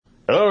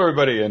Hello,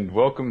 everybody, and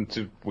welcome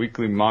to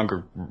Weekly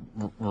Manga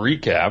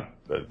Recap.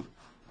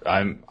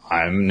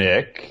 I'm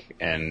Nick,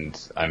 and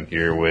I'm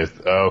here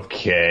with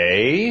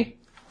Okay.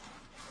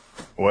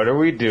 What are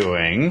we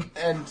doing?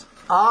 And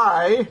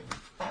I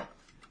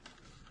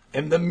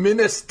am the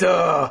Minister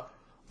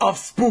of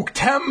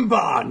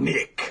Spooktember,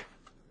 Nick.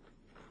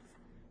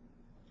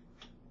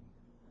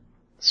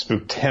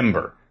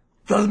 Spooktember.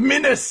 The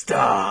Minister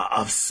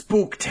of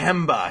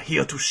Spooktember,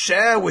 here to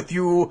share with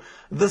you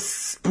the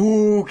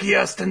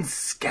spookiest and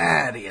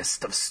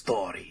scariest of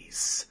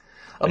stories.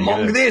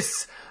 Among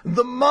this,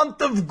 the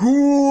month of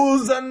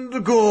ghouls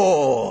and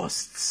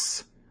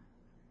ghosts.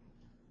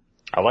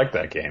 I like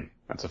that game.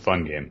 That's a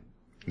fun game.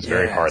 It's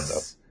very hard,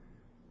 though.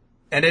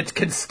 And it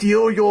can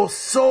steal your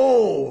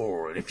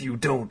soul if you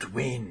don't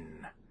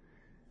win.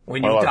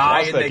 When you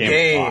die in the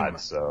game,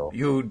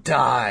 you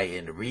die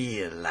in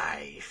real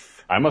life.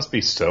 I must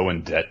be so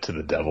in debt to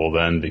the devil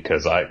then,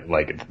 because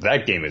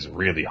that game is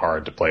really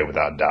hard to play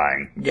without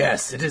dying.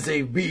 Yes, it is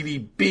a really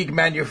big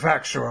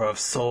manufacturer of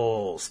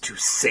souls to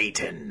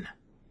Satan.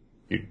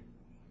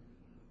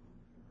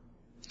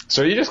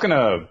 So are you just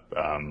gonna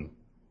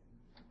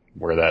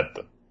wear that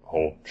the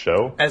whole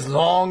show? As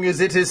long as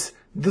it is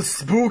the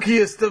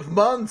spookiest of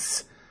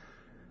months.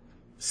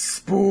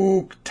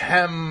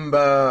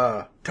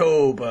 Spooktember.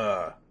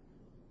 Tober.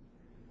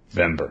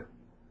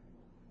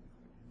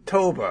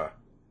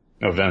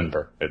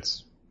 November.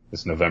 It's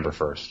November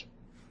 1st.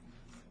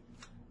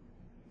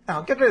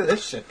 I'll get rid of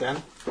this shit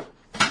then.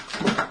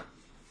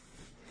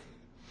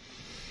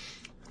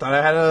 Thought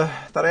I had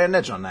an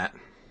edge on that.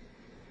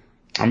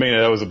 I mean,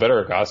 that was a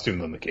better costume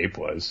than the cape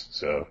was,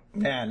 so.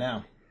 Yeah,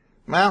 no.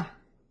 Well,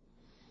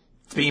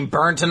 it's being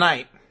burned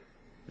tonight.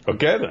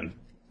 Okay, then.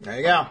 There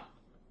you go.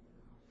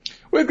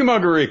 Weekly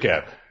Manga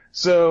Recap.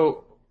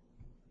 So,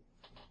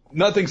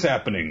 nothing's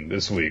happening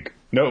this week.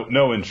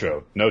 No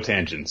intro. No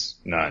tangents.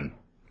 None.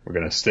 We're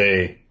gonna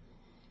stay,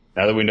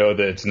 now that we know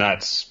that it's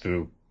not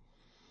Spooktober.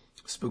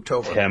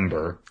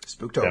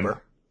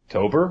 Spooktober.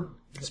 Tober?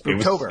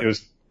 Spooktober.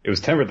 It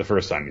was Timber the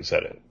first time you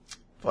said it.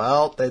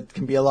 Well, that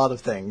can be a lot of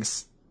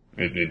things.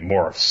 It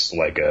morphs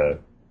like a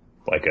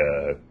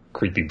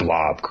creepy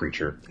blob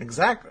creature.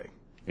 Exactly.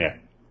 Yeah.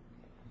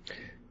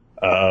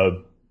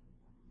 I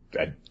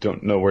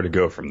don't know where to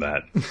go from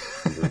that.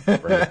 You're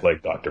wearing a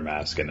Plague Doctor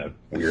mask and a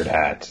weird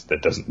hat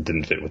that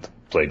didn't fit with the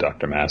Plague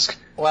Doctor mask.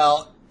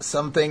 Well,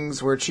 some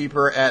things were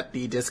cheaper at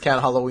the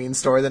discount Halloween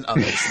store than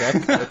others,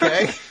 Nick,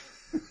 okay?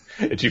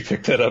 Did you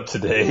pick that up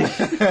today?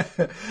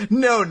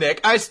 No, Nick.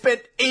 I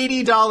spent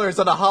 $80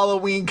 on a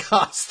Halloween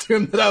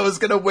costume that I was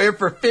going to wear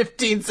for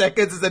 15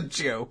 seconds as a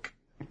joke.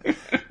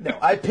 No,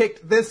 I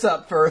picked this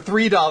up for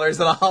 $3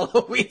 at a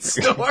Halloween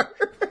store.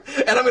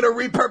 And I'm going to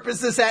repurpose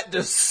this hat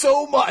into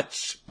so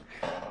much.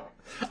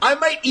 I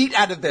might eat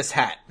out of this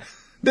hat.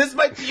 This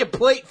might be a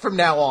plate from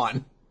now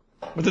on.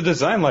 With a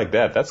design like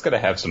that, that's got to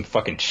have some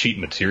fucking cheap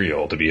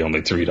material to be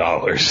only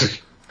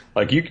 $3.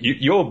 Like,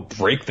 you'll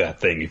break that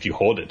thing if you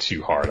hold it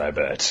too hard, I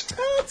bet.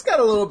 It's got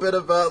a little bit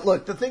of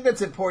look, the thing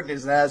that's important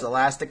is it has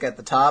elastic at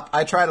the top.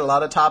 I tried a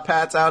lot of top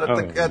hats out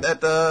at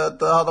the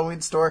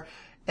Halloween store,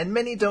 and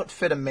many don't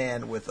fit a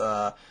man with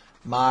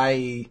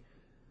my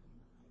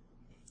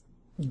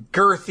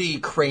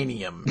girthy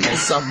cranium, as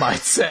some might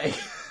say.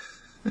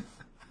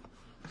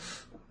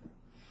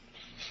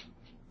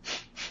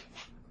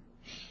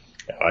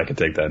 I could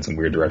take that in some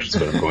weird directions,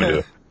 but I'm going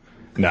to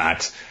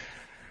not.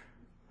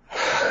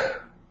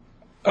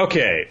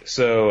 Okay,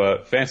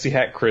 so Fancy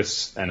Hat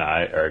Chris and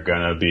I are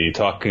going to be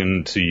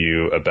talking to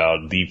you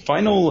about the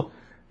final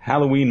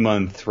Halloween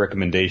month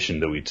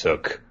recommendation that we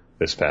took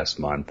this past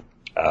month.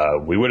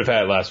 We would have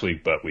had it last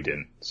week, but we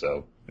didn't,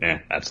 so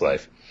that's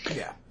life.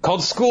 Yeah.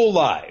 Called School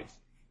Live,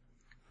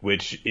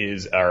 which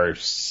is our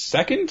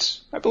second,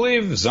 I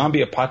believe,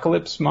 zombie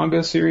apocalypse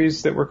manga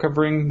series that we're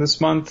covering this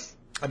month.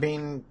 I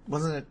mean,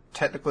 wasn't it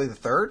technically the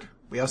third?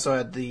 We also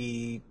had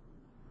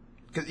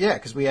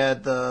because we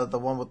had the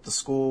one with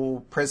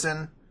the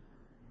prison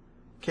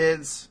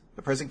kids,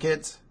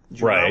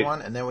 right?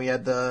 One, and then we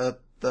had the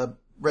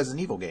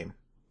Resident Evil game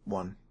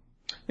one.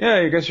 Yeah,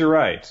 I guess you're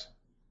right.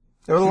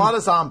 There were a lot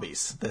of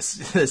zombies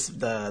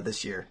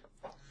this year.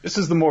 This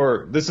is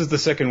the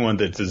second one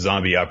that's a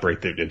zombie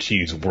outbreak that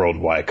achieves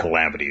worldwide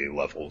calamity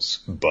levels.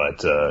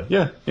 But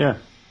yeah.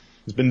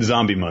 It's been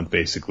zombie month,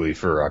 basically,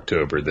 for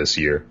October this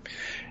year.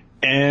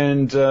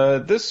 And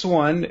this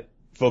one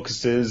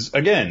focuses,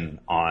 again,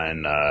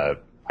 on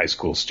high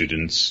school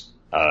students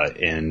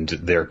and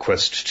their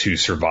quest to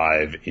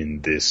survive in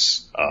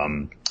this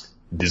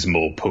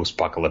dismal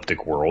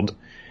post-apocalyptic world.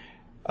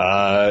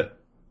 I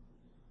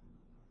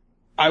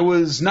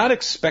was not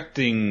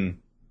expecting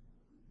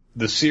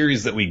the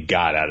series that we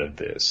got out of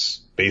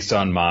this, based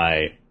on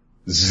my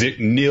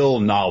nil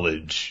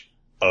knowledge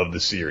of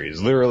the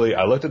series. Literally,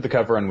 I looked at the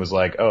cover and was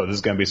like, oh, this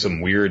is going to be some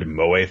weird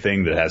moe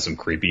thing that has some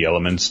creepy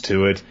elements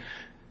to it.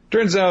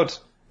 Turns out,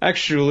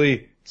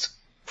 actually, it's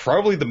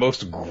probably the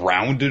most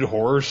grounded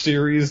horror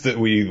series that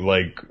we,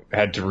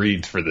 had to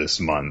read for this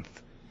month.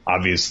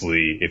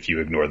 Obviously, if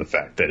you ignore the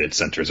fact that it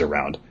centers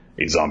around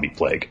a zombie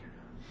plague.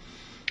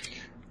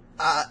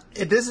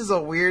 This is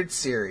a weird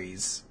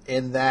series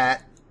in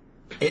that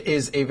it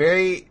is a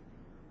very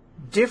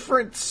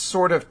different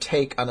sort of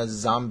take on a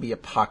zombie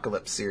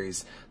apocalypse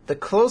series. The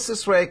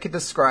closest way I could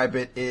describe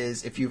it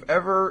is if you've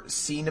ever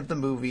seen of the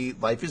movie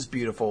Life is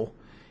Beautiful,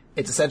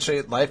 it's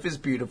essentially Life is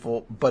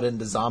Beautiful, but in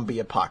the zombie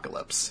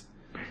apocalypse.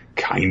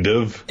 Kind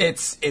of.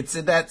 It's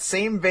in that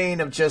same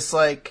vein of just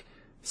like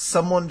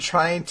someone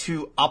trying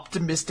to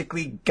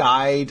optimistically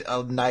guide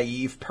a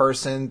naive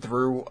person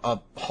through a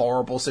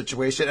horrible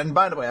situation. And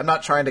by the way, I'm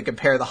not trying to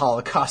compare the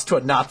Holocaust to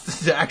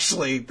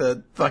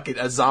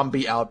a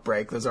zombie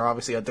outbreak. Those are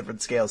obviously on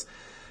different scales.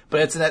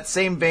 But it's in that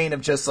same vein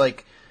of just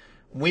like,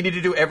 we need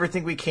to do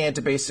everything we can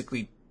to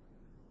basically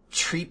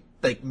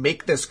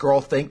make this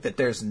girl think that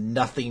there's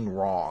nothing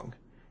wrong.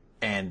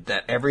 And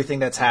that everything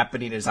that's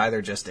happening is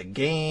either just a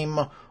game,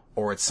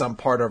 or it's some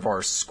part of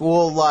our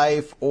school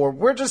life, or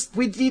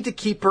we need to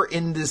keep her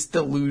in this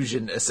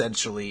delusion,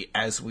 essentially,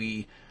 as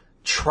we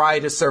try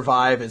to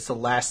survive as the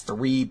last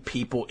 3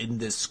 people in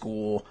this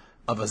school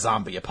of a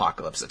zombie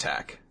apocalypse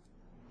attack.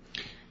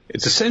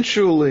 It's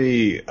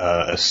essentially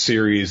a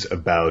series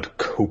about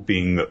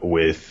coping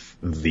with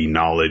the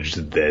knowledge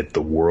that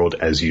the world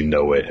as you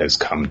know it has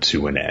come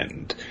to an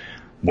end.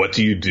 What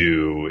do you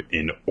do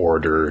in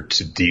order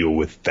to deal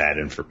with that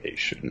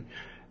information?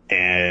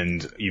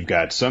 And you've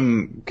got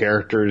some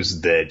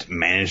characters that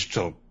manage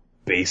to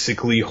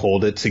basically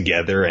hold it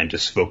together and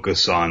just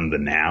focus on the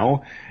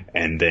now.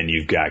 And then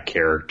you've got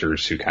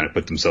characters who kind of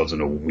put themselves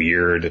in a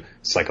weird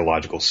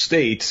psychological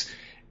state,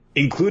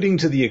 including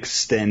to the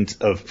extent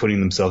of putting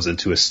themselves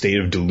into a state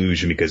of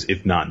delusion, because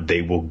if not,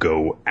 they will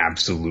go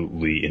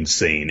absolutely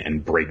insane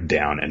and break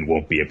down and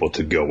won't be able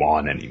to go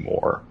on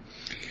anymore.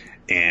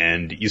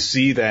 And you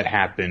see that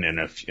happen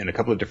in a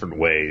couple of different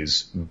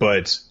ways,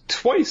 but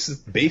twice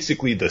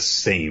basically the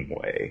same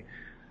way.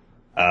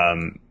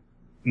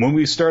 When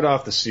we start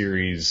off the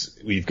series,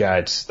 we've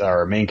got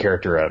our main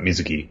character,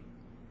 Mizuki,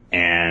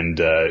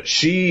 and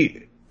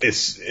she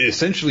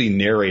essentially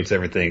narrates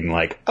everything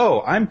like,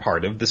 oh, I'm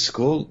part of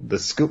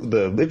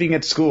the Living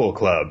at School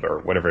Club,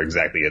 or whatever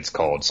exactly it's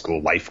called,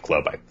 School Life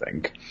Club, I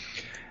think.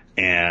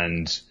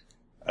 And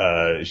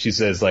she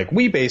says, like,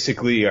 we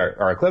basically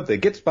are a club that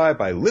gets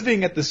by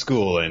living at the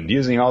school and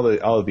using all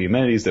of the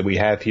amenities that we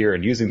have here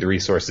and using the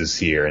resources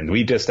here. And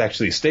we just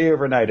actually stay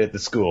overnight at the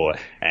school.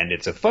 And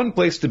it's a fun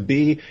place to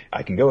be.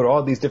 I can go to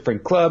all these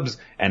different clubs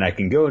and I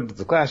can go into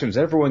the classrooms.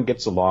 Everyone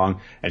gets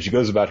along. And she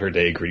goes about her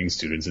day greeting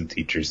students and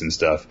teachers and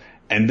stuff.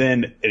 And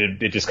then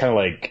it just kind of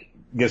like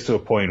gets to a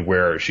point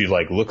where she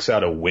like looks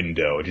out a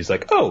window and she's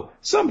like, oh,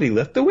 somebody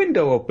left the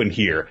window open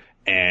here.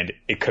 And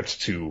it cuts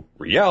to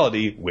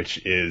reality,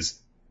 which is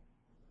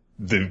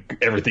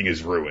everything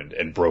is ruined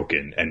and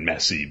broken and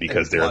messy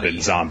because there have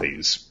been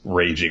zombies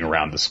raging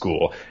around the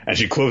school. And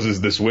she closes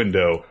this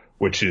window,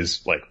 which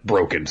is like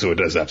broken, so it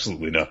does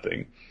absolutely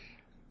nothing.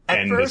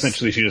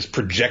 Essentially she just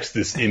projects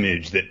this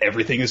image that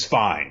everything is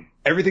fine.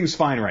 Everything's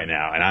fine right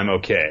now, and I'm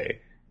okay.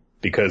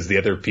 Because the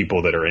other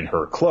people that are in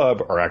her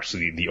club are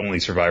actually the only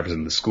survivors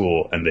in the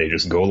school, and they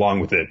just go along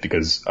with it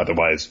because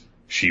otherwise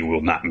she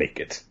will not make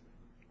it.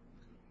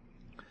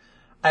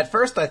 At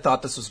first, I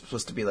thought this was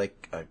supposed to be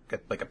like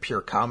a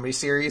pure comedy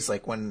series.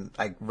 Like, when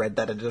I read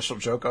that initial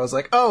joke, I was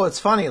like, oh, it's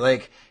funny.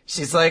 Like,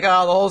 she's like,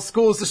 oh, the whole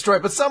school's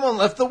destroyed, but someone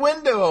left the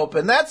window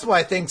open. That's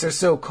why things are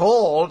so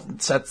cold.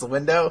 And shuts the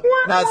window.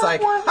 And I was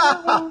like,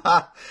 ha, ha,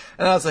 ha.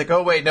 And I was like,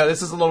 oh, wait, no,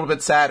 this is a little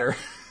bit sadder.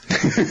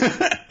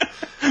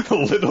 A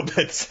little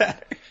bit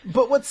sadder.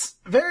 But what's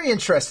very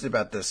interesting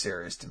about this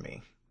series to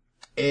me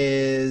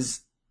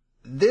is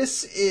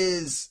this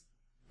is...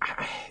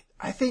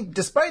 I think,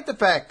 despite the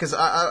fact, because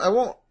I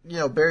won't,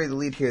 bury the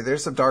lead here,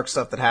 there's some dark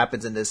stuff that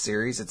happens in this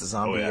series. It's a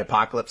zombie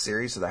apocalypse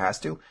series, so there has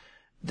to.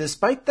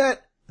 Despite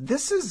that,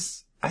 this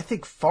is, I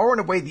think, far and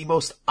away the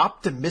most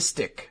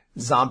optimistic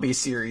zombie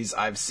series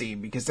I've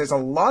seen, because there's a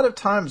lot of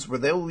times where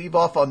they'll leave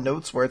off on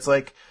notes where it's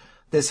like,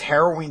 this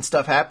harrowing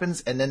stuff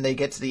happens, and then they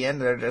get to the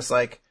end and they're just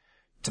like,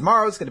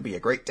 tomorrow's gonna be a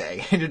great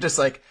day. And you're just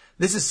like,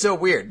 this is so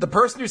weird. The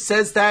person who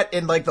says that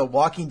in, like, The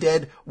Walking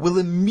Dead will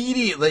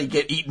immediately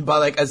get eaten by,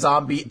 like, a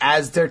zombie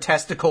as their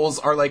testicles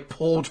are, like,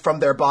 pulled from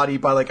their body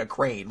by, like, a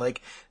crane.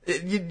 Like,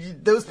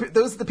 those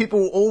are the people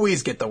who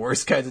always get the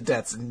worst kinds of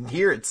deaths. And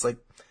here it's like,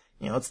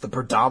 it's the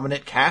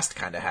predominant cast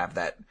kind of have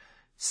that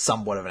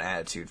somewhat of an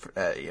attitude for,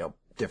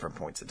 different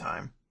points in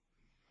time.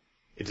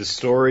 It's a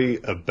story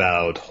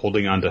about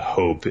holding on to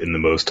hope in the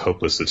most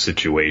hopeless of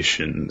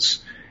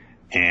situations.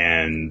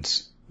 And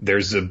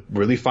there's a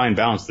really fine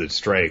balance that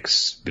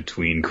strikes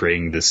between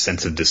creating this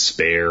sense of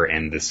despair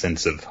and this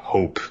sense of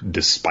hope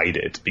despite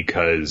it,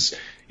 because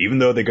even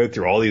though they go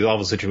through all these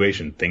awful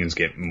situations, things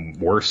get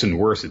worse and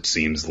worse, it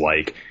seems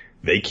like.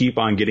 They keep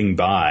on getting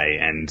by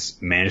and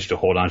manage to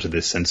hold on to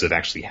this sense of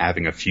actually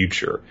having a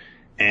future.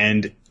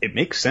 And it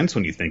makes sense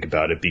when you think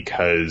about it,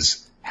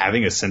 because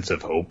having a sense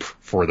of hope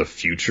for the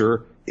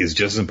future is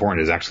just as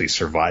important as actually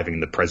surviving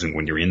the present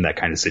when you're in that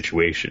kind of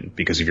situation.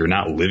 Because if you're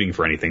not living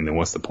for anything, then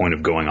what's the point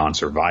of going on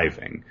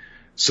surviving?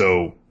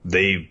 So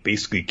they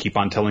basically keep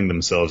on telling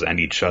themselves and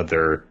each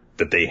other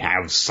that they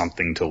have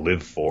something to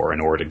live for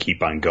in order to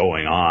keep on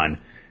going on,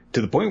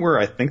 to the point where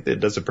I think that it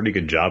does a pretty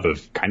good job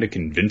of kind of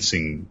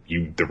convincing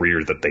you, the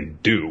reader, that they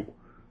do,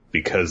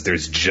 because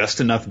there's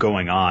just enough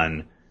going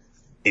on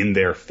in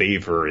their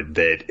favor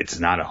that it's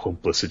not a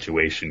hopeless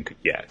situation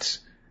yet.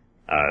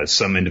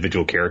 Some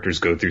individual characters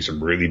go through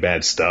some really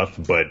bad stuff,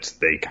 but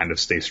they kind of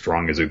stay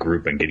strong as a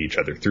group and get each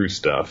other through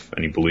stuff.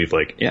 And you believe,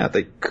 like, yeah,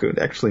 they could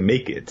actually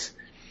make it.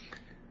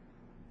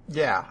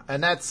 Yeah,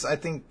 and that's, I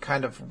think,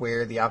 kind of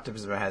where the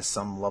optimism has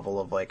some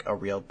level of, like, a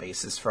real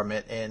basis from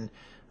it. And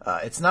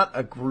it's not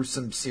a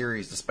gruesome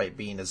series, despite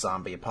being a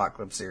zombie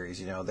apocalypse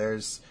series. You know,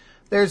 there's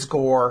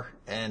gore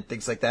and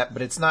things like that,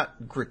 but it's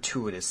not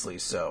gratuitously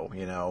so,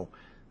 you know.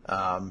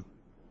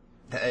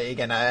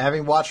 Again,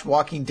 having watched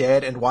Walking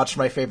Dead and watched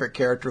my favorite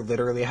character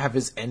literally have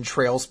his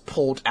entrails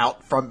pulled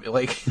out from,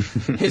 like,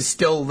 his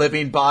still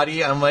living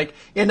body, I'm like,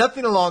 yeah,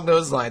 nothing along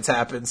those lines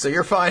happens, so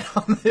you're fine.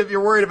 If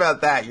you're worried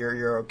about that,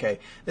 you're okay.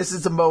 This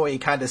is a Moe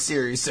kind of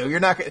series, so you're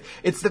not gonna,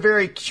 it's the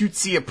very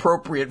cutesy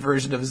appropriate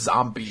version of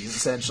zombies,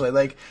 essentially.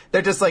 Like,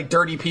 they're just like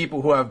dirty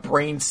people who have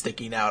brains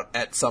sticking out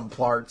at some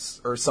parts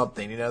or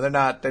something, you know, they're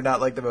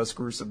not like the most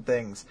gruesome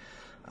things.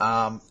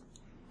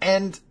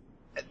 And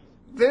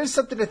there's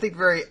something I think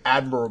very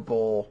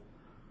admirable,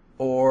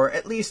 or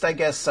at least, I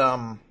guess,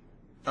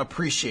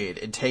 appreciate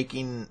in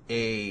taking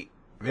a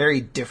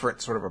very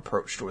different sort of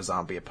approach to a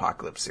zombie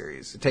apocalypse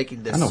series.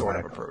 Taking this sort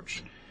of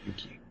approach.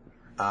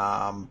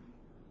 I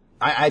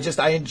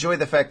enjoy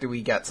the fact that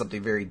we got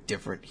something very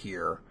different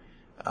here,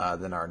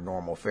 than our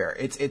normal fare.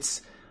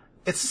 It's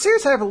a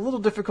series I have a little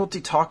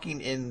difficulty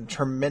talking in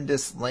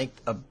tremendous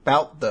length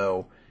about,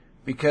 though,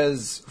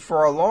 because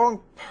for a long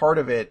part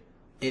of it,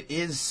 it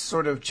is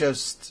sort of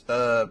just,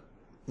 a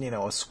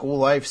school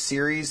life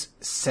series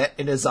set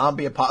in a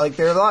zombie apocalypse. Like,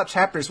 there are a lot of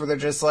chapters where they're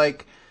just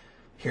like,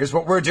 here's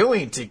what we're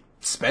doing to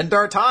spend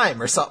our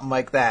time or something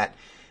like that.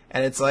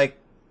 And it's like,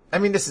 I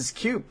mean, this is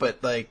cute,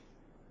 but, like,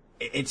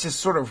 it's just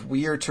sort of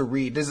weird to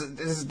read.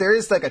 There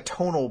is like a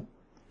tonal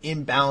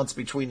imbalance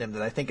between them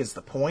that I think is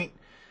the point,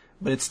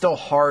 but it's still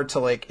hard to,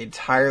 like,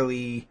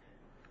 entirely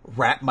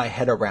wrap my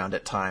head around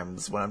at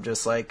times when I'm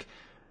just like,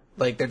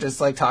 they're just,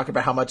 like, talking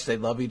about how much they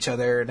love each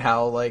other and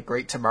how, like,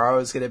 great tomorrow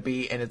is going to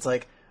be. And it's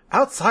like,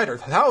 outside are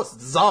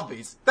thousands of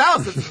zombies.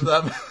 Thousands of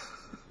them.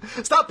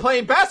 Stop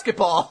playing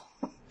basketball.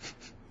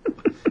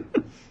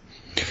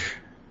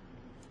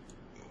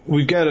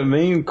 We've got a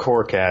main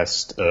core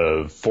cast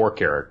of 4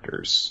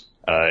 characters.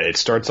 It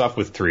starts off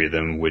with 3 of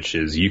them, which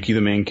is Yuki,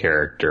 the main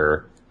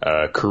character,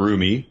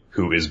 Kurumi,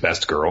 who is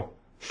best girl.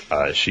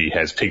 She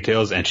has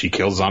pigtails and she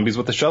kills zombies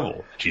with a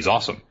shovel. She's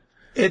awesome.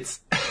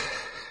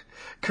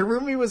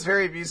 Kurumi was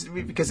very amusing to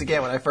me because,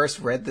 again, when I first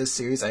read this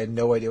series, I had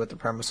no idea what the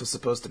premise was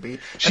supposed to be.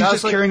 She's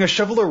just like, carrying a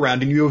shovel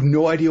around and you have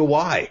no idea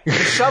why. The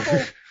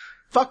shovel?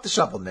 Fuck the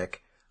shovel,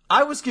 Nick.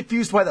 I was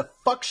confused why the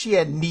fuck she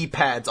had knee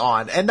pads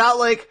on, and not,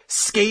 like,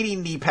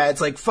 skating knee pads,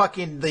 like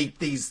fucking, like,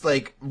 these,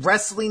 like,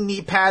 wrestling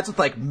knee pads with,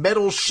 like,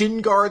 metal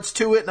shin guards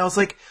to it, and I was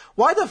like,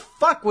 why the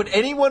fuck would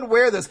anyone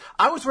wear this?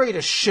 I was ready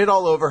to shit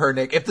all over her,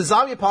 Nick. If the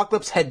zombie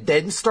apocalypse had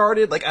then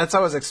started, like, that's what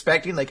I was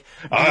expecting, like...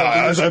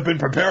 as I've been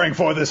preparing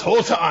for this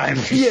whole time.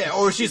 Yeah,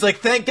 or she's like,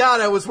 thank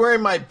God I was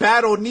wearing my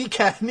battle knee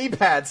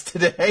pads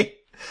today.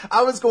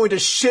 I was going to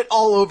shit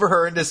all over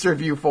her in this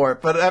review for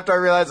it, but after I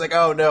realized, like,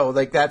 oh no,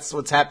 like, that's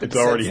what's happened. It's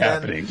already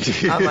happening.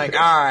 I'm like,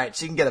 alright,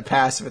 she can get a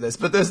pass for this.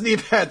 But those knee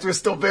pads were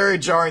still very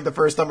jarring the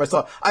first time I saw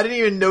it. I didn't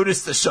even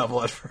notice the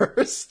shovel at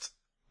first.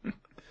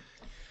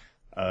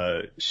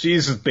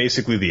 She's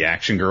basically the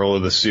action girl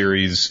of the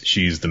series.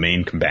 She's the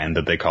main combatant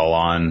that they call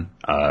on.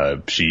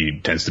 She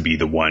tends to be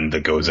the one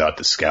that goes out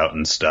to scout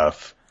and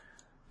stuff.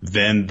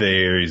 Then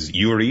there's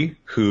Yuri,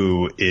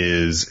 who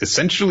is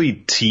essentially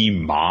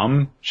team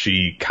mom.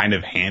 She kind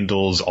of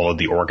handles all of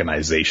the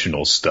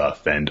organizational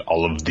stuff and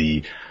all of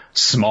the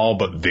small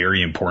but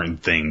very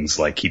important things,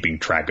 like keeping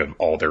track of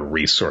all their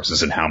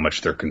resources and how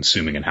much they're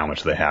consuming and how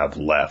much they have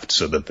left,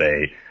 so that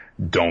they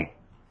don't,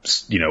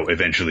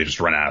 eventually just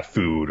run out of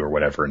food or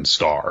whatever and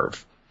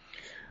starve.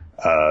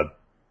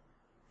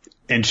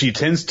 And she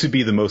tends to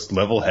be the most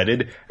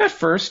level-headed at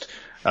first.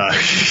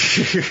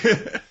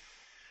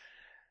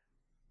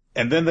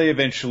 And then they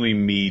eventually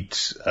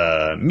meet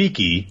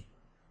Miki,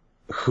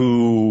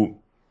 who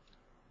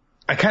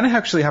I kind of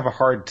actually have a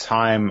hard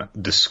time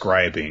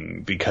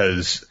describing,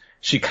 because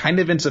she kind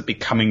of ends up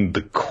becoming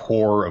the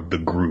core of the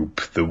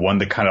group, the one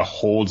that kind of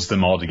holds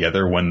them all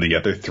together when the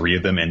other 3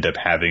 of them end up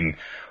having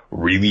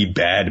really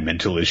bad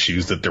mental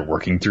issues that they're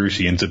working through.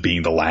 She ends up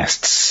being the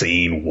last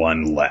sane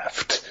one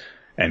left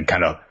and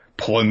kind of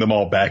pulling them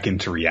all back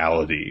into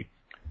reality.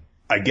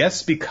 I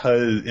guess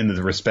because in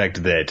the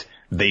respect that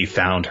they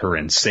found her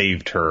and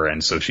saved her,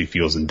 and so she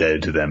feels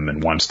indebted to them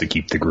and wants to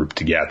keep the group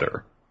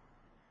together.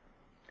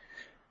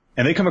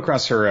 And they come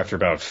across her after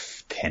about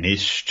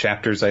 10-ish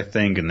chapters, I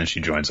think, and then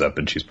she joins up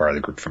and she's part of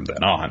the group from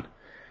then on.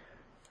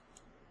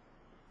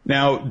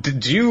 Now,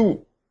 did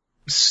you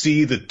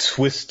see the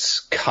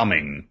twists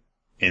coming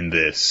in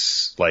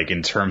this, like,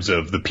 in terms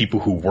of the people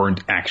who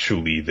weren't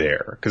actually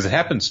there? Because it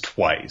happens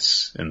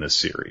twice in this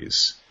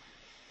series.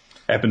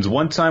 Happens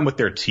one time with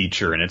their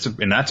teacher,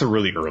 and that's a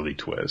really early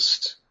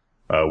twist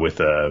with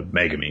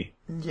Megami.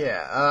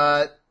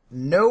 Yeah,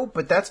 no,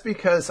 but that's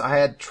because I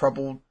had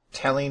trouble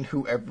telling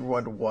who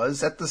everyone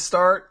was at the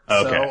start.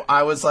 Okay. So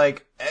I was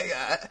like,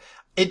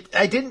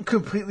 I didn't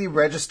completely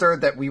register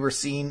that we were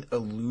seeing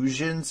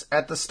illusions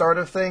at the start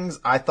of things.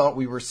 I thought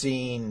we were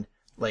seeing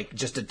like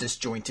just a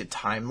disjointed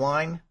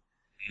timeline.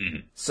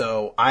 Mm-hmm.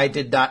 So I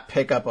did not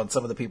pick up on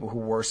some of the people who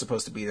were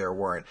supposed to be there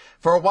weren't.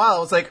 For a while, I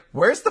was like,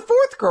 where's the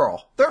fourth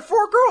girl? There are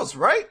 4 girls,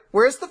 right?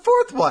 Where's the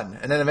fourth one?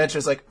 And then eventually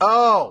it's like,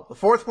 oh, the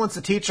fourth one's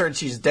the teacher and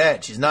she's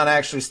dead. She's not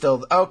actually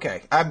still...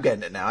 Okay, I'm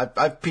getting it now.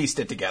 I've pieced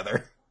it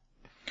together.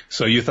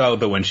 So you thought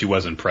that when she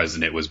wasn't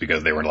present, it was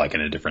because they were like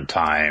in a different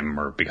time,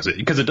 or because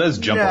it does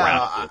jump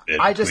around a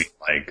bit between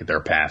like their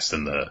past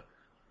and the...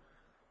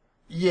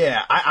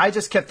 Yeah, I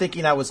just kept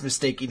thinking I was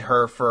mistaking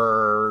her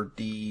for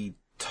the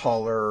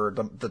taller,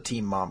 the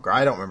team mom girl.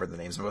 I don't remember the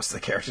names of most of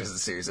the characters in the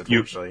series,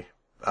 unfortunately.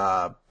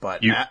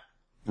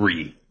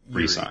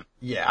 Re-san.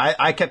 Yeah,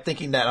 I kept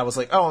thinking that. I was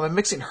like, oh, am I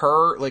mixing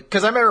her? Like,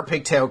 cause I remember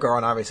Pigtail Girl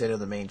and obviously I know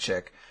the main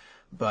chick.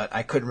 But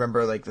I couldn't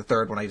remember, like, the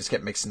third one. I just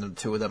kept mixing the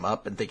 2 of them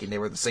up and thinking they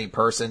were the same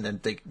person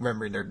and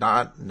remembering they're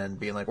not, and then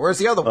being like, where's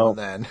the other one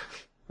then?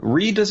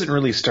 Ri doesn't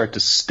really start to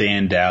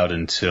stand out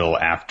until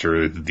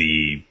after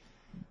the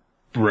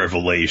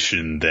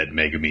revelation that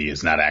Megami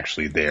is not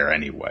actually there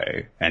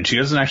anyway. And she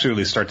doesn't actually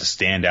really start to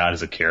stand out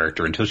as a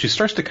character until she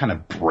starts to kind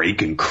of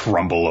break and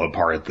crumble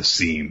apart at the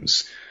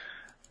seams.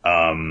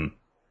 But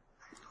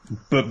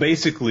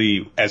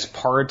basically, as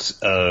part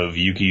of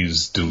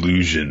Yuki's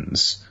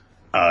delusions...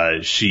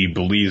 she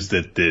believes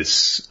that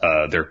this,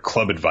 their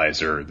club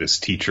advisor, this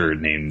teacher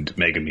named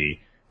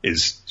Megami,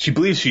 she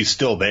believes she's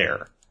still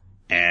there.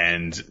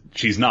 And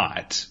she's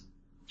not.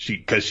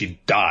 Cause she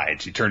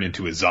died. She turned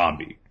into a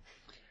zombie.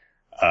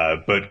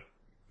 But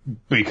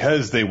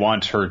because they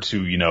want her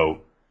to,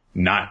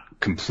 not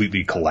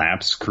completely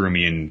collapse,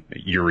 Kurumi and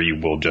Yuri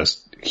will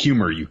just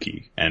humor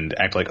Yuki and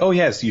act like, oh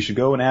yes, you should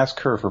go and ask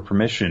her for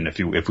permission if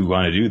we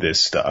want to do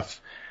this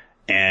stuff.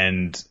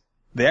 And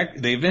they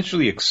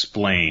eventually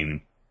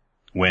explain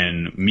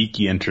when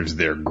Miki enters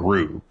their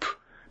group,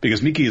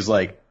 because Miki is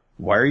like,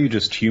 why are you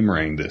just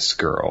humoring this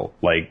girl?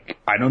 Like,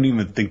 I don't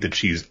even think that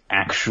she's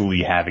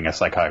actually having a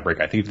psychotic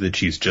break. I think that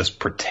she's just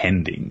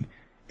pretending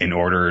in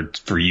order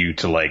for you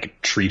to,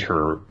 like, treat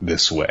her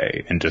this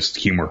way and just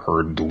humor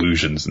her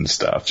delusions and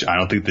stuff. I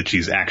don't think that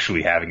she's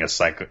actually having a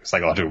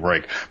psychological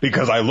break,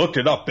 because I looked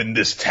it up in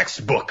this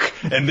textbook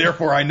and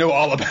therefore I know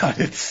all about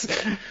it.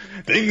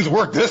 Things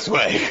work this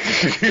way.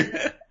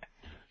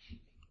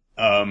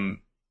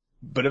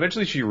 But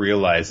eventually she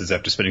realizes,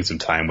 after spending some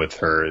time with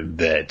her,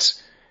 that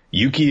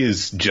Yuki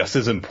is just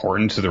as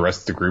important to the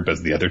rest of the group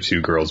as the other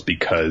 2 girls,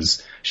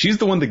 because she's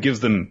the one that gives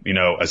them,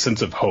 a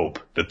sense of hope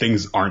that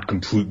things aren't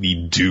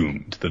completely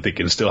doomed, that they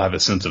can still have a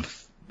sense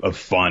of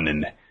fun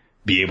and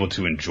be able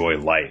to enjoy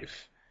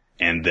life.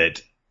 And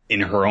that in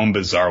her own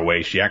bizarre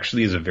way, she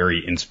actually is a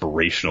very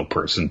inspirational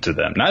person to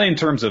them. Not in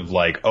terms of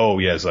like, oh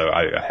yes,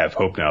 I have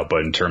hope now,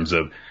 but in terms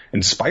of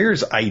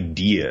inspires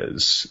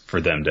ideas for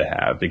them to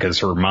have, because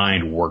her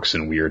mind works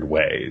in weird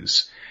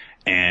ways.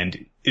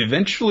 And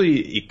eventually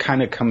it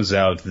kind of comes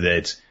out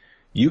that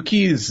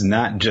Yuki is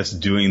not just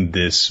doing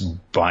this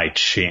by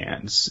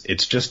chance.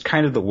 It's just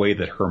kind of the way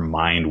that her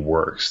mind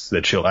works,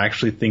 that she'll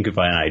actually think of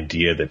an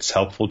idea that's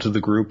helpful to the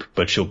group,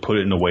 but she'll put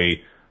it in a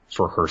way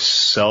for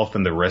herself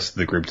and the rest of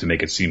the group to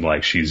make it seem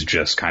like she's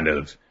just kind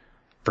of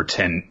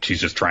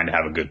she's just trying to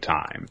have a good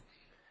time.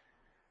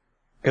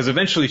 Because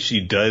eventually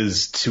she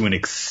does, to an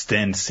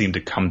extent, seem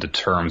to come to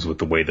terms with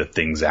the way that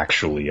things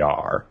actually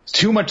are.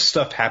 Too much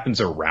stuff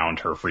happens around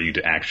her for you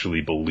to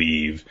actually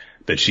believe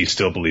that she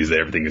still believes that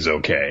everything is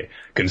okay,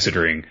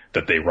 considering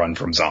that they run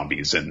from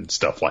zombies and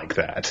stuff like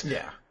that.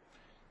 Yeah.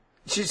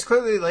 She's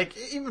clearly, like,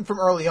 even from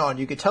early on,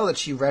 you could tell that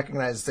she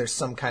recognizes there's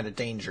some kind of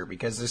danger,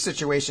 because there's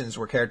situations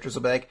where characters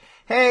will be like,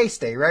 hey,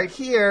 stay right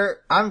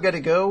here. I'm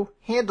gonna go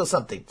handle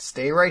something.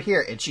 Stay right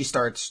here. And she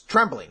starts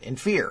trembling in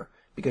fear,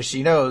 because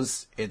she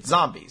knows it's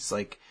zombies.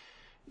 Like,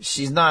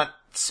 she's not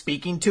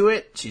speaking to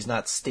it. She's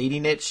not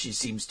stating it. She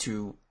seems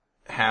to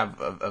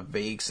have a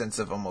vague sense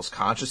of almost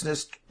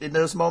consciousness in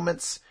those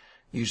moments,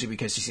 usually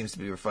because she seems to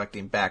be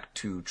reflecting back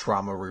to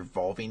trauma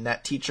revolving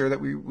that teacher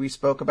that we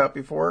spoke about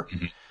before.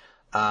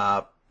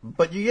 Mm-hmm.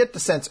 But you get the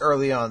sense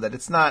early on that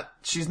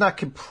she's not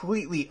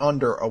completely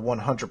under a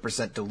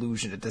 100%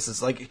 delusion that this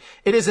is like,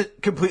 it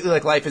isn't completely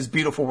like Life is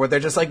Beautiful where they're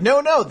just like,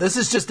 no, this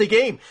is just a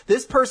game.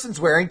 This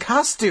person's wearing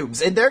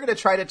costumes and they're going to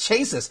try to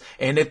chase us.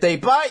 And if they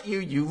bite you,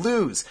 you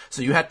lose.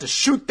 So you have to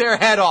shoot their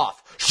head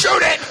off.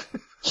 Shoot it!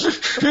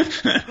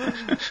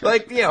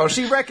 Like,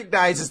 she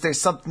recognizes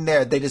there's something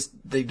there.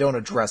 They don't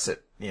address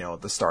it,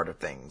 at the start of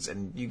things.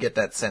 And you get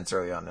that sense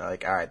early on. They're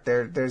like, all right,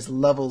 there's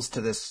levels to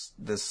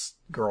this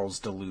girl's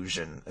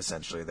delusion,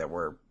 essentially, that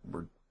we're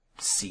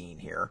seeing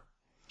here.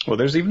 Well,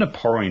 there's even a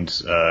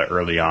point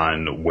early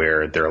on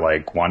where they're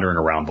like wandering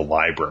around the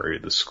library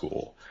of the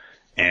school,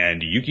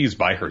 and Yuki's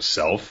by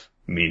herself,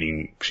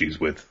 meaning she's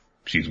with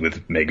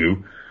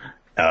Megu,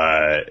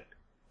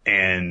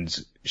 and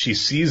she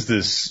sees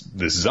this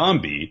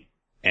zombie,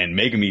 and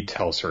Megumi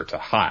tells her to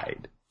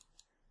hide.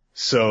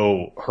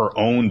 So her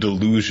own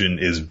delusion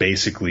is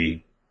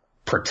basically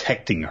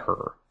protecting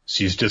her.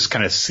 She's just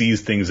kind of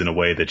sees things in a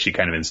way that she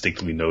kind of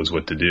instinctively knows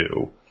what to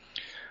do.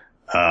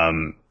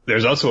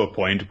 There's also a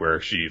point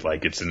where she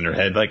gets in her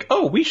head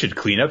oh, we should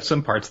clean up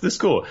some parts of the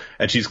school.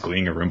 And she's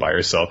cleaning a room by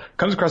herself,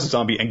 comes across a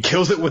zombie and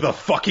kills it with a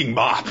fucking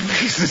mop.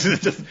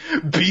 Just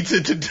beats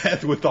it to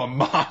death with a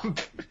mop.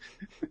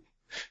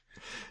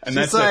 And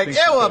she's like,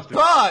 ew, a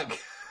bug!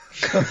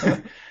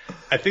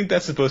 I think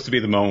that's supposed to be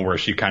the moment where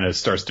she kind of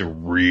starts to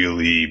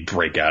really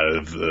break out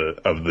of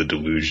the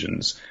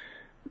delusions.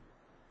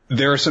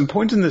 There are some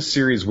points in this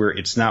series where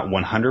it's not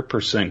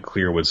 100%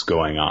 clear what's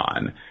going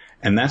on.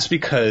 And that's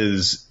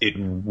because it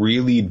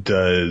really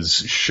does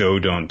show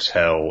don't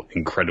tell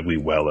incredibly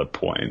well at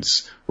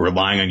points,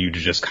 relying on you to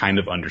just kind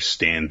of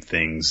understand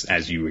things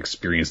as you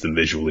experience them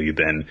visually,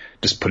 then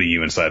just putting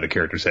you inside the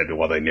character's head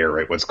while they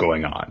narrate what's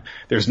going on.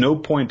 There's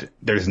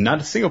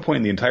not a single point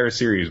in the entire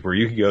series where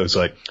you can go, it's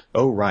like,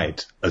 oh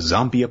right, a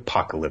zombie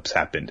apocalypse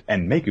happened,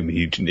 and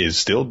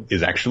Megumi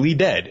is actually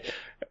dead.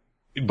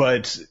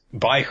 But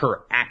by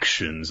her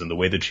actions and the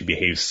way that she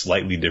behaves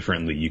slightly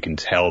differently, you can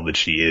tell that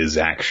she is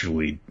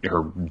actually,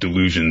 her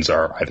delusions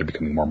are either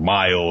becoming more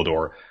mild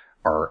or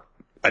are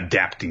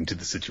adapting to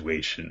the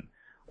situation,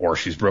 or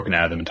she's broken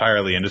out of them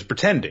entirely and is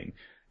pretending.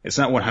 It's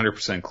not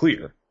 100%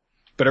 clear.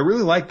 But I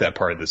really like that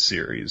part of the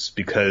series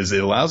because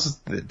it allows us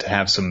to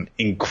have some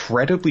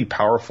incredibly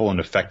powerful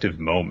and effective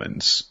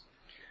moments.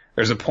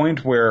 There's a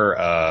point where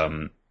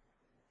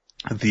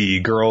the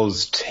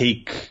girls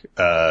take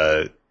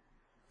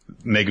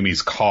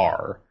Megumi's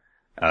car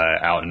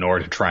out in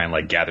order to try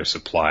and gather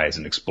supplies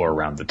and explore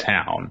around the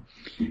town.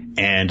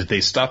 And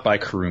they stop by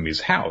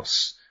Kurumi's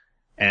house.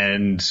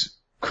 And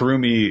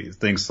Kurumi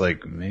thinks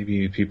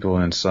maybe people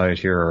inside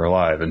here are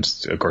alive. And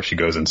of course she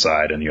goes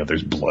inside and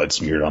there's blood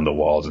smeared on the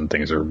walls and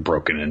things are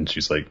broken, and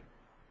she's like,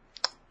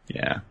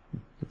 yeah,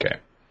 okay.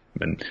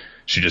 And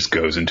she just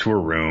goes into her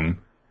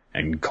room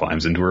and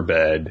climbs into her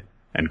bed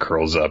and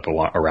curls up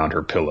around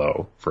her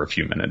pillow for a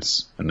few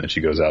minutes, and then she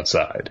goes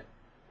outside.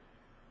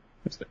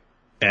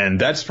 And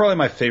that's probably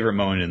my favorite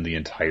moment in the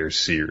entire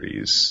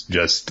series.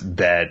 Just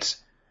that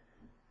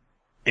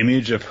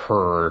image of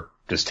her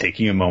just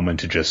taking a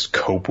moment to just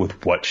cope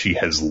with what she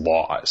has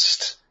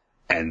lost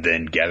and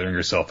then gathering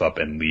herself up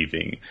and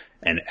leaving.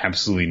 And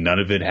absolutely none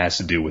of it has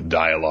to do with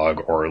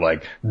dialogue or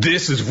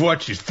this is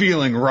what she's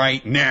feeling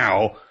right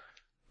now.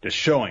 Just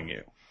showing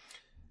you.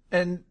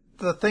 And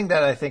the thing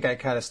that I think I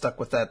kind of stuck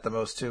with that the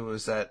most too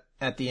was that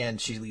at the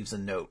end she leaves a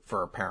note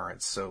for her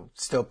parents. So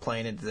still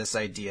playing into this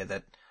idea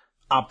that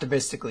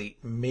optimistically,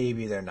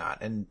 maybe they're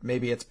not. And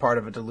maybe it's part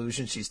of a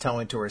delusion she's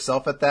telling to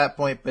herself at that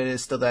point, but it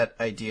is still that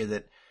idea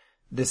that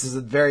this is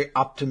a very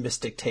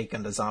optimistic take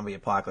on the zombie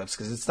apocalypse,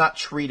 because it's not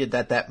treated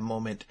that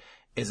moment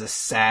is a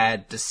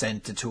sad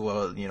descent into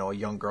a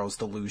young girl's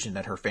delusion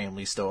that her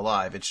family's still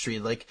alive. It's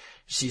treated like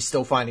she's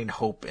still finding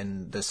hope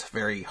in this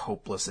very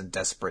hopeless and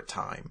desperate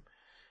time.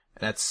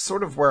 And that's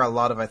sort of where a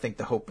lot of, I think,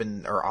 the hope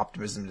or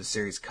optimism in the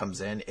series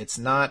comes in. It's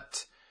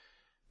not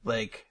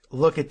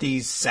look at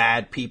these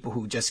sad people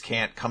who just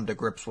can't come to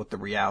grips with the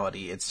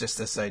reality. It's just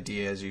this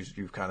idea, as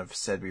you've kind of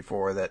said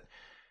before, that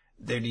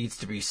there needs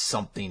to be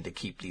something to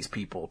keep these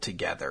people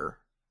together,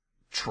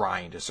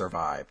 trying to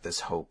survive, this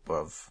hope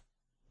of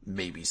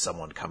maybe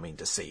someone coming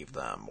to save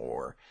them,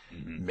 or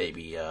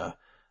maybe a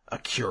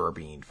cure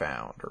being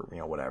found, or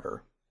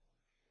whatever.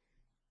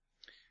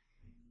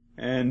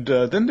 And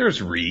then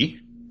there's Ri,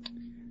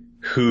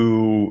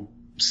 who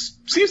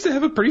seems to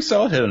have a pretty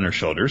solid head on her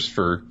shoulders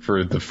for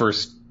the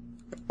first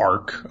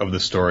arc of the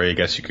story, I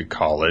guess you could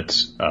call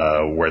it,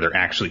 where they're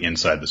actually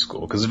inside the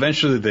school. Because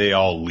eventually they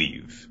all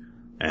leave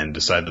and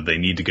decide that they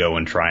need to go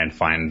and try and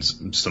find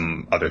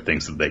some other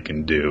things that they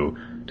can do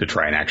to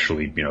try and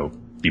actually,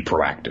 be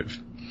proactive.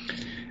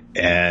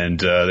 And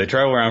they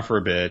travel around for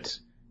a bit,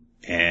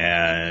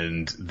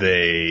 and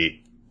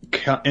they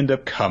end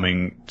up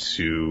coming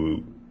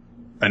to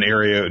an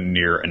area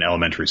near an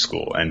elementary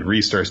school. And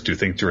Ri starts to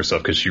think to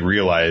herself, because she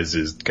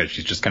realizes, because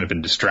she's just kind of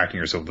been distracting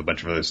herself with a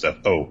bunch of other stuff,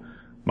 oh,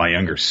 my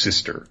younger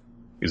sister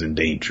is in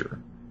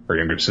danger. Her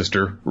younger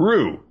sister,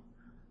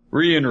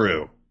 Ri and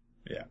Rue.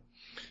 Yeah.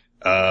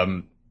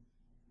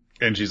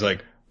 And she's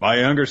like, my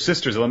younger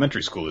sister's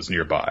elementary school is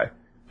nearby.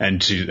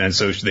 And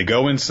so they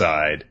go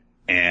inside,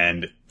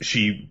 and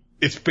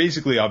it's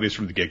basically obvious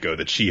from the get-go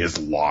that she has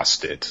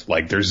lost it.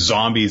 There's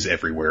zombies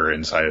everywhere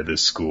inside of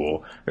this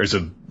school.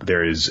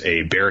 There is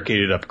a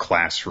barricaded up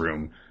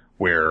classroom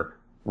where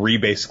Ri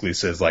basically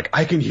says,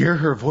 I can hear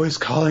her voice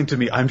calling to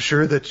me. I'm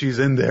sure that she's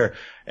in there.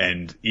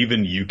 And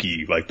even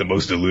Yuki, the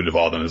most deluded of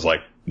all of them, is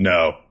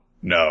no,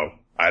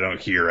 I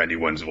don't hear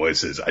anyone's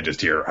voices. I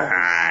just hear,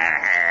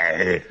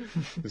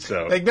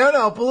 so.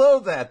 No, below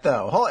that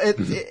though.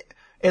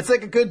 It's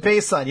like a good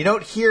bass line. You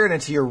don't hear it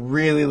until you're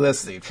really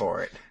listening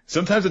for it.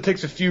 Sometimes it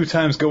takes a few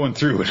times going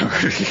through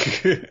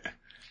it.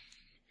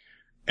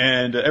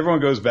 And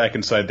everyone goes back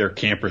inside their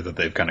camper that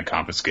they've kind of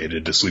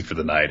confiscated to sleep for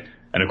the night.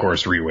 And of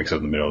course, Ree wakes up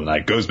in the middle of the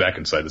night, goes back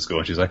inside the school,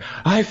 and she's like,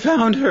 I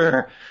found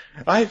her!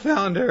 I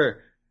found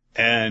her!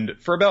 And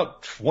for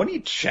about 20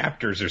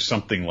 chapters or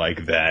something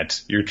like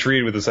that, you're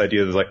treated with this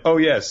idea that's like, oh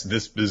yes,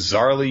 this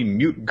bizarrely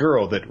mute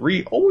girl that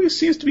Ree always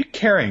seems to be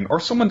carrying,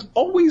 or someone's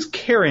always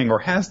carrying or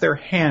has their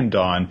hand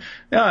on.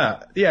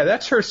 Yeah,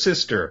 that's her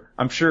sister,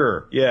 I'm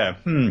sure. Yeah,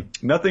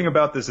 nothing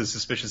about this is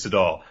suspicious at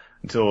all.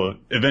 Until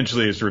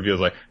eventually it's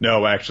revealed like,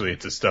 no, actually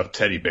it's a stuffed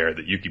teddy bear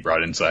that Yuki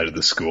brought inside of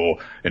the school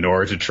in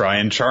order to try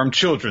and charm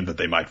children that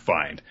they might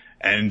find.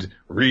 And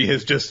Ree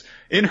has just,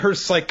 in her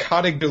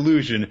psychotic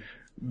delusion,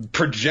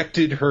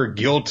 projected her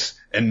guilt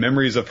and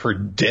memories of her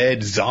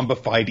dead,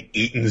 zombified,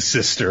 eaten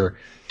sister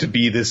to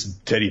be this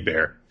teddy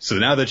bear. So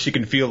now that she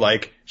can feel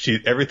like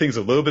everything's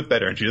a little bit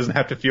better and she doesn't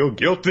have to feel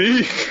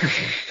guilty.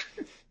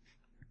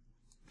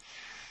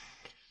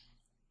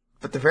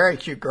 But they're very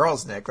cute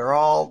girls, Nick. They're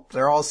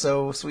all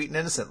so sweet and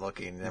innocent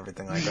looking and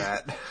everything like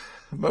that.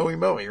 Moe,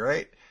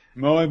 right?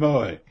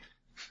 Moe.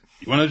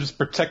 You want to just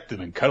protect them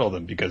and cuddle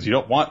them because you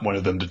don't want one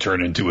of them to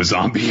turn into a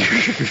zombie.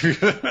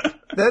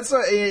 That's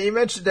what you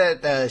mentioned,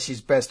 that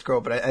she's best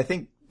girl, but I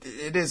think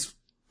it is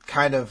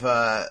kind of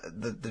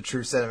the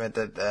true sentiment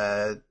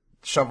that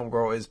Shovel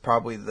Girl is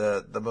probably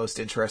the most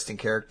interesting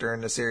character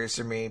in the series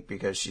for me,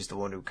 because she's the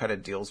one who kind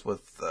of deals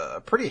with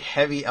a pretty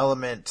heavy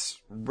element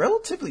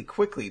relatively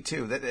quickly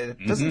too. That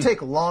it doesn't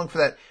take long for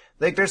that.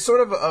 Like, there's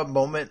sort of a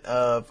moment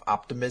of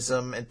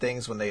optimism and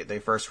things when they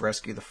first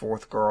rescue the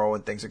fourth girl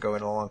and things are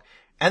going along.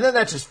 And then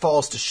that just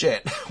falls to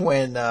shit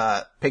when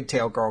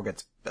Pigtail Girl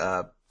gets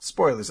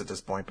spoilers at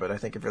this point, but I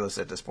think if you're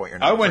listening at this point, you're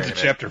not. I went to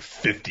chapter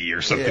 50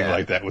 or something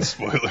like that with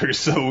spoilers,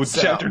 so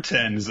chapter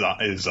 10 is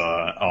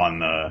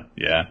on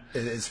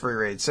It's free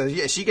reign. So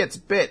yeah, she gets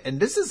bit, and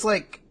this is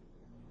like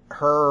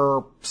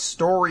her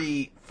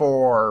story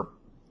for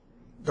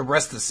the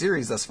rest of the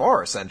series thus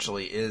far,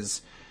 essentially,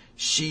 is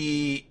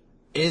she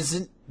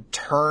isn't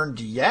turned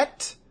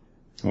yet.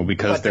 Well,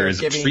 because there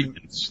is a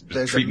treatment.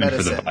 There's treatment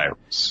for the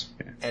virus.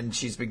 Yeah. And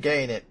she's been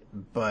getting it,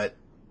 but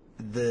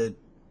the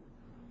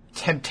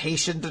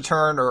temptation to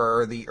turn,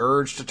 or the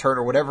urge to turn,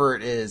 or whatever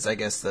it is, I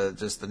guess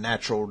just the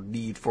natural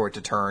need for it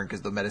to turn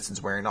because the medicine's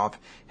wearing off,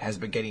 has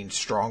been getting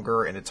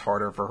stronger, and it's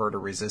harder for her to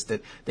resist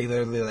it. They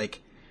literally,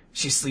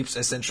 she sleeps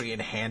essentially in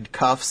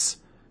handcuffs,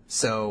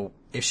 so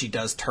if she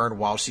does turn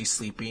while she's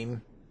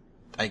sleeping,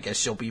 I guess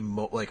she'll be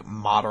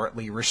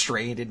moderately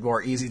restrained and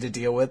more easy to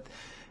deal with.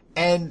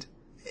 And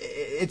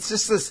it's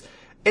just this,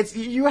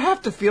 you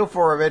have to feel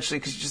for her eventually,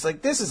 because you're just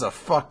like, this is a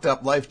fucked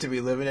up life to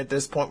be living at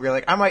this point where you're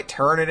like, I might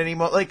turn at any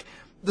moment. Like,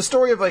 the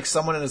story of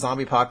someone in a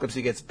zombie apocalypse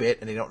who gets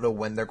bit and they don't know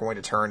when they're going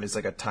to turn is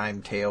like a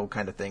time tale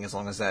kind of thing. As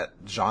long as that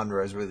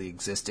genre has really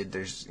existed,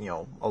 there's,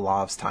 a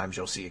lot of times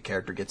you'll see a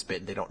character gets bit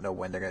and they don't know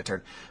when they're going to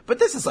turn. But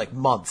this is like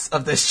months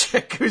of this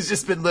chick who's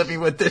just been living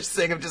with this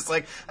thing of just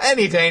like,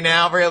 any day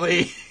now,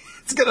 really.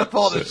 It's gonna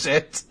fall to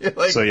shit.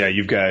 So yeah,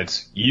 you've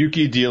got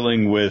Yuki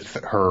dealing with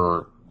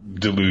her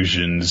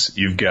delusions.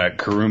 You've got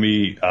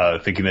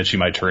Kurumi thinking that she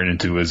might turn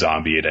into a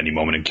zombie at any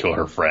moment and kill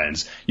her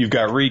friends. You've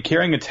got Ree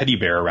carrying a teddy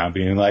bear around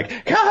being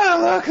like, come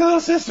on, look, little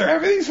sister,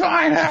 everything's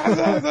fine.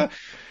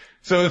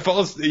 So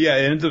it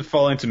ends up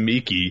falling to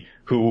Miki,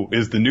 who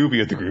is the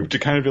newbie of the group, to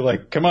kind of be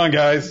like, come on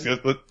guys,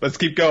 let's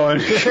keep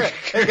going.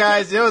 Hey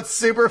guys, it's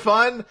super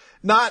fun?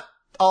 Not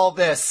all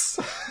this.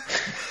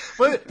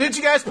 Did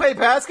you guys play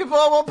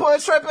basketball?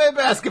 Let's try playing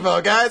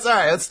basketball, guys. All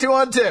right, let's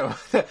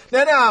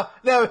 2-on-2.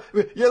 No,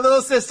 your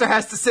little sister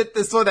has to sit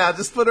this one out.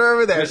 Just put her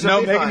over there.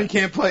 No, Megan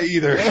can't play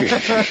either.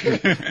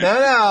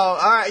 No.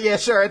 All right, yeah,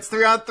 sure. It's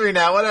 3-on-3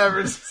 now. Whatever.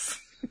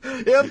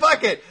 Yeah,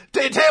 fuck it.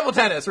 Table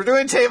tennis. We're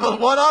doing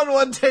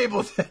one-on-one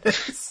table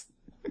tennis.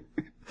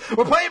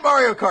 We're playing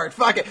Mario Kart.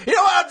 Fuck it. You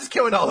know what? I'm just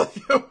killing all of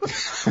you.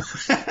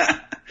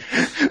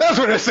 That's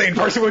what a sane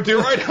person would do,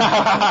 right?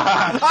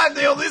 I'm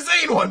the only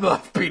sane one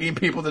left, beating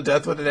people to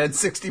death with an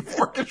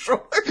N64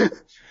 controller.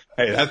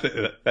 Hey,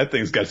 that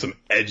thing's got some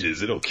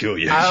edges. It'll kill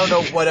you. I don't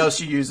know what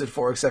else you use it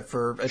for except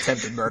for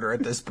attempted murder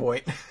at this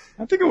point.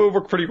 I think it would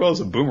work pretty well as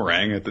a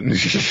boomerang.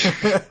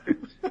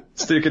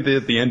 Stick it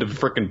at the end of a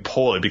frickin'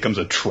 pole, it becomes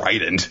a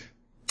trident.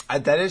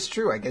 That is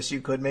true. I guess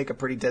you could make a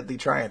pretty deadly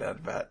trident out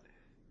of that.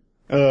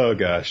 Oh,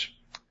 gosh.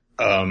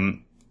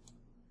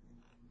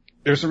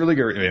 There's some really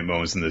great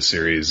moments in this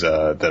series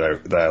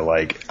that I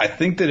like. I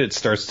think that it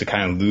starts to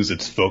kind of lose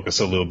its focus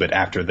a little bit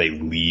after they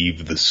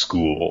leave the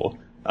school,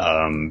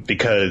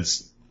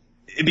 because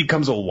it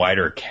becomes a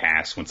wider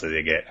cast once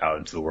they get out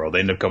into the world. They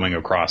end up coming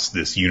across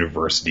this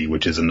university,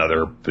 which is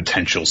another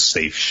potential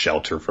safe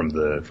shelter from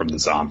the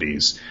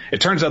zombies.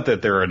 It turns out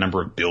that there are a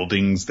number of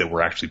buildings that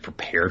were actually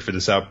prepared for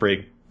this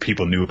outbreak.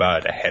 People knew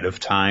about it ahead of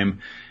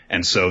time.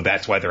 And so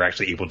that's why they're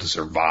actually able to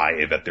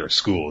survive at their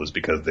school, is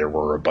because there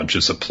were a bunch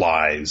of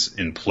supplies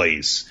in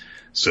place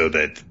so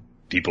that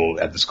people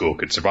at the school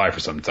could survive for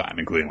some time,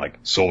 including like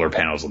solar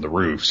panels on the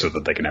roof so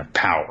that they can have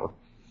power.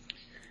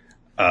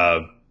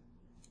 But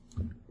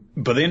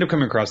they end up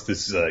coming across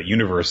this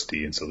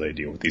university, and so they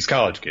deal with these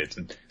college kids.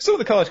 And some of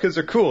the college kids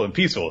are cool and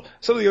peaceful.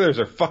 Some of the others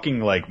are fucking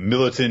like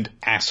militant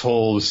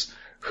assholes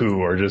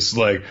who are just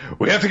like,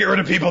 we have to get rid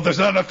of people. There's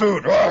not enough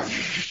food.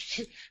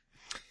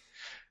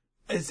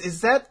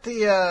 Is that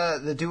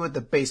the dude with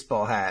the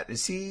baseball hat?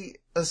 Is he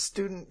a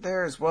student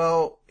there as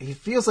well? He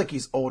feels like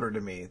he's older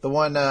to me. The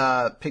one,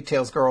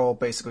 Pigtails girl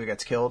basically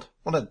gets killed.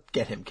 I want to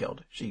get him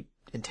killed. She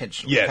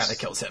intentionally kind of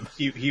kills him.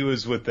 He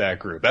was with that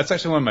group. That's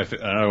actually one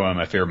of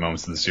my favorite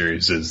moments of the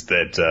series is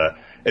that,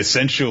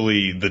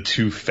 essentially the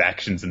two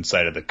factions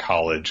inside of the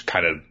college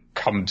kind of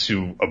come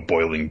to a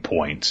boiling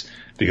point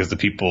because the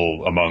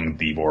people among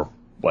the more,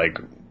 like,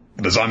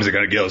 the zombies are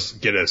going to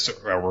get us,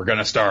 or we're going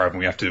to starve, and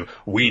we have to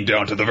wean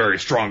down to the very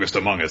strongest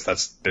among us.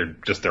 That's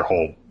their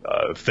whole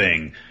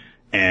thing.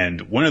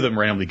 And one of them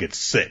randomly gets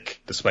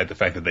sick, despite the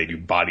fact that they do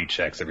body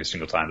checks every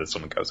single time that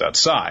someone goes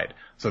outside.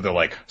 So they're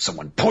like,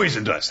 someone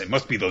poisoned us. It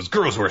must be those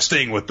girls who are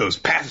staying with those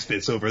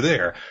pacifists over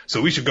there.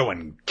 So we should go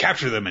and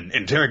capture them and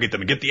interrogate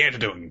them and get the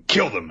antidote and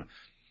kill them.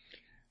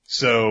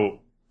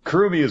 So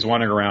Kurumi is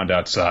wandering around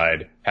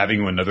outside,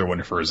 having another one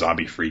of her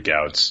zombie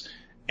freakouts.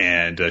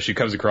 And she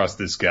comes across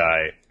this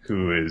guy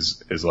who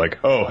is like,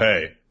 oh,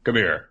 hey, come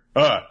here.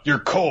 You're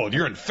cold.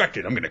 You're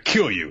infected. I'm going to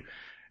kill you.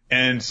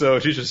 And so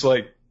she's just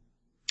like,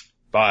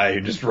 bye,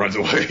 and just runs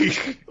away.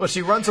 Well,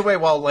 she runs away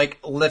while, like,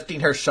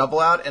 lifting her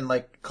shovel out and,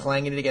 like,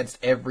 clanging it against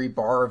every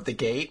bar of the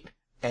gate.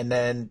 And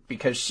then,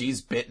 because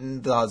she's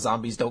bitten, the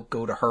zombies don't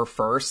go to her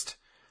first.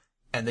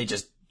 And they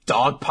just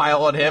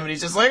dogpile on him, and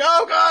he's just like,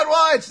 oh god,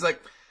 why? And she's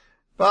like,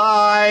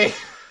 bye.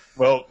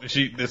 Well,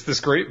 it's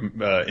this great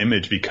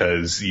image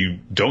because you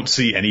don't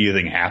see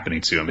anything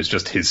happening to him. It's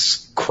just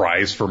his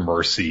cries for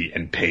mercy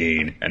and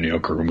pain. And,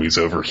 Kurumi's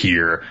over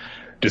here,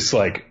 just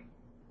like,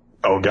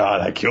 oh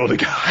god, I killed a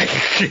guy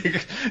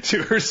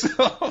to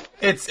herself.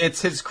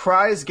 It's his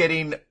cries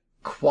getting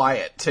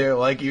quiet too.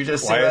 Like you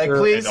just say like,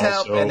 please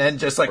help, and then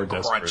just like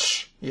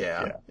crunch.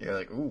 Yeah. You're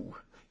like, ooh.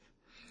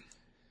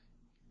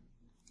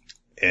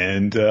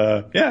 And,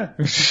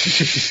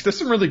 there's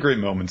some really great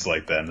moments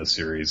like that in the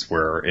series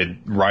where it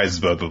rises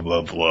above the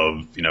level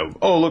of,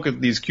 oh, look at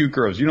these cute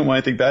girls. You don't want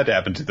anything bad to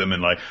happen to them.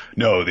 And like,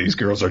 no, these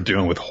girls are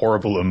dealing with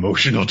horrible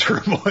emotional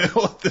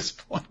turmoil at this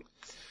point.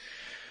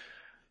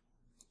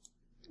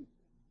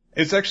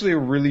 It's actually a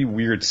really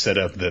weird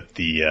setup that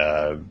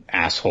the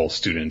asshole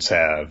students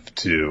have,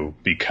 too,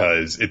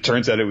 because it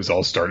turns out it was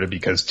all started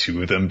because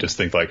two of them just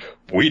think like,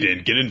 we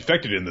didn't get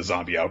infected in the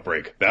zombie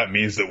outbreak. That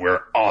means that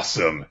we're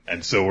awesome,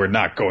 and so we're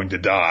not going to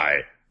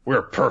die.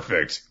 We're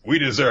perfect. We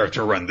deserve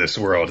to run this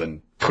world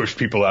and push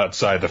people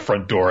outside the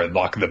front door and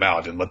lock them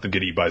out and let them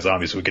get eaten by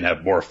zombies so we can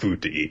have more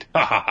food to eat.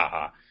 Ha ha ha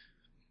ha.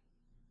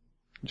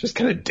 Just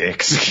kind of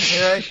dicks.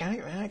 Yeah,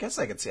 I guess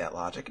I could see that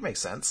logic. It makes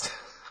sense.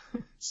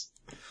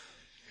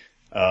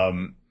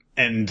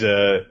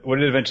 What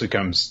it eventually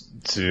comes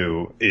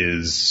to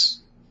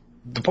is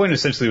the point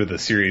essentially where the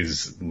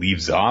series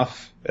leaves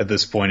off at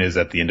this point is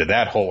at the end of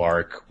that whole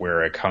arc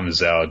where it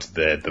comes out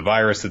that the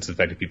virus that's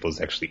affecting people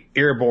is actually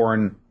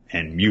airborne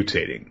and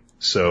mutating.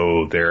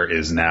 So there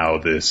is now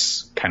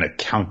this kind of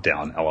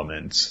countdown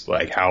element,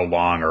 like how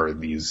long are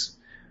these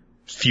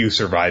few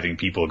surviving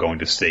people going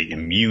to stay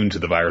immune to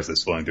the virus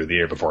that's flowing through the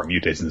air before it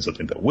mutates into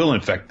something that will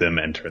infect them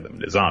and turn them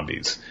into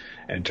zombies.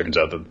 And it turns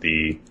out that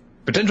the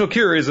potential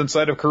cure is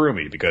inside of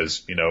Kurumi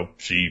because,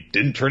 she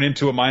didn't turn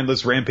into a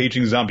mindless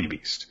rampaging zombie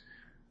beast.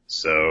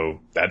 So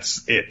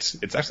that's it.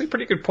 It's actually a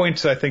pretty good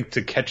point, I think,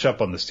 to catch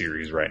up on the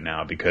series right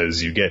now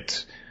because you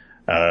get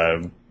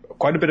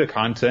quite a bit of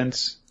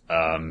content.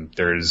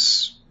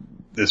 This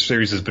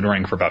series has been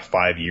running for about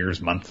 5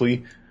 years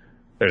monthly.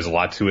 There's a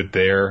lot to it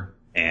there,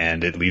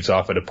 and it leads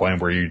off at a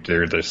point where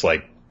they're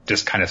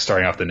just kind of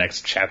starting off the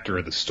next chapter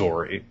of the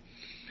story.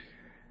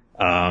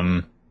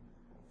 And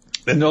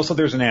also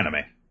there's an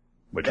anime,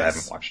 which I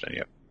haven't watched any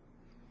yet.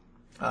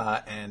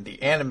 And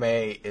the anime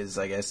is,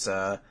 I guess,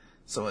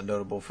 somewhat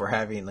notable for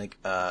having,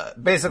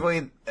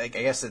 basically, I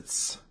guess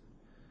it's...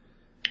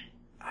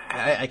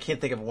 I can't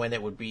think of when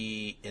it would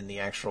be in the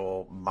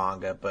actual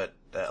manga, but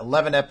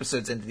 11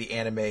 episodes into the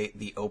anime,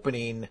 the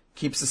opening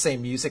keeps the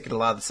same music and a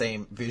lot of the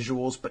same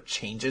visuals, but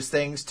changes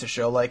things to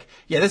show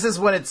this is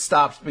when it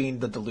stops being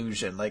the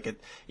delusion.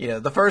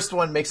 The first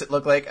one makes it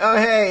look like, oh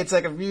hey, it's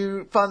like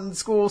a fun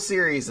school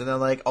series, and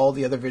then all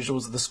the other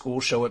visuals of the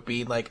school show it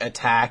being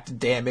attacked,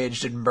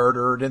 damaged, and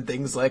murdered and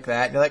things like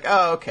that. And you're like,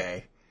 oh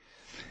okay.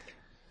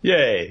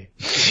 Yay.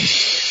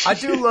 I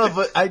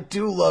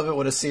do love it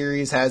when a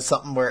series has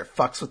something where it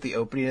fucks with the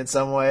opening in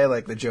some way.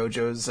 Like the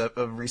JoJo's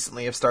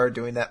recently have started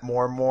doing that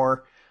more and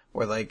more.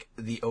 Where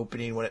the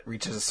opening, when it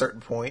reaches a certain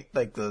point,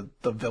 the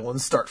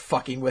villains start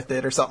fucking with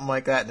it or something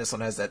like that. And this one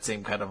has that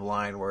same kind of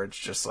line where it's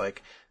just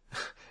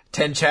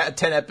 10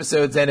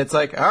 episodes in, it's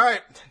like,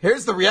 alright,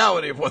 here's the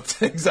reality of what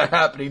things are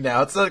happening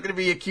now. It's not gonna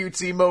be a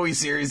cutesy moe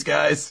series,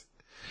 guys.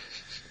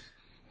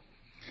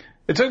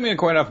 It took me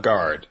quite off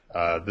guard.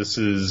 This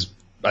is,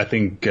 I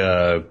think,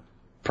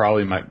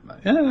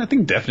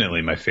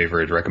 definitely my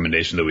favorite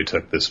recommendation that we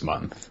took this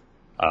month.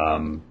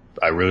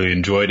 I really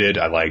enjoyed it.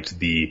 I liked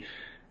the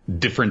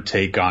different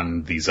take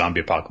on the zombie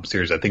apocalypse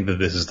series. I think that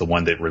this is the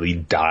one that really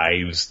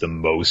dives the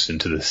most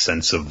into the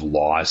sense of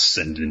loss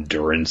and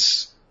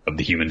endurance of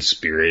the human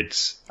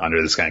spirits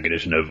under this kind of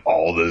condition of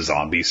all the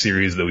zombie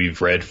series that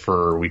we've read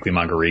for Weekly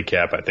Manga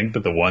Recap. I think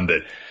that the one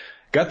that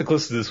got the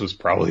closest to this was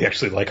probably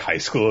actually like High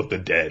School of the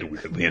Dead,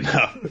 weirdly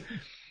enough.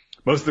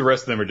 Most of the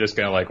rest of them are just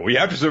kind of like, we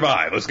have to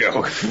survive. Let's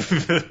go.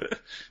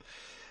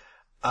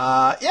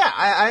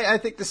 I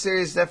think the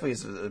series definitely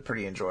is a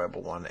pretty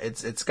enjoyable one.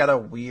 It's got a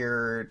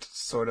weird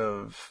sort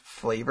of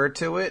flavor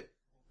to it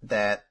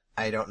that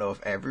I don't know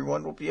if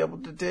everyone will be able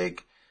to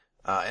dig.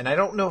 And I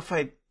don't know if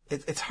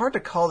it's hard to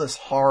call this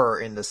horror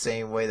in the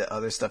same way that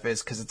other stuff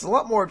is, because it's a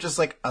lot more just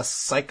like a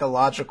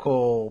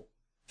psychological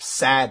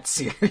sad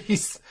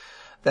series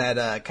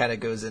that kind of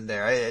goes in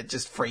there. It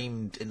just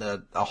framed in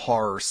a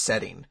horror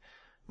setting,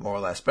 more or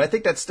less. But I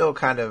think that's still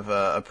kind of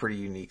a pretty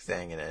unique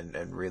thing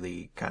and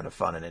really kind of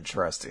fun and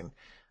interesting.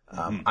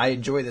 I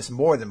enjoy this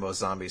more than most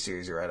zombie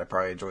series you read. I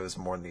probably enjoy this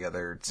more than the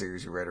other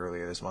series you read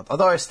earlier this month.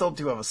 Although I still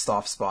do have a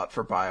soft spot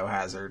for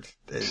Biohazard,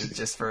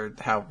 just for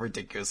how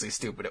ridiculously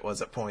stupid it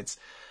was at points.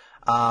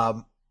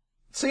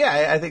 So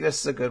yeah, I think this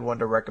is a good one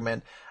to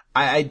recommend.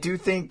 I do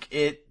think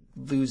it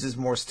loses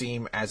more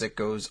steam as it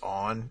goes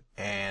on,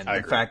 and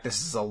the fact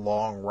this is a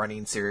long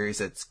running series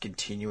that's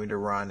continuing to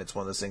run, it's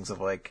one of those things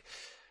of like,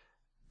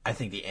 I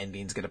think the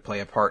ending's going to play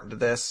a part into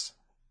this,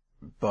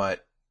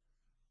 but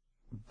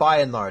by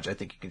and large, I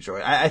think you can enjoy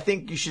it. I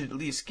think you should at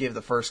least give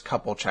the first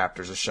couple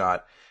chapters a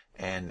shot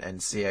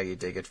and see how you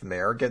dig it from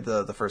there, or give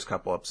the first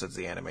couple episodes of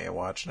the anime a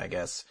watch, and I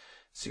guess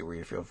see where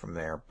you feel from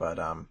there. But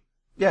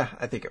yeah,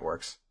 I think it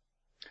works.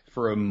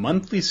 For a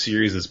monthly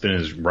series that's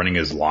been running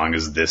as long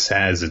as this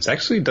has, it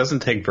actually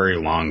doesn't take very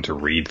long to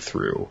read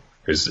through.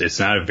 It's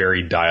not a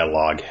very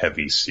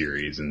dialogue-heavy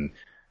series, and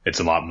it's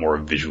a lot more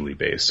visually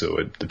based,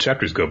 so the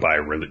chapters go by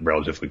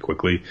relatively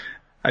quickly.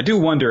 I do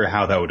wonder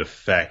how that would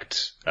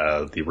affect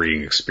the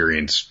reading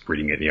experience,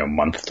 reading it,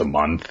 month to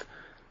month,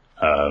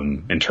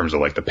 in terms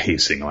of like the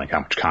pacing, like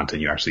how much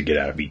content you actually get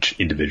out of each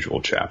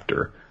individual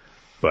chapter.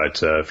 But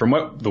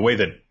from the way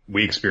that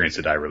we experienced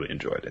it, I really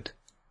enjoyed it.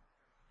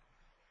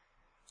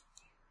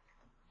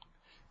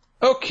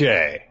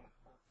 Okay.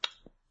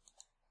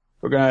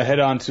 We're going to head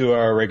on to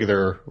our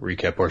regular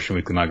recap portion,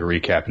 Weekly Manga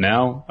Recap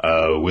now,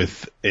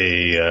 with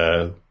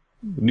a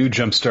new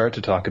jumpstart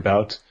to talk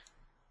about.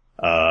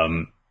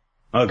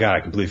 Oh god, I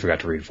completely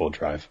forgot to read Full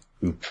Drive.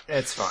 Oop.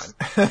 It's fine.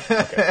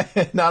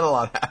 Okay. Not a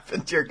lot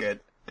happened. You're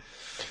good.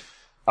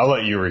 I'll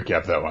let you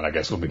recap that one, I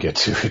guess, when we get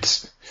to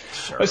it.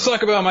 Sure. Let's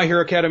talk about My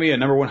Hero Academia,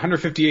 number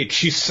 158,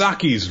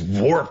 Chisaki's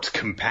Warped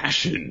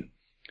Compassion.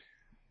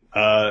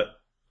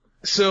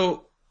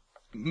 So,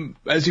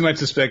 as you might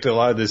suspect, a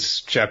lot of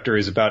this chapter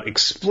is about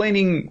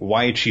explaining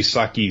why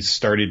Chisaki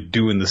started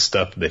doing the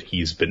stuff that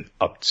he's been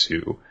up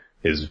to.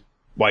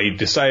 Why he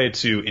decided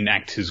to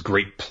enact his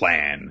great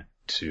plan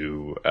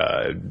to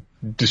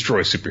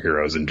destroy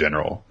superheroes in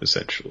general,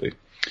 essentially.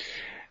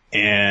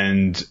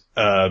 And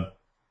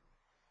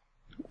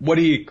what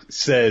he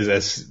says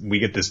as we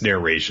get this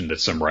narration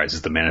that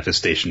summarizes the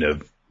manifestation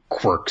of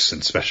quirks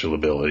and special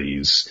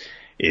abilities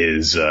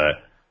is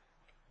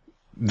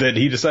that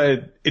he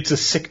decided it's a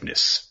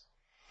sickness.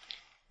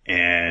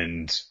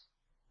 And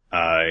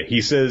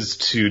he says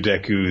to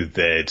Deku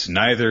that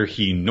neither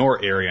he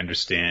nor Eri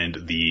understand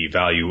the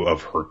value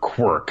of her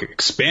quirk.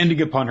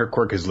 Expanding upon her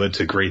quirk has led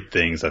to great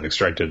things. I've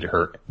extracted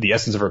the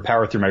essence of her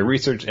power through my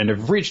research and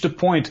have reached a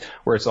point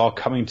where it's all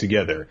coming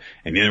together.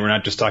 And then we're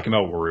not just talking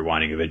about we're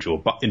rewinding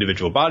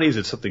individual bodies.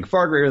 It's something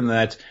far greater than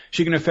that.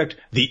 She can affect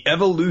the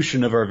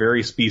evolution of our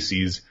very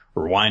species,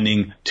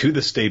 rewinding to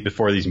the state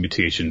before these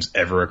mutations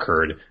ever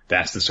occurred.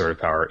 That's the sort of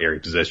power Eri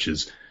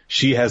possesses.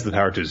 She has the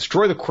power to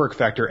destroy the quirk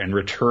factor and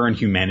return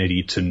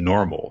humanity to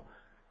normal.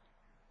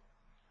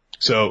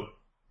 So,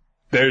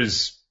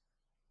 there's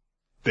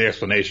the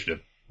explanation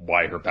of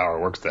why her power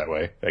works that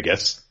way, I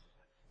guess.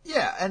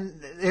 Yeah,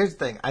 and here's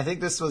the thing. I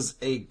think this was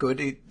a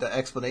good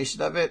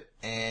explanation of it,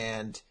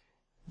 and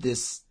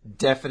this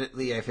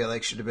definitely, I feel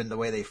like, should have been the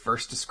way they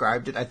first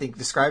described it. I think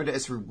describing it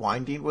as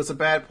rewinding was a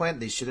bad plan.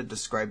 They should have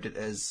described it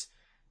as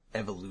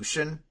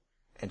evolution,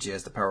 and she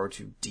has the power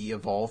to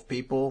de-evolve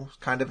people,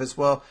 kind of, as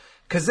well.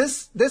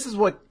 Because this is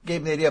what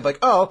gave me the idea of like,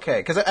 oh, okay.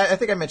 Because I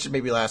think I mentioned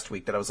maybe last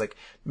week that I was like,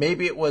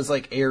 maybe it was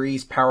like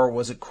Ares' power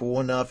wasn't cool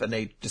enough and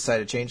they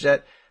decided to change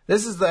that.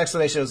 This is the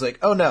explanation. I was like,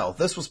 oh no,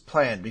 this was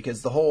planned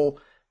because the whole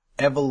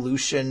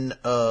evolution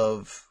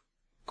of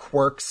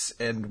quirks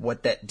and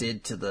what that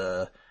did to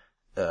the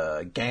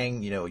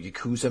gang,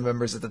 Yakuza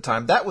members at the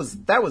time, that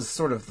was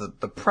sort of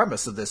the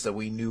premise of this that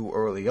we knew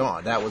early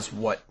on. That was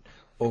what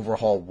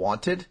Overhaul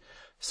wanted.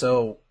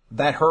 So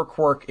that her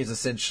quirk is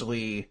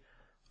essentially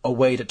a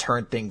way to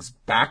turn things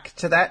back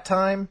to that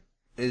time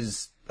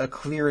is a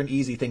clear and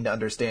easy thing to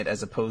understand,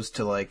 as opposed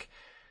to like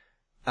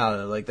I don't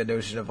know, like the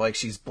notion of like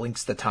she's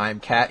Blinks the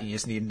Time Cat. You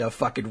just need enough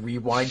fucking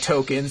rewind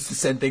tokens to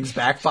send things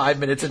back 5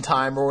 minutes in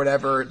time or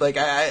whatever. Like,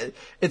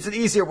 it's an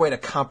easier way to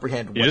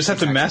comprehend. You just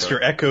have to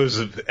master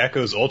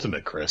Echo's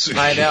ultimate, Chris.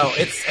 I know.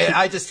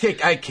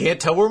 I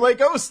can't tell where my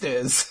ghost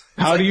is.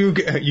 How do you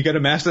got to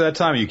master that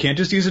time? You can't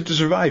just use it to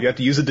survive. You have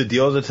to use it to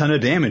deal a ton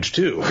of damage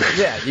too.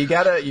 Yeah, you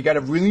gotta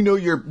really know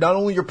not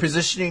only your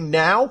positioning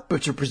now,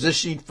 but your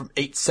positioning from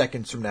 8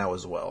 seconds from now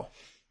as well.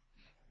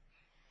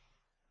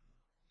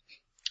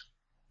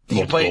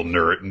 Multiple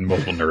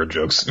nerd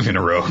jokes in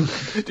a row.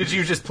 Did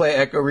you just play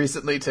Echo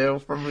recently too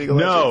from League of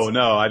No, Legends?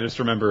 no. I just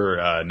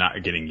remember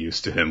not getting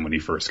used to him when he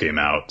first came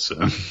out. So.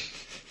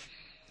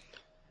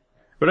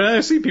 But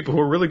I see people who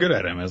are really good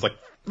at him. I was like,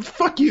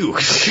 fuck you.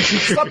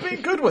 Stop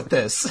being good with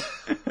this.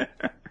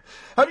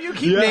 How do you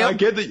keep nailing? I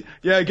get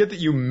that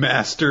you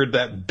mastered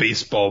that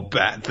baseball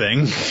bat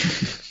thing.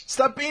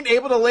 Stop being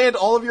able to land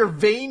all of your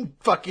vein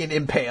fucking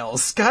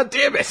impales. God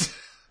damn it.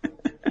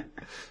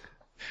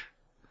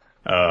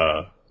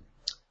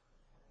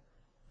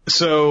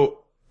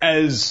 So,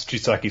 as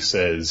Chisaki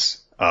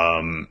says,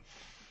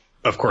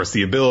 of course,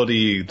 the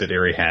ability that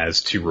Eri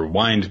has to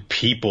rewind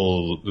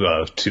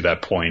people to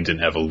that point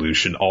in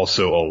evolution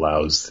also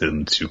allows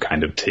them to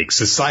kind of take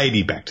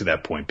society back to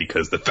that point,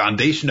 because the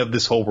foundation of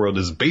this whole world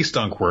is based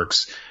on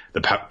quirks.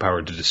 The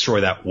power to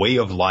destroy that way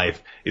of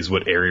life is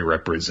what Eri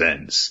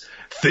represents.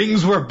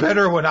 Things were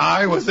better when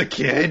I was a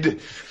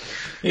kid.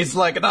 He's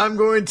like, and I'm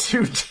going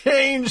to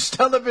change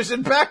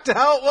television back to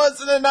how it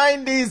was in the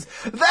 90s.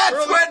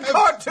 That's when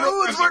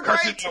cartoons were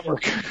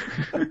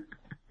great.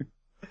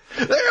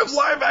 They have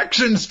live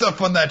action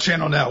stuff on that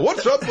channel now.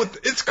 What's up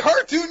with it's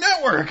Cartoon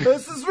Network?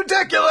 This is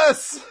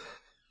ridiculous.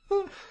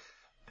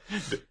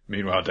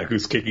 Meanwhile,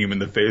 Deku's kicking him in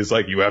the face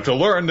like, you have to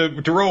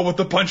learn to roll with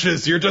the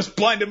punches. You're just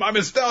blinded by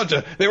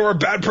nostalgia. There were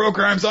bad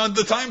programs on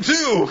the time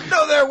too.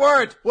 No, there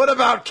weren't. What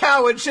about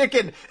Cow and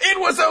Chicken? It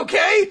was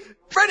okay.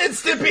 Ren and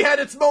Stimpy had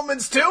its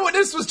moments too, and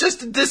this was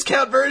just a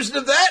discount version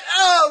of that.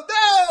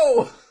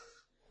 Oh,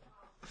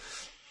 no!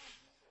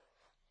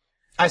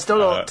 I still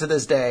don't, to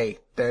this day,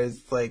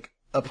 there's like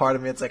a part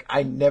of me that's like,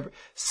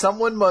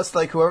 someone must,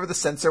 like, whoever the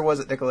censor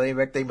was at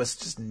Nickelodeon, they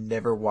must just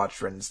never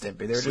watch Ren and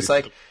Stimpy. They were just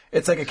like,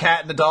 it's like a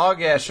cat and a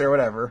dog, yeah, sure,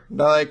 whatever.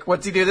 They're like,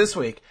 what's he do this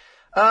week?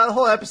 The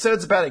whole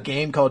episode's about a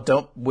game called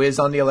Don't Whiz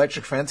on the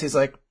Electric Fence. He's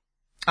like,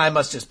 I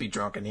must just be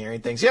drunk and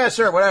hearing things. Yeah,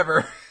 sure,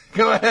 whatever.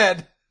 Go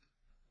ahead.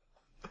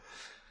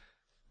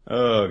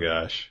 Oh,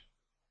 gosh.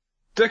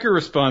 Deku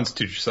responds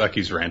to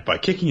Chisaki's rant by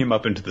kicking him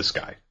up into the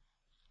sky.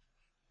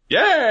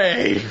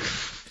 Yay!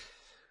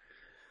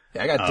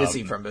 Yeah, I got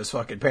dizzy from this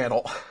fucking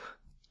panel.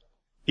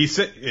 He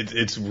said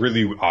it's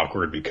really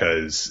awkward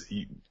because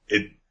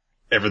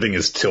everything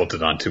is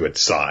tilted onto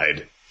its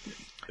side.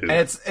 And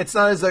it's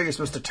not as though you're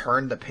supposed to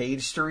turn the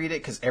page to read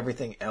it, because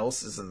everything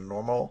else is in the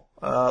normal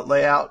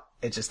layout.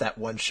 It's just that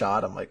one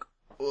shot. I'm like,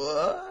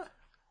 what?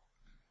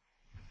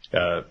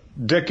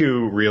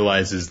 Deku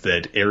realizes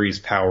that Eri's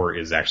power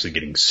is actually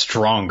getting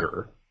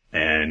stronger,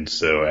 and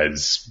so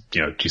as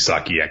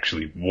Chisaki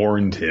actually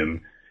warned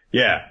him,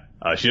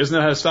 she doesn't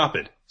know how to stop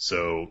it.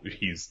 So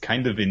he's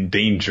kind of in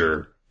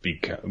danger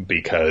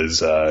because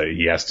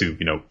he has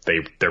to,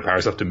 their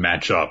powers have to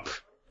match up,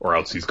 or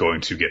else he's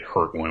going to get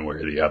hurt one way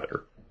or the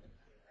other.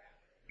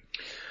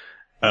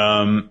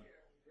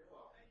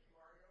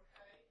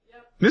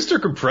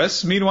 Mr.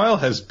 Compress, meanwhile,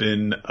 has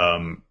been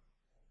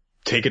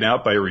taken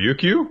out by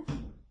Ryukyu.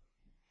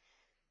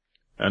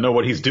 I don't know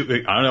what he's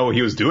doing. I don't know what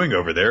he was doing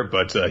over there,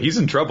 but he's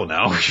in trouble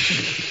now.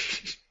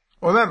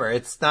 Well, remember,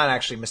 it's not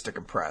actually Mr.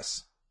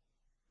 Compress.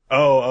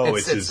 Oh,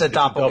 it's the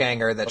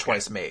doppelganger that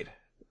Twice made.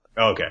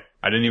 Okay.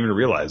 I didn't even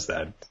realize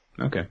that.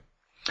 Okay.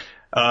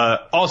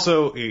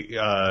 Also,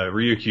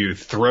 Ryukyu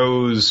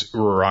throws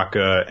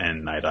Uraraka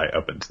and Night Eye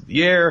up into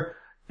the air,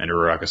 and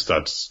Uraraka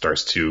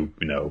starts to,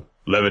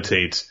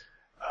 levitate.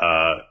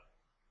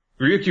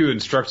 Ryukyu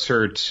instructs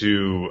her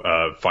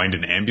to find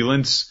an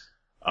ambulance.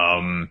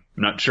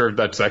 Not sure if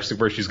that's actually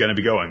where she's going to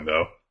be going,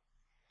 though.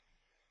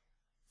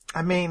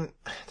 I mean,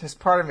 there's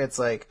part of me it's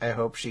like, I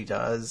hope she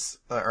does,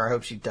 or I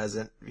hope she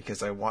doesn't,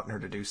 because I want her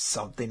to do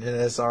something in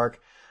this arc.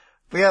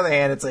 But on the other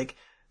hand, it's like,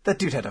 that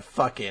dude had a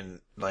fucking,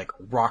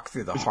 rock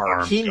through the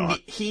heart.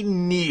 He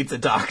needs a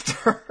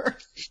doctor.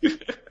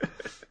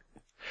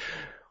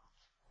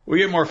 We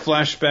get more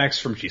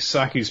flashbacks from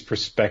Chisaki's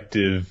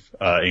perspective,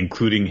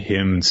 including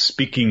him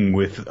speaking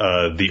with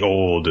the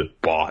old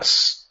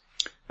boss.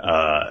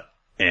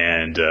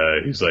 And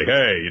he's like,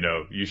 hey,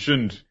 you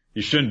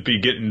shouldn't be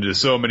getting into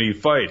so many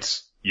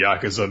fights,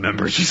 Yakuza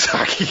member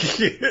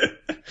Chisaki.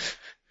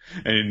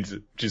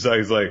 And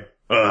Chisaki's like,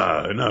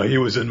 no, he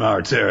was in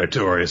our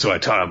territory, so I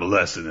taught him a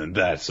lesson, and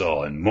that's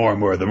all. And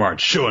more of them aren't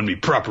showing me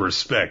proper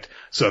respect,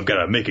 so I've got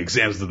to make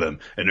exams of them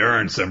and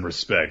earn some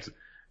respect.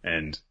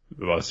 And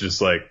the boss is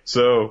just like,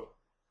 so,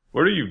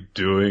 what are you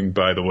doing,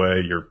 by the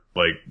way? You're,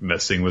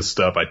 messing with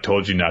stuff. I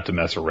told you not to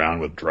mess around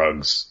with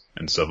drugs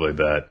and stuff like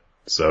that,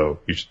 so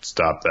you should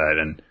stop that.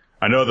 And,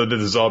 I know that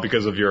this is all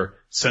because of your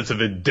sense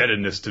of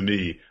indebtedness to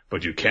me,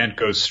 but you can't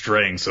go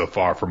straying so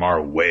far from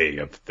our way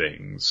of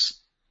things.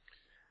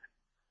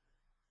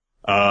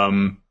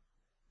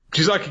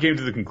 Chisaki came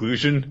to the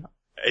conclusion,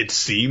 it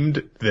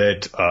seemed,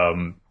 that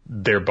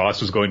their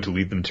boss was going to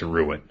lead them to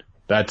ruin.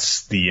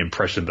 That's the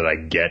impression that I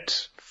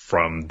get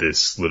from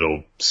this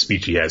little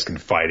speech he has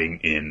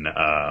confiding in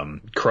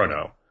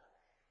Chrono.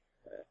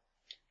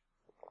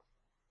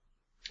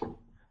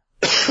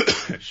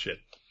 Shit.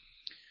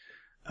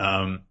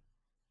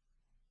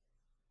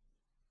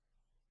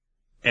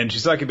 And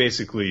Chisaki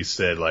basically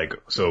said, like,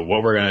 so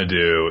what we're going to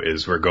do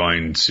is we're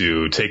going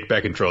to take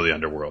back control of the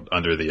underworld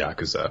under the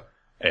Yakuza.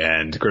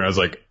 And Chrono's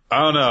like,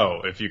 I don't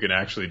know if you can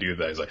actually do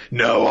that. He's like,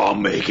 no, I'll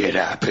make it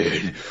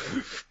happen.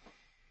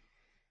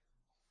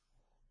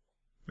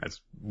 That's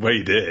what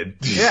he did.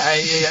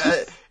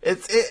 Yeah.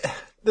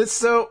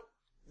 So,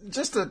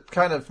 just a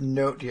kind of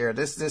note here.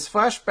 This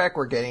flashback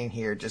we're getting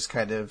here just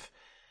kind of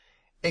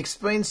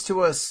explains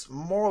to us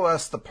more or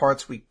less the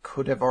parts we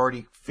could have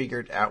already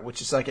figured out,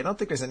 which is like, I don't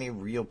think there's any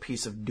real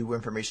piece of new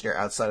information here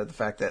outside of the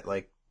fact that,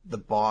 like, the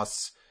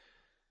boss,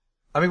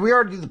 I mean, we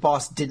already knew the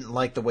boss didn't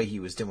like the way he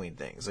was doing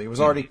things. Like, it was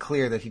already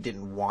clear that he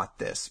didn't want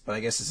this, but I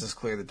guess this is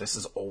clear that this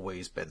has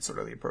always been sort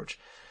of the approach.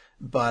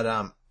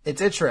 But,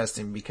 it's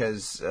interesting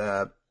because,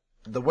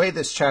 the way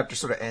this chapter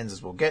sort of ends,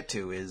 as we'll get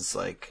to, is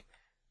like,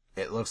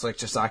 it looks like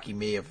Chisaki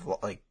may have,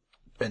 like,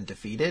 been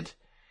defeated.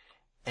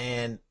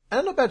 And I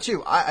don't know about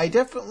you. I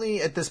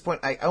definitely, at this point,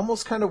 I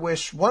almost kind of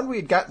wish, one, we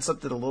had gotten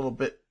something a little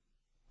bit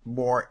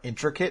more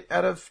intricate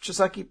out of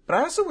Chisaki, but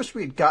I also wish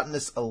we had gotten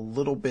this a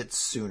little bit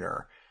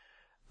sooner.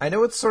 I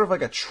know it's sort of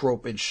like a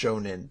trope in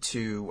shonen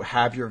to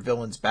have your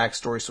villain's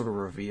backstory sort of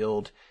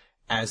revealed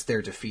as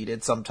they're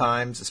defeated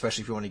sometimes,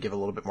 especially if you want to give a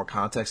little bit more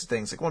context to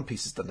things. Like One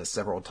Piece has done this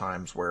several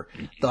times where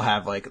they'll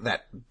have like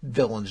that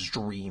villain's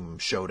dream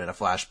showed in a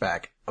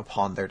flashback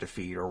upon their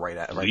defeat or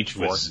right Bleach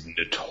before. Was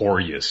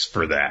notorious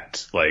for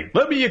that. Like,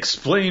 let me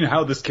explain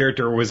how this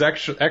character was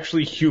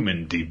actually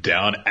human deep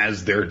down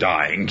as they're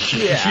dying.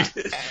 Yeah.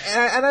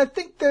 And I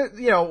think that,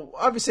 you know,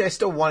 obviously I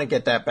still want to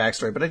get that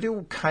backstory, but I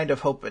do kind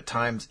of hope at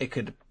times it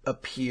could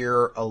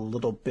appear a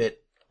little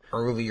bit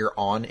earlier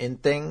on in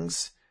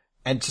things.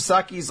 And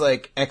Chisaki's,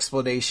 like,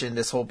 explanation,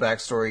 this whole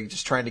backstory,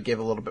 just trying to give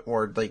a little bit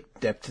more, like,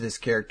 depth to this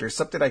character, is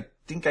something I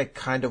think I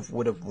kind of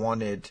would have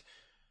wanted,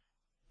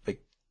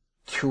 like,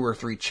 2 or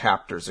 3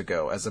 chapters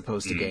ago, as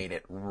opposed to getting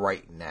it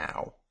right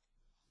now.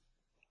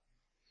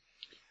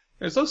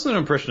 There's also an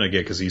impression I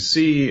get, because you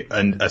see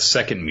a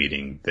second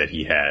meeting that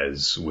he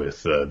has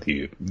with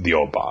the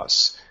old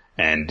boss.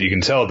 And you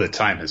can tell that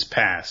time has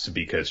passed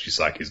because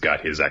Chisaki's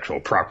got his actual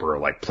proper,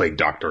 like, plague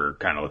doctor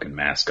kind of looking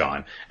mask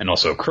on. And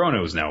also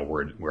Chrono is now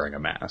wearing a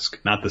mask.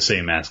 Not the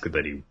same mask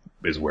that he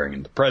is wearing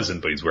in the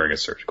present, but he's wearing a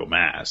surgical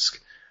mask.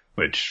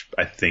 Which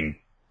I think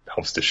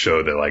helps to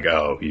show that, like,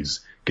 oh, he's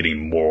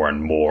getting more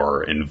and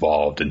more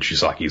involved in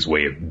Chisaki's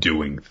way of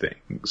doing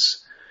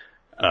things.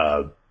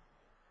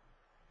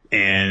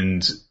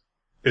 And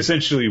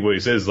essentially what he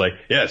says is like,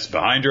 yes,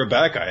 behind your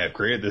back I have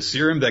created the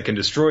serum that can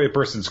destroy a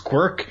person's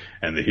quirk,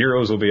 and the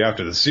heroes will be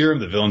after the serum,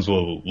 the villains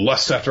will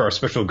lust after our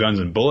special guns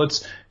and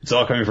bullets. It's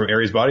all coming from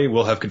Ares' body.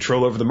 We'll have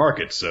control over the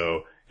market.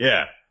 So,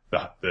 yeah,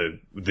 the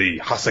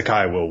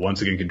Hasakai will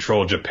once again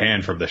control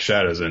Japan from the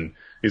shadows. And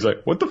he's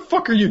like, what the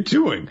fuck are you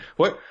doing?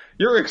 What?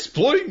 You're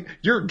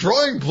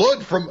drawing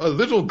blood from a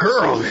little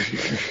girl.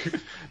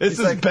 This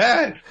is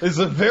bad. This is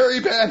a very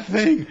bad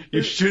thing.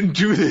 You shouldn't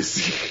do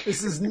this.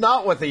 This is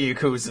not what the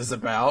Yakuza is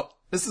about.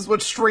 This is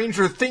what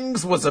Stranger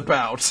Things was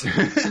about.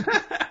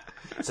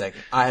 It's like,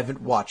 I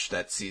haven't watched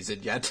that season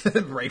yet.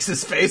 Breaks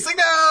his face. Like,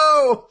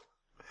 no!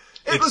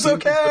 It was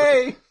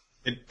okay!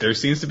 There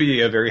seems to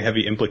be a very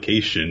heavy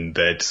implication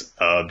that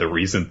the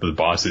reason the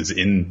boss is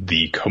in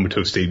the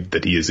comatose state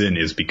that he is in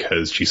is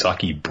because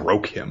Chisaki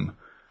broke him.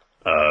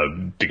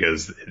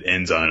 Because it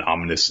ends on an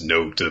ominous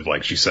note of,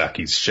 like,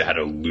 Chisaki's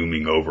shadow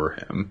looming over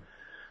him.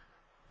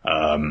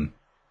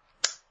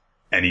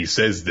 And he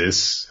says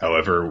this,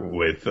 however,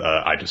 with,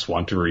 I just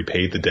want to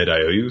repay the debt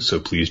I owe you, so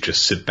please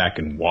just sit back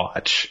and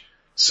watch.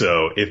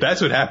 So, if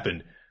that's what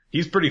happened,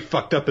 he's pretty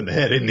fucked up in the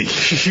head, isn't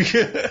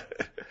he?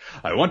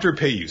 I want to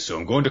repay you, so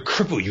I'm going to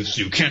cripple you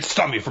so you can't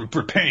stop me from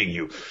repaying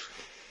you.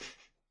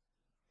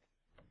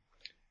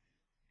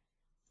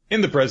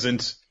 In the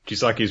present,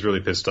 Chisaki's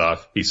really pissed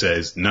off. He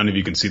says, none of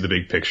you can see the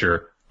big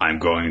picture. I'm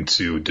going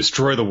to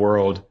destroy the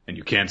world, and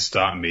you can't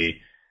stop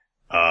me.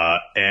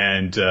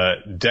 And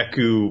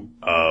Deku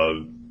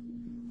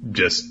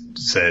just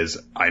says,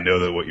 I know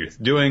that what you're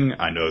doing.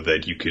 I know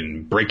that you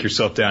can break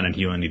yourself down and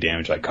heal any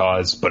damage I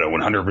cause, but at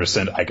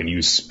 100% I can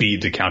use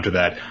speed to counter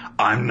that.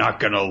 I'm not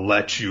gonna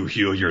let you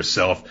heal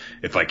yourself.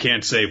 If I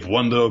can't save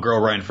one little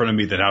girl right in front of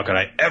me, then how can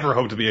I ever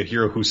hope to be a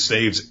hero who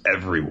saves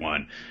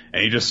everyone?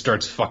 And he just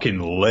starts fucking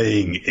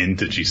laying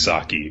into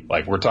Chisaki.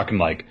 Like, we're talking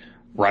like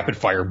rapid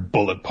fire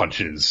bullet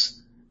punches.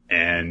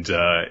 And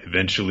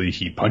eventually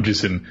he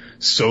punches him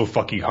so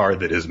fucking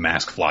hard that his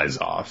mask flies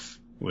off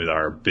with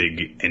our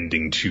big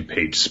ending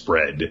 2-page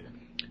spread.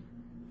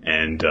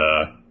 And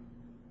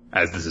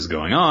as this is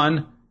going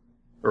on,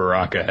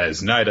 Uraraka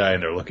has Night Eye,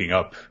 and they're looking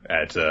up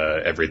at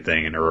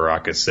everything, and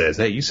Uraraka says,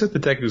 hey, you said the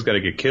Deku's got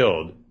to get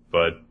killed,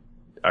 but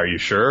are you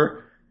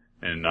sure?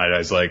 And Night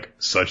Eye's like,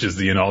 such is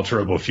the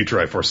inalterable future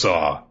I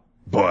foresaw,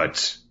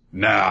 but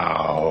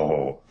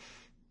now.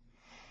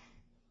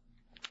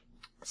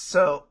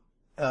 So,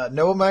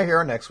 no My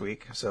Hero next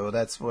week, so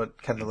that's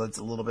what kind of lends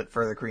a little bit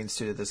further credence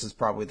to this is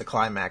probably the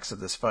climax of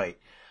this fight.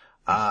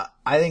 I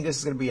think this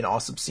is going to be an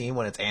awesome scene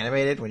when it's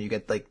animated, when you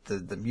get like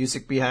the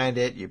music behind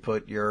it, you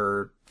put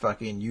your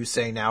fucking You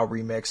Say Now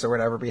remix or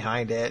whatever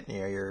behind it, you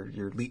know,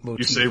 your leitmotif.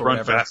 You say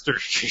run faster.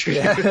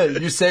 Yeah,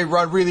 you say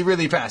run really,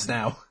 really fast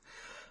now.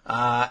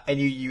 And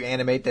you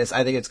animate this.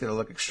 I think it's going to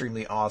look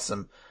extremely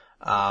awesome.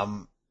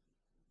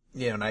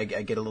 You know, and I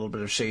get a little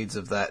bit of shades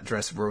of that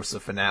Dressrosa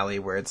finale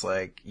where it's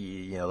like,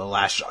 you know, the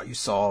last shot you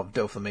saw of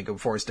Doflamingo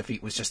before his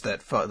defeat was just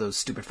that, those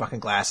stupid fucking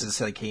glasses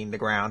like hitting the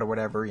ground or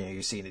whatever. You know,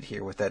 you're seeing it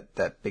here with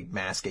that big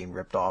mask getting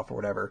ripped off or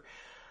whatever.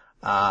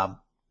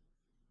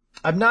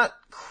 I'm not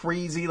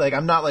crazy, like,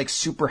 I'm not like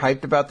super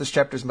hyped about this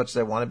chapter as much as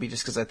I want to be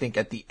just because I think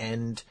at the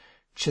end,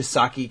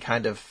 Chisaki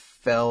kind of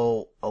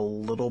fell a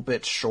little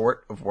bit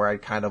short of where I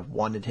kind of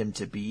wanted him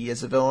to be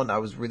as a villain. I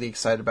was really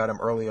excited about him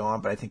early on,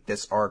 but I think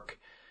this arc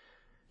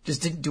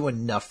just didn't do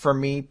enough for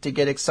me to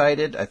get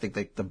excited. I think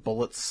like the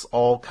bullets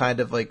all kind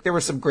of like, there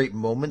were some great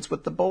moments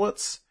with the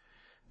bullets,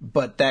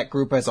 but that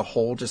group as a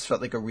whole just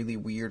felt like a really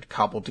weird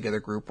cobbled together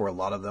group where a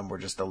lot of them were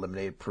just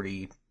eliminated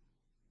pretty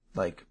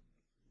like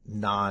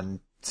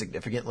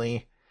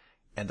non-significantly.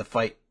 And the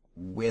fight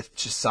with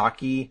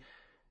Chisaki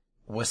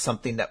was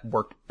something that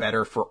worked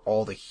better for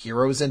all the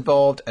heroes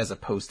involved as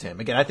opposed to him.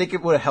 Again, I think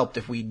it would have helped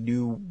if we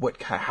knew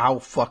how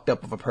fucked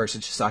up of a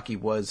person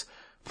Chisaki was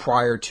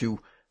prior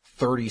to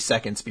 30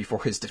 seconds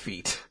before his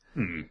defeat.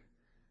 I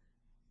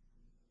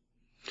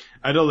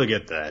totally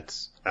get that.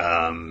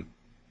 And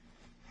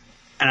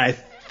I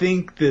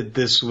think that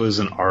this was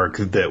an arc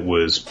that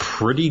was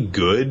pretty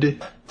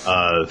good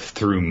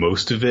through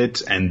most of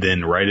it, and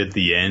then right at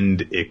the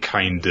end, it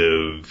kind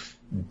of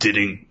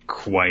didn't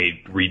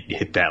quite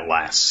hit that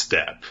last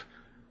step.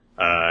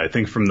 I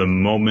think from the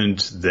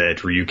moment that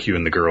Ryukyu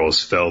and the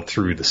girls fell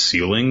through the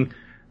ceiling,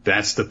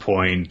 that's the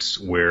point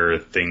where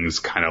things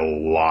kind of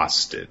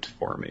lost it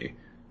for me.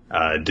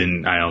 I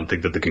don't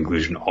think that the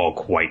conclusion all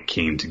quite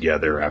came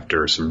together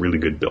after some really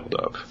good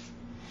build-up.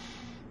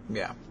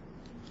 Yeah.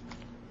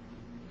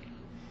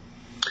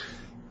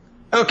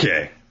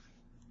 Okay.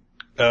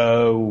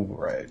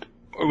 Right.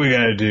 What are we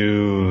gonna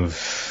do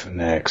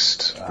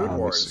next? Food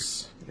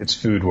Wars. It's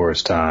Food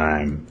Wars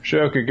time.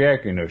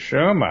 Shokugeki no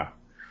Shoma.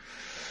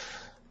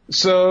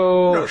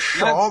 So... No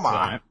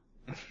Shoma.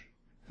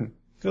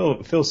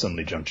 Phil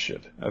suddenly jumped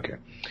ship. Okay.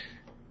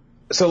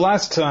 So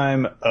last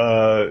time,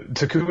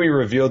 Takumi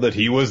revealed that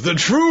he was the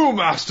true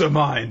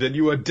mastermind and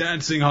you were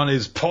dancing on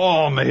his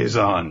paw,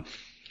 Maison.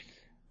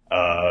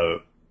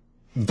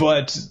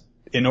 But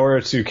in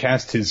order to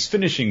cast his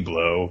finishing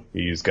blow,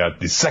 he's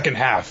got the second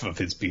half of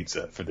his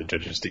pizza for the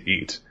judges to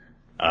eat.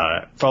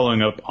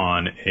 Following up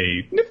on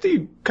a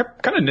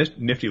kind of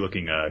nifty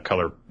looking,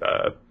 color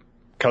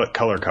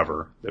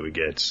cover that we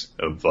get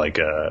of like,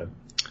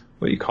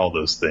 what do you call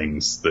those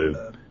things?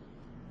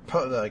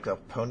 Like the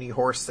pony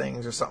horse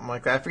things or something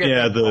like that. I forget.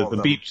 Yeah,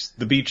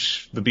 the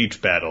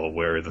beach battle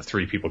where the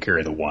three people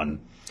carry the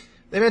one.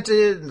 They meant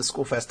it in the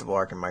school festival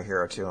arc in My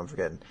Hero too. I'm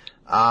forgetting.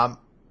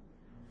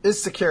 This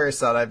is a curious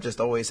thought I've just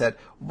always had.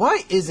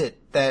 Why is it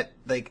that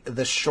like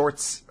the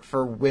shorts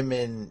for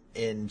women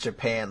in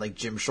Japan, like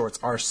gym shorts,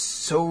 are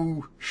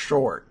so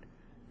short?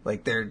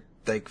 Like they're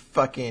like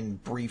fucking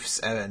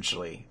briefs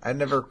eventually. I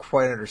never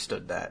quite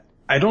understood that.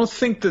 I don't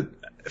think that.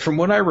 From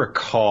what I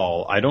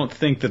recall, I don't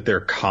think that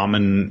they're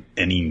common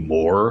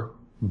anymore,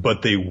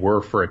 but they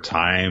were for a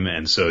time,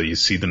 and so you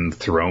see them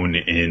thrown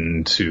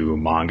into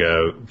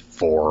manga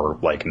for,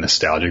 like,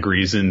 nostalgic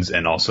reasons,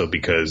 and also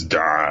because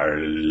dar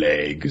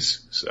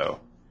legs, so.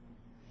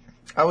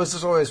 I was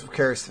just always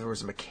curious if there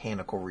was a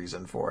mechanical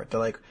reason for it. They're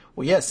like,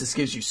 well, yes, this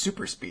gives you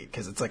super speed,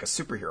 because it's like a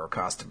superhero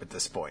costume at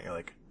this point. You're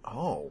like,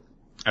 oh.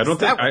 I don't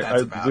think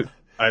that's about?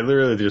 I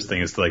literally just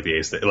think it's like the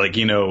aesthetic, like,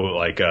 you know,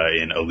 like,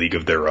 in A League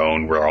of Their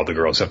Own where all the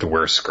girls have to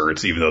wear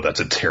skirts, even though that's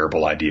a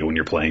terrible idea when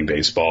you're playing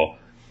baseball.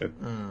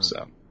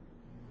 So.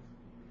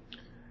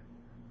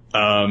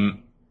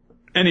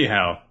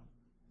 Anyhow,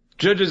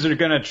 judges are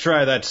gonna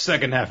try that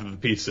second half of the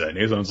pizza, and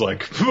Azon's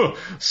like,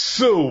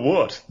 so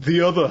what?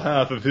 The other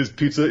half of his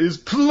pizza is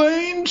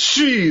plain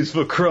cheese,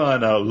 for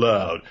crying out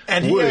loud.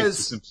 And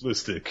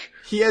simplistic.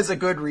 He has a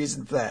good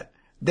reason for that.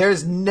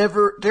 There's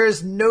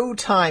no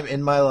time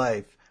in my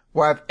life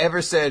where I've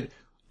ever said,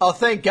 oh,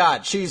 thank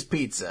God, cheese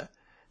pizza.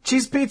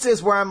 Cheese pizza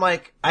is where I'm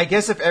like, I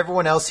guess if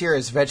everyone else here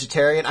is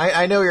vegetarian,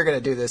 I know you're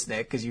going to do this,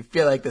 Nick, because you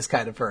feel like this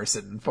kind of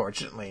person,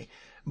 unfortunately.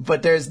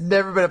 But there's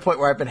never been a point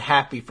where I've been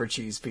happy for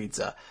cheese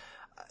pizza.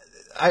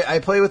 I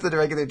play with the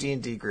regular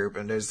D&D group,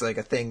 and there's like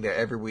a thing there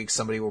every week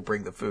somebody will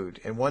bring the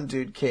food. And one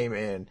dude came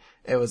in,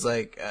 and was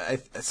like,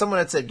 someone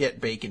had said get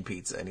bacon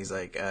pizza. And he's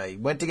like, he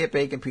went to get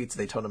bacon pizza.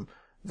 They told him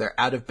they're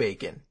out of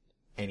bacon.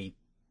 And he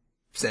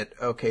said,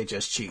 okay,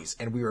 just cheese.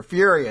 And we were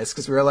furious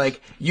because we were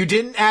like, you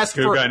didn't ask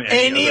for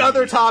any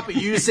other topping.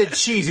 You just said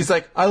cheese. He's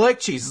like, I like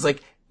cheese. It's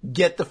like,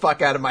 get the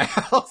fuck out of my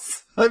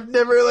house. I've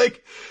never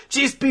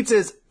cheese pizza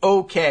is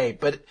okay,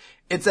 but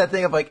it's that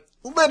thing of like,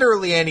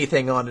 literally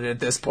anything on it at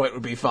this point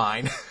would be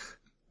fine.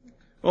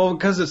 Well,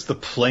 because it's the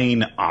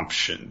plain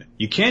option.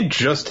 You can't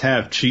just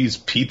have cheese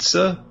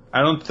pizza,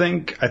 I don't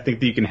think. I think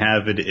that you can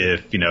have it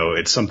if,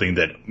 it's something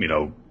that,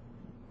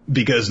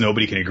 because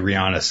nobody can agree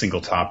on a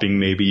single topping,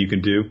 maybe you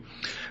can do.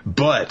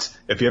 But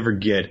if you ever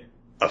get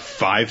a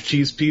 5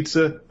 cheese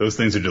pizza, those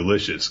things are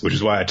delicious, which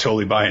is why I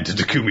totally buy into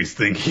Takumi's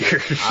thing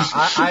here.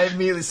 I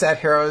immediately sat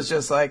here, I was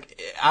just like,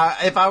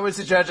 if I was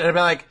to judge, I'd be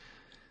like,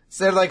 is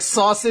there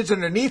sausage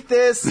underneath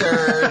this,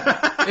 or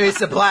maybe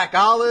some black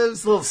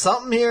olives, a little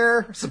something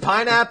here, some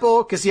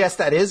pineapple? Because yes,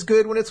 that is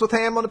good when it's with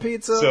ham on a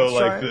pizza.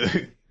 So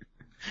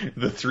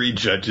the 3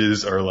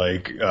 judges are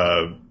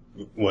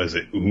what is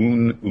it,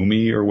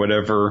 Umi or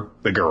whatever,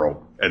 the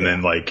girl, and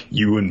then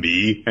you and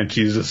me, and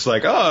she's just I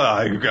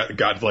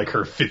got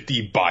her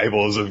 50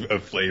 Bibles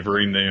of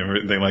flavoring and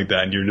everything like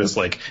that, and you're just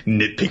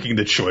nitpicking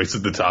the choice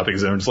of the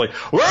toppings, and I'm just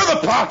where are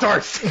the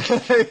Pop-Tarts?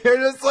 You're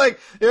just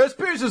this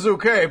pizza's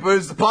okay, but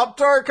is the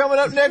Pop-Tart coming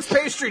up next?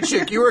 Pastry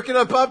chick, you working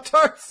on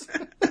Pop-Tarts?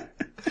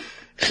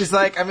 She's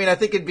I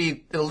think it'd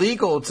be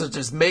illegal to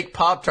just make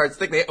Pop-Tarts. I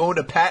think they own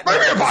a patent. Make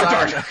me a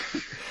Pop-Tart!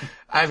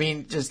 I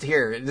mean, just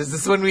here. Does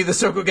this one be the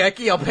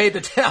Sokugeki? I'll pay the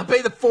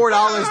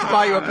 $4 to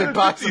buy you a big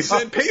box of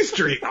 50-cent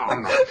pastry.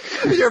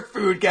 Your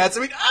food cats.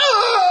 I mean,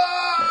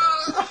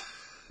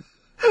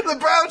 the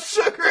brown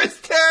sugar is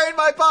tearing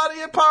my body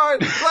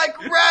apart like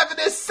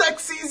ravenous,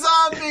 sexy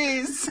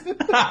zombies.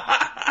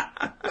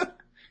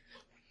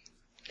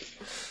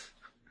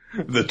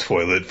 The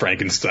toilet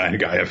Frankenstein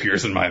guy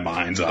appears in my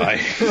mind's eye.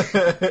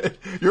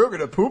 You're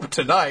gonna poop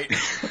tonight.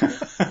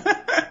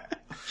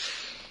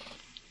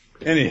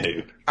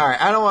 Anywho. Alright,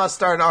 I don't want to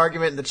start an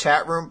argument in the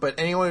chat room, but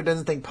anyone who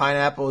doesn't think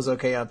pineapple is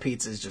okay on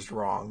pizza is just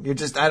wrong. I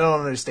don't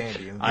understand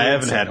you. I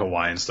haven't had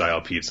Hawaiian-style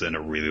pizza in a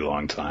really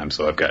long time,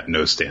 so I've got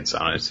no stance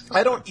on it.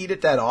 I don't eat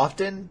it that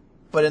often,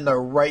 but in the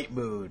right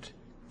mood,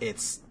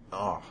 it's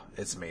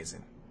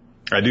amazing.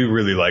 I do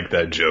really like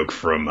that joke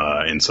from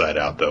Inside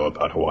Out, though,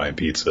 about Hawaiian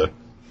pizza.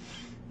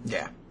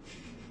 Yeah.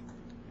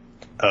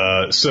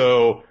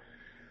 So,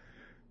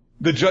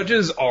 the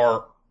judges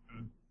are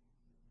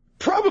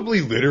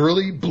probably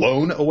literally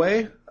blown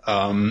away.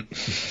 The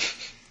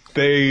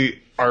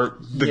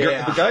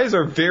guys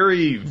are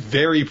very,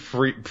 very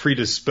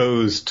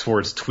predisposed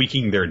towards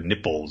tweaking their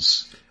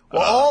nipples.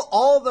 Well,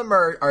 all of them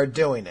are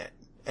doing it.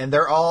 And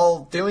they're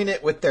all doing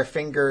it with their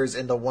fingers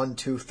in the 1,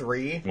 2,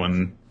 3.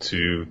 1,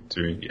 2,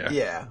 3, yeah.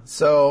 Yeah.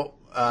 So,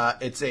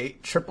 it's a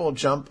triple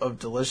jump of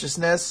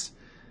deliciousness.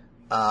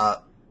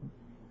 I'm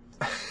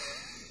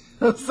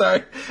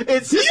sorry.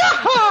 It's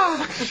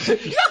Yaha!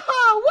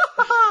 Yaha!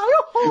 Waha!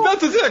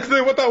 That's exactly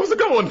what I was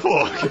going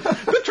for.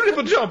 The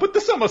triple jump with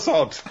the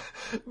somersault.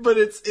 But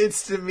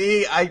it's to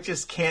me, I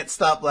just can't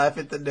stop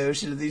laughing at the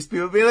notion of these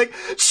people being like,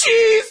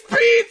 cheese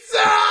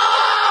pizza!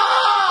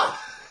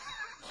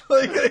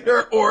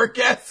 They're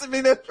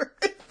orgasming over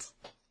it.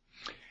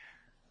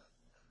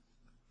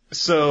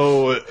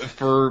 So,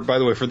 by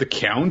the way, for the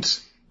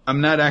count,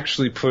 I'm not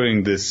actually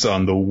putting this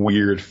on the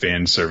weird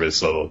fan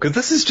service level, because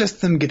this is just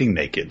them getting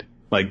naked.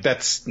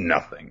 That's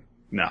nothing.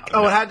 No.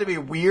 Oh, it had to be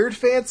weird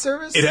fan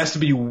service? It has to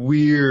be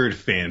weird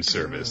fan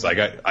service.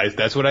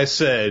 That's what I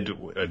said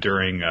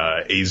during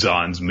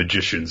Azon's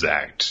Magician's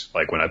Act,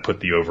 when I put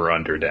the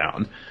over-under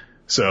down.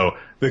 So,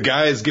 the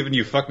guy is giving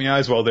you fuck me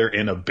eyes while they're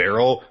in a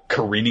barrel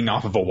careening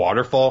off of a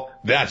waterfall.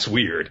 That's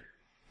weird.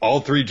 All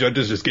 3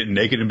 judges just getting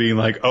naked and being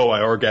like, oh, I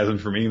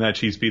orgasmed from eating that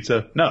cheese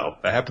pizza. No,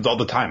 that happens all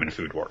the time in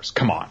Food Wars.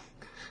 Come on.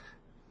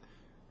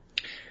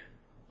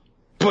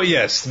 But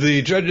yes,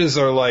 the judges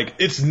are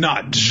it's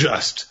not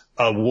just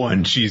a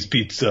 1 cheese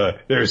pizza.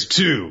 There's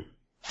 2,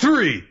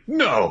 3,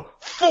 no,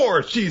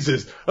 4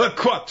 cheeses. A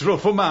quattro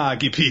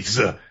formaggi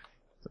pizza.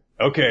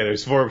 Okay,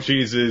 there's 4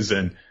 cheeses,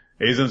 and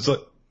Azon's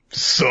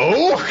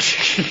so?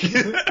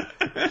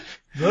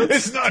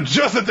 It's not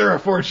just that there are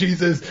 4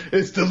 cheeses.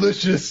 It's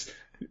delicious,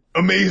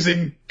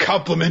 amazing,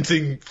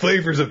 complimenting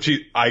flavors of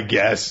cheese, I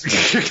guess.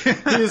 He's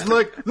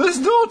there's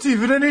not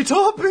even any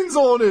toppings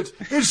on it.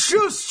 It's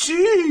just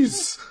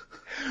cheese.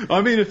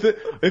 I mean,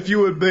 if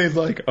you had made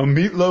a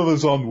meat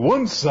lovers on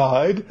one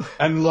side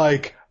and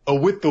a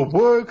with the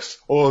works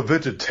or a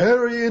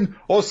vegetarian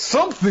or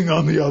something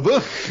on the other.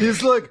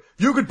 He's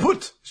you could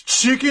put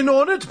chicken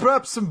on it,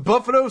 perhaps some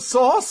buffalo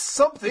sauce,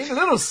 something, a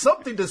little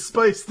something to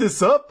spice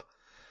this up.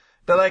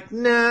 They're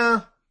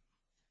nah.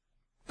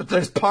 But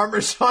there's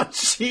Parmesan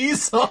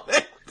cheese on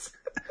it.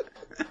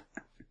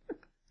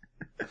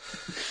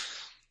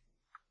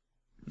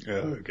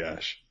 Oh,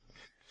 gosh.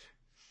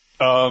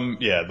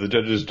 Yeah, the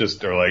judges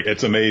just are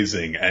it's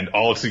amazing, and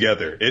all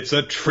together, it's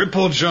a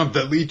triple jump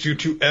that leads you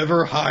to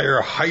ever higher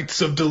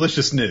heights of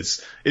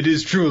deliciousness. It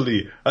is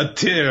truly a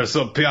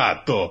terzo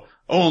piatto,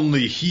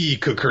 only he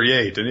could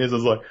create. And he's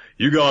just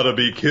you gotta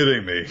be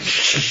kidding me.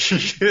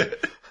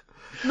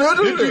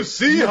 Did you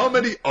see how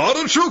many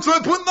artichokes I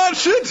put in that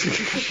shit?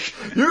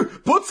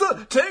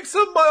 Take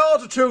some of my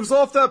artichokes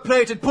off that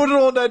plate and put it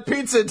on that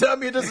pizza and tell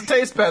me it doesn't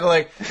taste better.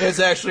 Like, it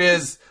actually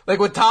is, like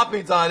with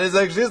toppings on, it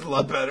actually is a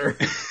lot better.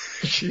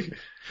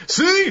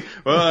 See?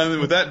 Well,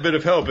 with that bit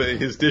of help,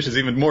 his dish is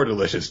even more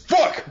delicious.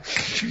 Fuck!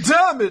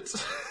 Damn it!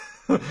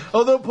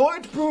 Although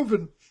point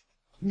proven.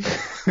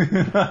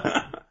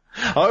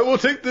 I will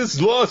take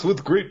this loss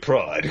with great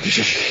pride.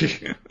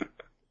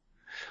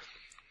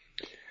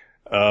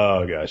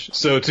 Oh gosh.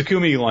 So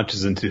Takumi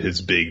launches into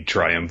his big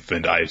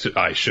triumphant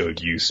I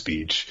showed you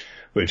speech,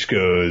 which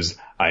goes,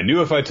 I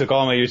knew if I took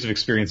all my years of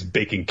experience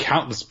baking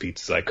countless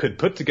pizzas, I could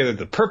put together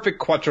the perfect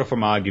quattro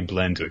formaggi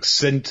blend to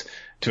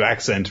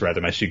accent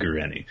my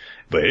shigureni.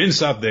 But it didn't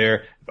stop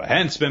there. If I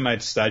hadn't spent my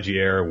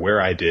stagiaire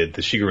where I did,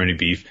 the shigureni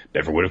beef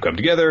never would have come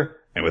together.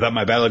 And without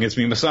my battle against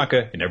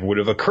Mimasaka, it never would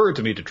have occurred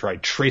to me to try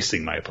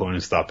tracing my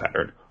opponent's thought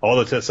pattern. All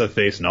the tests I've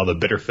faced and all the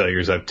bitter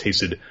failures I've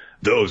tasted,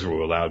 those were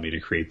what allowed me to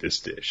create this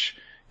dish.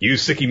 You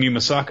sticking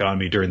Mimasaka on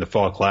me during the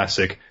Fall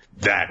Classic,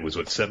 that was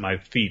what set my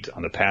feet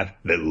on the path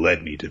that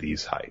led me to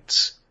these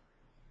heights.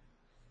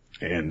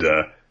 And,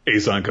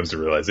 Azon comes to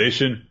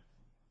realization,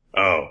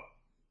 oh,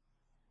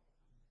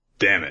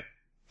 damn it.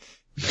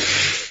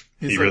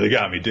 He really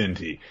got me, didn't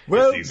he?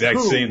 Well, it's the exact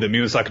same that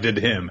Mimasaka did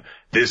to him.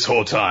 This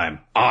whole time,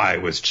 I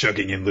was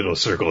chugging in little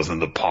circles in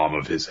the palm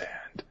of his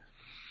hand.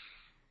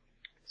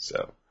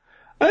 So,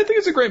 I think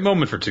it's a great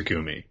moment for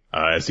Takumi,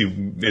 as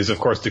he is, of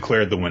course,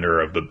 declared the winner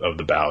of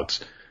the bout.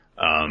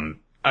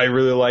 I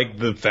really like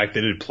the fact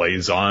that it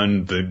plays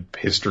on the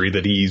history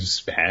that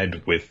he's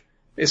had with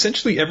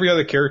essentially every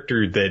other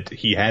character that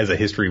he has a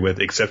history with,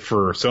 except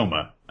for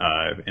Soma,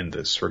 in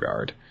this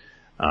regard.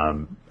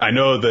 I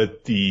know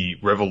that the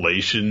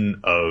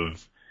revelation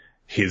of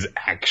his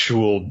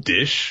actual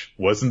dish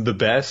wasn't the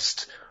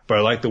best, but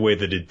I like the way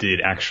that it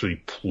did actually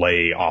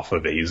play off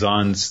of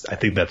Azon's. I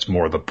think that's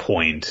more the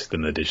point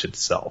than the dish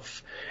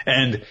itself.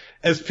 And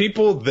as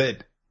people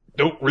that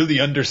don't really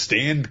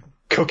understand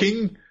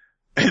cooking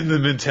and the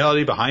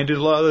mentality behind it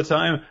a lot of the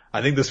time,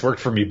 I think this worked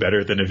for me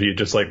better than if he had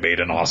just like made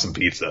an awesome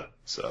pizza.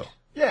 So.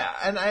 Yeah,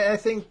 and I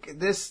think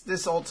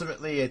this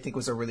ultimately, I think,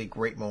 was a really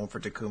great moment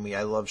for Takumi.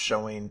 I love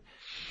showing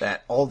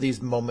that all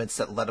these moments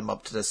that led him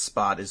up to this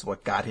spot is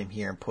what got him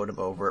here and put him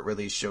over. It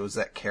really shows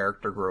that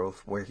character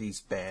growth, where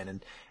he's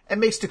been, and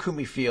makes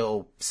Takumi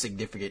feel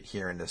significant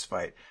here in this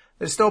fight.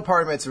 There's still a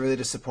part of me that's really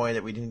disappointed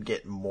that we didn't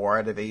get more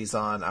out of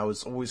Azon. I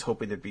was always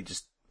hoping there'd be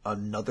just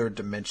another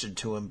dimension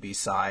to him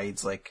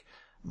besides, like,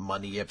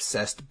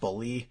 money-obsessed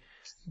bully.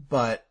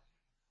 But,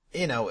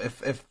 you know,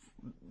 if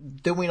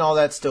doing all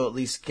that still at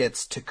least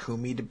gets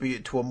Takumi to be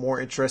to a more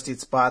interesting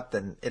spot,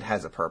 then it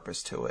has a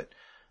purpose to it.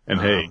 And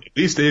hey, at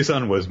least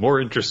Azon was more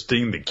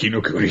interesting than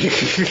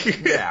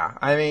Kinokuni. Yeah,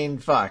 I mean,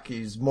 fuck,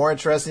 he's more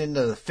interesting in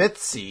the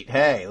fifth seat.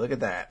 Hey, look at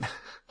that.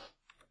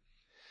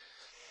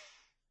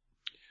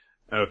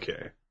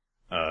 Okay.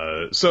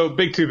 So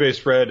big two-base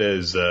spread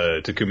as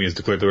Takumi is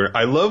declared the winner.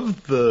 I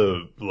love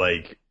the,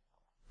 like,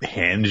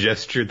 hand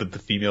gesture that the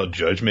female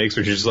judge makes,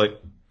 where she's just like,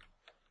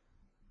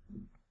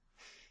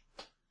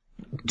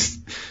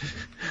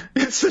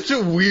 it's such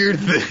a weird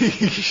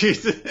thing.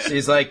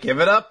 She's like, give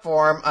it up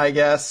for him, I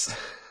guess.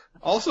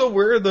 Also,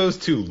 where are those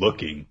two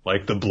looking?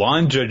 Like, the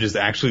blonde judge is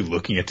actually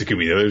looking at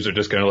Takumi. The others are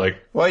just kind of like...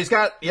 Well,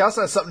 he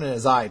also has something in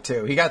his eye,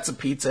 too. He got some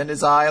pizza in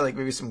his eye, like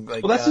maybe some,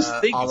 like, well, that's his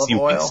thing. Olive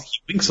oil.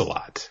 He winks a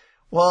lot.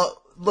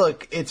 Well,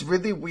 look, it's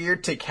really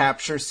weird to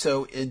capture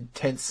so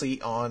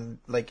intensely on,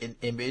 like, an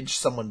image,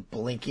 someone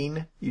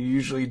blinking. You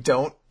usually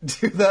don't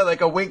do that.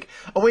 Like, a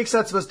wink's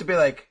not supposed to be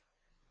like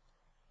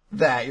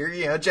that.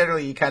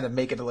 Generally you kind of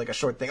make it like a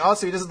short thing.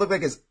 Also, he doesn't look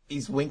like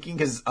he's winking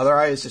because his other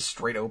eye is just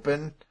straight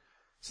open.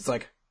 So it's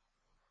like...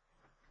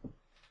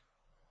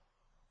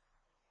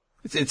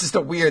 It's just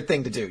a weird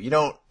thing to do. You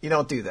don't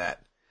do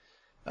that.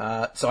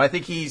 So I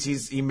think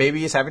he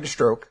maybe is having a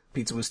stroke.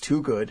 Pizza was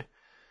too good.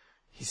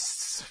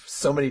 He's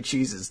so many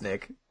cheeses,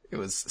 Nick. It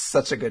was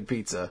such a good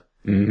pizza.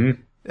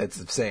 Mm-hmm. That's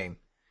insane.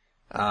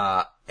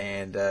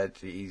 And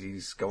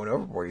he's going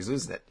overboard. He's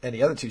losing it. And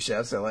the other two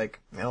chefs are like,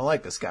 I don't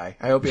like this guy.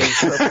 I hope he has a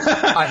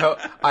stroke.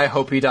 I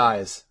hope he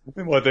dies.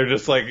 What, they're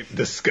just like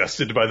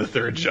disgusted by the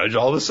third judge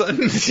all of a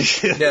sudden?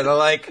 Yeah, they're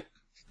like,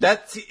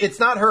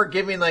 it's not her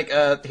giving like,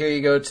 here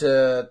you go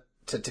to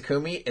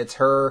Takumi. It's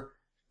her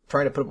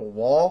trying to put up a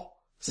wall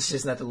so she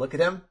doesn't have to look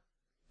at him.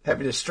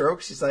 Having a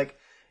stroke. She's like,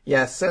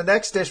 yes, so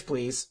next dish,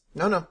 please.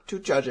 No, 2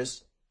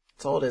 judges.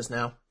 That's all it is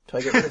now. Till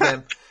I get rid of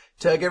him.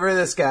 Till I get rid of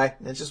this guy.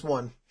 It's just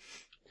 1.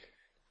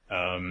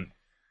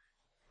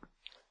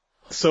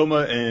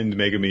 Soma and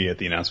Megumi at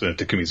the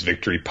announcement of Takumi's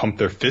victory pump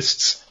their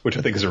fists, which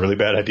I think is a really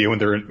bad idea when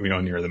they're,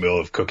 near the middle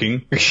of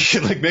cooking. Like,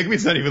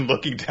 Megumi's not even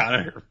looking down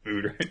at her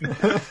food right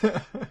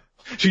now.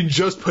 She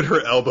just put her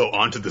elbow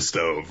onto the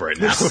stove right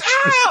now.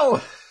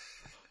 Ow!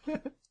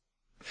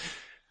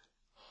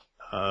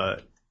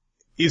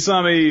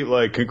 Isami,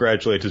 like,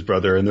 congratulates his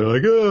brother, and they're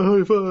like, oh,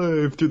 high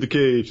five through the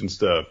cage and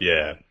stuff.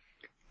 Yeah.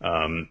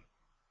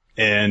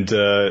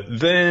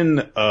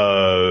 Then,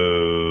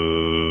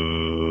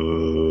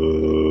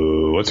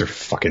 what's her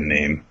fucking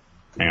name?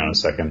 Hang on a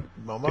second.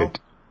 Momo?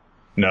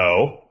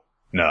 No.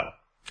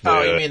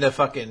 Oh, you mean the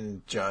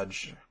fucking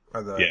judge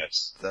or the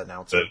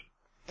announcer?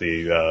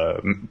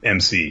 The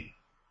MC.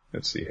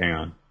 Let's see. Hang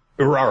on.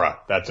 Urara.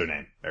 That's her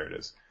name. There it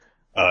is.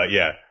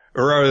 Yeah.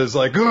 Urara is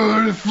like,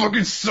 oh, it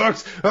fucking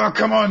sucks. Oh,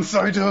 come on,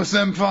 Saito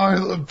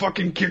senpai.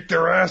 Fucking kick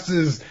their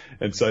asses.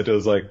 And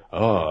Saito's like,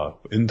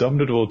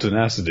 indomitable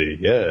tenacity.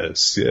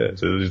 Yes.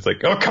 So he's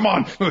like, oh, come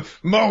on,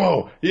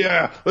 Momo.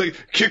 Yeah. Like,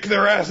 kick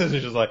their asses.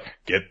 And she's like,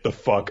 get the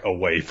fuck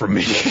away from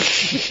me.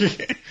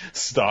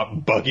 Stop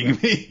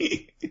bugging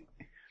me.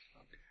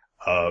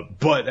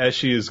 But as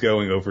she is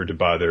going over to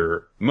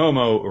bother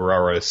Momo,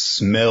 Urara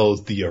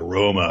smells the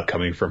aroma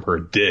coming from her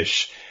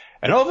dish.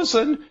 And all of a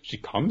sudden, she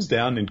comes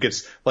down and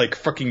gets like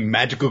fucking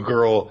magical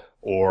girl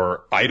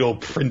or idol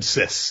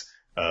princess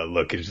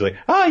look. And she's like,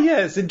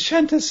 yes,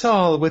 enchant us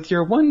all with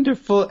your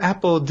wonderful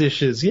apple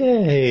dishes.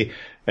 Yay.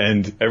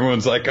 And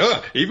everyone's like,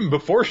 even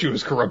before she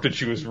was corrupted,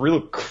 she was a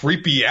real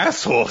creepy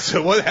asshole.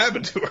 So what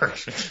happened to her?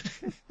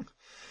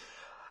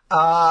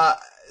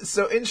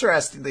 So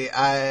interestingly,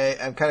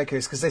 I'm kind of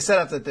curious because they set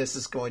up that this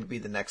is going to be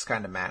the next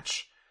kind of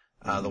match.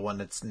 The one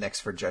that's next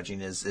for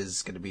judging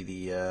is going to be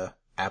the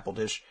apple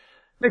dish.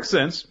 Makes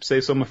sense.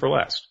 Save someone for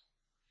last.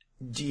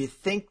 Do you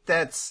think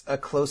that's a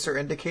closer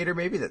indicator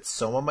maybe that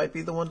Soma might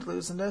be the one to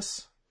lose in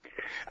this?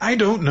 I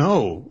don't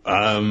know.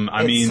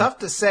 It's tough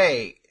to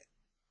say,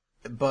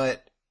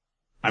 but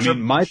I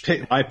mean, my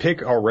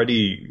pick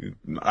already,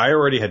 I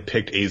already had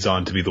picked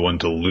Azon to be the one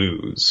to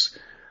lose.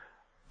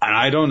 And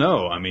I don't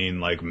know. I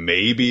mean, like,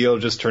 maybe it'll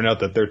just turn out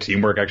that their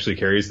teamwork actually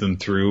carries them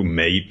through.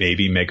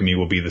 Maybe Megami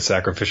will be the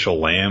sacrificial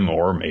lamb,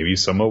 or maybe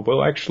Soma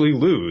will actually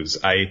lose.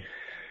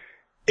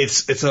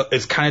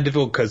 It's kind of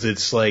difficult because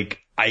it's like,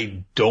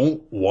 I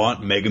don't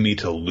want Megami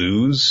to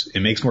lose. It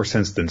makes more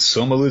sense than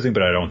Soma losing,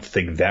 but I don't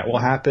think that will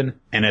happen.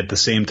 And at the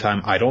same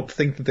time, I don't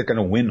think that they're going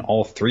to win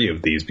all three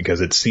of these because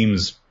it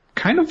seems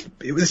like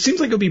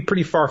it would be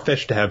pretty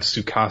far-fetched to have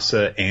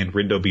Tsukasa and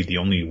Rindo be the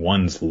only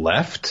ones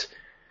left.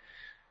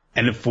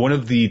 And if one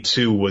of the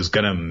two was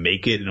going to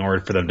make it in order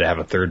for them to have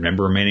a third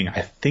member remaining,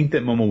 I think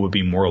that Momo would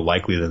be more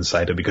likely than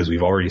Saito because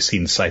we've already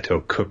seen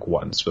Saito cook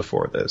once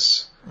before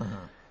this. Uh-huh.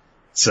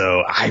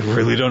 So I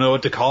really don't know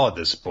what to call at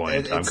this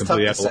point. I'm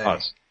completely at a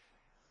loss.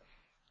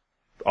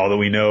 All that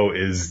we know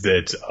is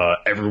that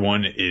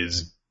everyone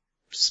is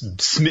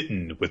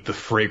smitten with the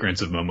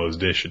fragrance of Momo's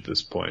dish at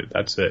this point.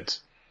 That's it.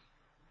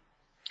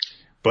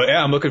 But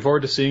yeah, I'm looking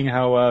forward to seeing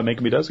how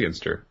Megami does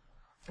against her.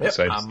 Yep,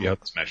 excited to see how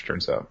this match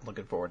turns out.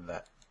 Looking forward to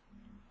that.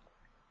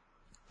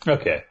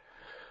 Okay.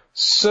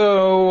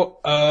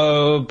 So,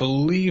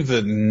 believe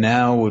that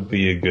now would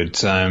be a good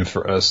time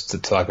for us to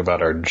talk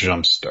about our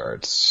jump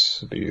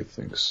starts. Do you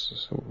think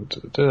so?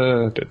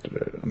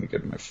 Let me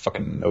get my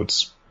fucking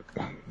notes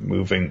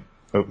moving.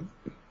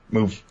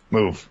 Move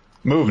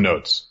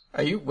notes.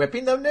 Are you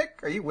whipping them, Nick?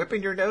 Are you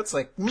whipping your notes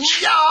like,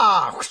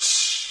 yeah!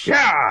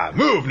 Yeah!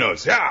 Move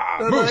notes! Yeah!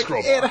 They're Move like,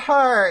 scroll bar. It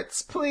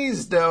hurts!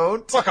 Please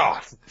don't! Fuck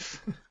off!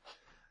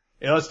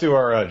 Yeah, let's do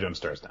our jump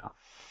starts now.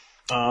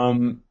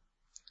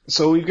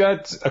 So we've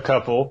got a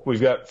couple.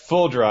 We've got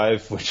Full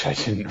Drive, which I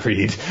didn't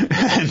read.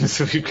 And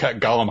so we've got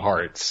Golem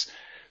Hearts.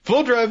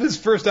 Full Drive is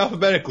first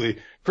alphabetically.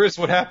 Chris,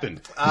 what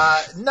happened?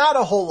 Not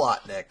a whole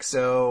lot, Nick.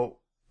 So,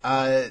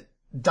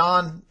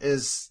 Don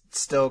is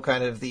still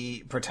kind of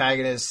the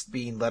protagonist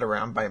being led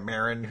around by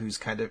Marin, who's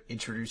kind of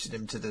introducing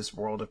him to this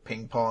world of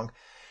ping pong.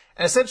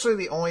 And essentially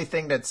the only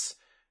thing that's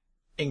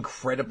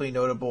incredibly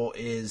notable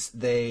is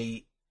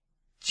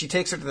she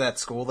takes her to that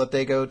school that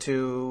they go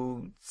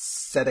to,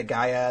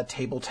 Setagaya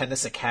Table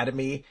Tennis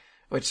Academy,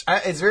 which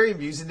is very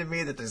amusing to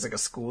me that there's like a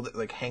school that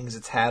like hangs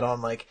its hat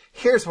on like,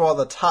 here's where all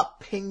the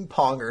top ping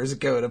pongers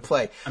go to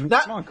play. I mean,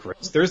 come on,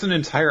 Chris. There's an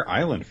entire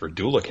island for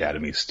Dual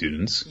Academy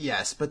students.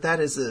 Yes, but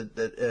that is an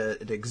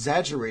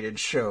exaggerated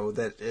show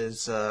that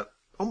is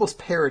almost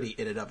parody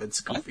in and of its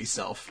goofy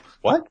self.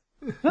 What?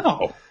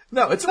 No.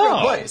 No, it's a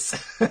real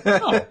place.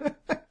 No.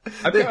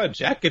 I've got a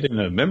jacket and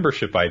a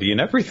membership ID and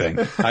everything.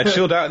 I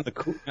chilled out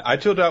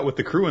with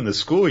the crew in the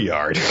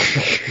schoolyard.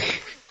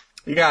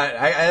 You got it.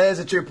 That is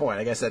a true point.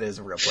 I guess that is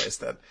a real place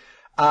then.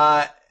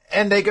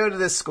 And they go to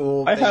this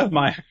school. I have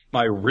my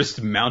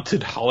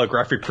wrist-mounted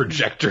holographic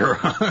projector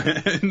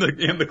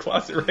in the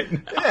closet right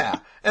now. Yeah,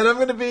 and I'm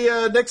going to be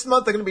next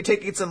month. I'm going to be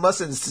taking some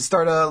lessons to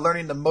start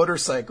learning the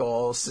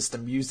motorcycle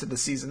system used in the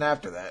season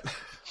after that.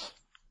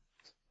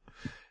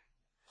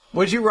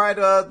 Would you ride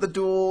the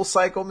dual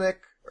cycle, Nick?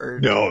 Or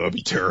no, that'd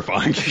be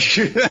terrifying.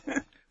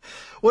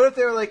 What if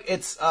they're like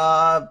it's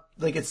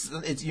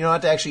you don't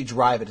have to actually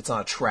drive it; it's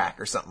on a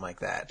track or something like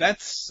that.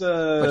 That's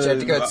but you have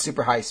to go at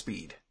super high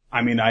speed.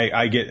 I mean,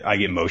 I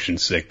get motion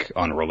sick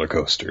on roller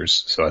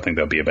coasters, so I think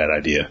that'd be a bad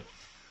idea.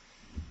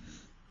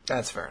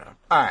 That's fair enough.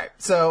 All right,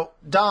 so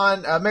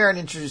Marin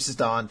introduces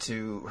Dawn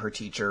to her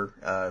teacher,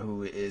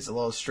 who is a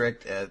little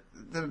strict.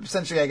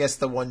 Essentially, I guess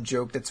the one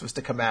joke that's supposed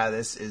to come out of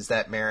this is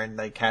that Marin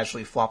like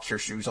casually flops her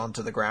shoes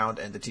onto the ground,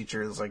 and the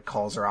teacher is like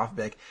calls her off,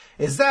 like,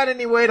 "Is that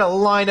any way to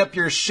line up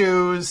your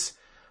shoes?"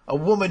 A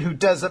woman who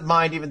doesn't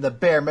mind even the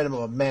bare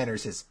minimum of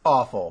manners is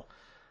awful.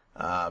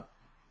 And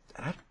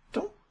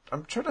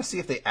I'm trying to see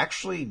if they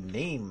actually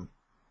name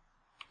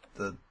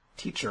the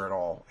teacher at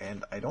all,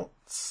 and I don't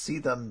see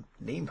them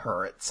name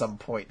her at some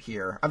point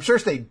here. I'm sure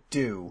they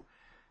do.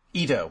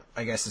 Ito,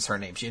 I guess, is her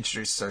name. She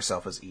introduces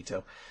herself as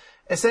Ito.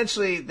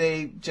 Essentially,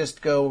 they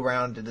just go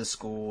around to the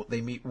school.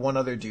 They meet one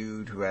other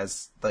dude who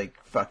has,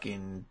 like,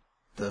 fucking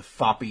the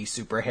foppy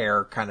super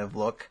hair kind of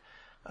look.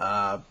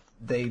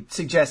 They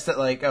suggest that,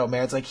 like, oh,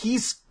 man, it's like,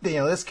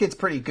 this kid's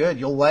pretty good.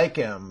 You'll like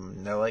him.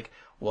 And they're like,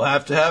 we'll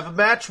have to have a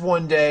match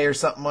one day or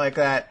something like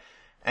that.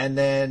 And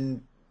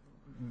then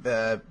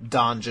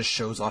Don just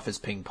shows off his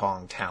ping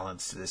pong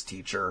talents to this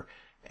teacher,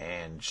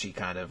 and she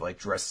kind of like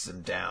dresses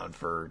him down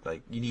for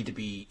like, you need to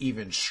be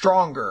even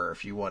stronger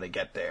if you want to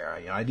get there.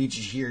 I need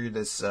you to hear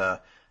this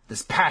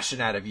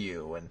passion out of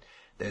you. And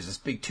there's this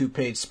big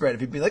 2-page spread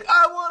of him being like,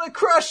 I want to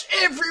crush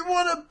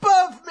everyone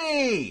above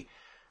me.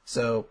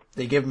 So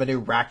they give him a new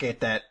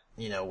racket that,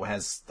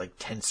 has like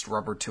tensed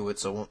rubber to it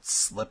so it won't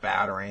slip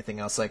out or anything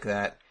else like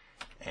that.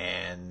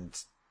 And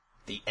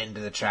the end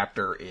of the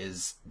chapter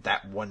is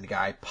that one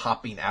guy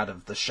popping out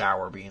of the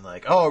shower being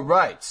like, oh,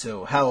 right,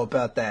 so how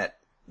about that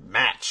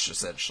match,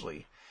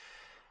 essentially.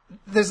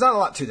 There's not a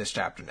lot to this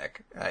chapter,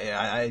 Nick.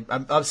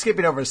 I'm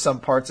skipping over some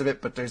parts of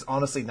it, but there's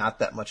honestly not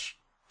that much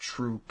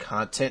true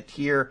content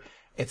here.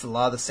 It's a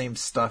lot of the same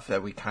stuff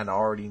that we kind of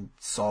already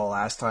saw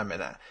last time,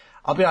 and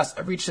I'll be honest,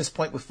 I've reached this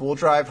point with Full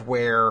Drive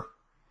where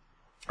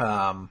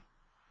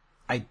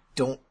I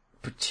don't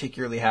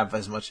particularly have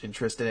as much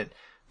interest in it.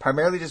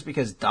 Primarily just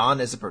because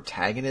Don, as a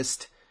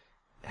protagonist,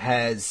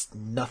 has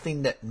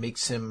nothing that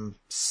makes him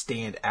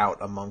stand out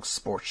amongst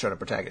sports shonen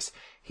protagonists.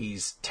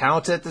 He's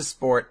talented at the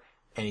sport,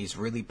 and he's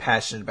really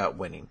passionate about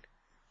winning.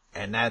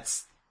 And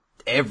that's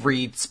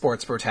every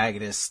sports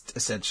protagonist,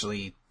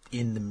 essentially,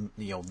 in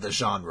the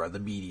genre, the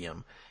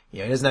medium. He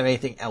doesn't have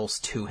anything else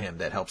to him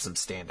that helps him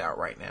stand out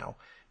right now.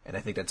 And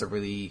I think that's a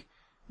really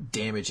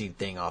damaging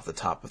thing off the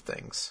top of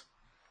things.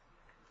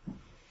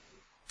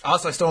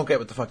 Also, I still don't get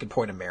what the fucking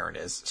point of Marin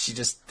is. She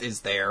just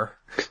is there.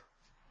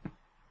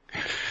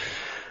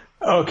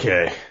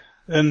 Okay.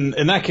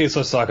 In that case,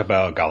 let's talk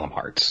about Golem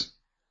Hearts.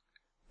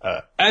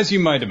 As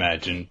you might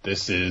imagine,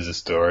 this is a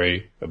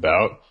story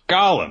about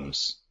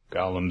golems.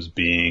 Golems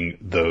being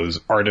those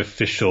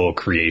artificial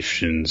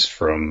creations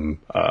from,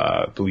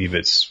 I believe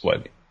it's,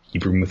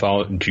 Hebrew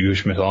mythology,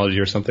 Jewish mythology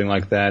or something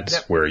like that,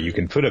 yep. Where you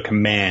can put a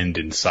command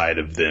inside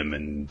of them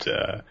and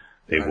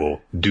they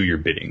will do your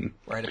bidding.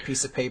 Write a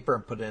piece of paper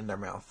and put it in their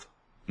mouth.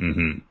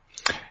 Mm-hmm.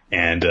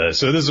 And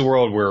so this is a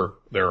world where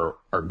there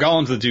are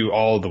golems that do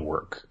all the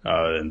work,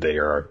 and they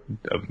are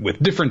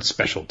with different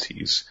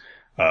specialties.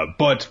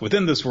 But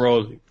within this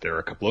world, there are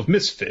a couple of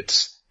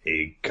misfits,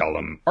 a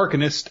golem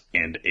arcanist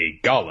and a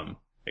golem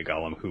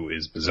who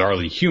is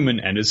bizarrely human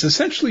and is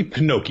essentially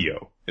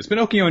Pinocchio. It's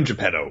Pinocchio and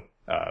Geppetto,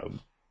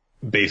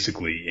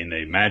 basically in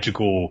a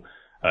magical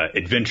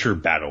adventure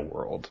battle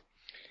world.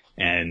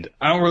 And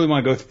I don't really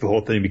want to go through the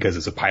whole thing because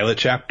it's a pilot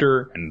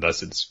chapter, and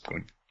thus it's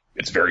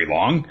very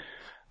long.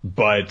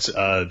 But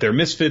they're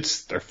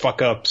misfits, they're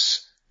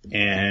fuck-ups,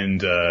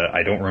 and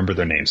I don't remember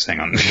their names. Hang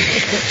on.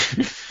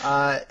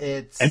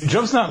 And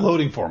Jump's not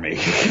loading for me.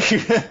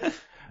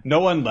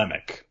 Noah and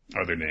Lemek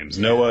are their names.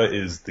 Yeah. Noah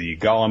is the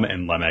golem,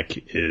 and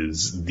Lemek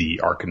is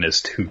the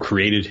arcanist who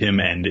created him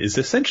and is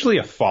essentially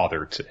a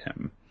father to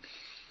him.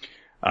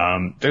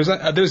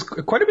 There's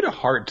quite a bit of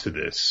heart to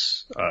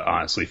this,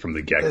 honestly, from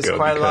the get-go. There's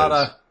quite a lot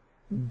of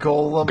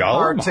golem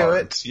heart to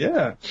it.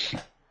 Yeah.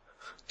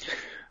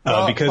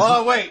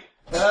 Wait.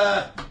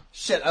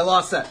 Shit, I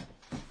lost that.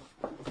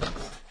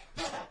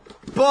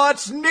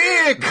 But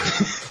Nick,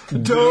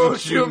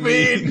 don't you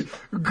mean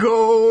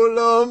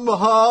Golem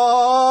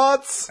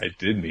Hearts? I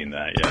did mean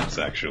that, yes,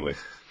 actually.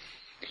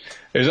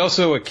 There's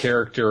also a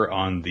character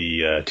on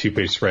the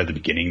 2-page spread at the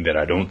beginning that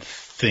I don't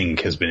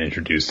think has been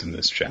introduced in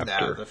this chapter.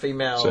 No, the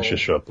female so it should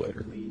show up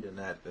later. Lead in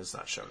that is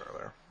not shown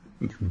earlier.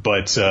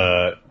 But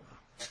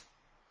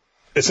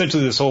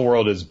essentially this whole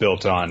world is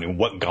built on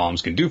what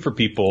golems can do for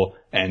people,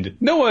 and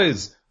Noah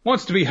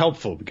wants to be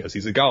helpful because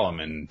he's a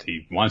golem and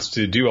he wants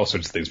to do all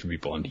sorts of things for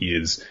people, and he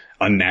is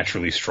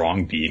unnaturally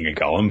strong being a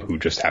golem who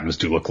just happens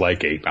to look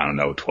like a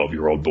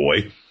 12-year-old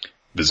boy,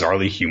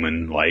 bizarrely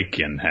human-like,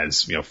 and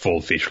has, full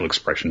facial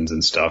expressions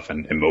and stuff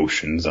and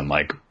emotions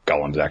unlike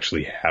golems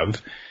actually have.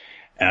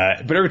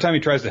 But every time he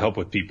tries to help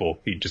with people,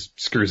 he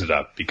just screws it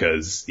up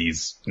because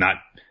he's not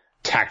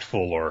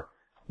tactful or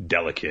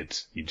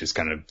delicate. He's just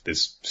kind of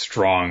this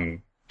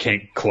strong,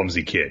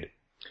 clumsy kid.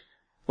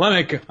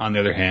 Lemek, on the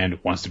other hand,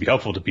 wants to be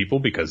helpful to people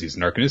because he's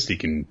an arcanist. He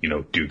can,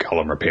 do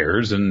golem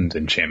repairs and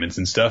enchantments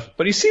and stuff,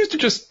 but he seems to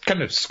just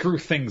kind of screw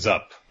things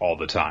up all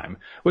the time,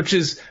 which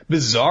is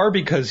bizarre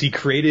because he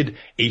created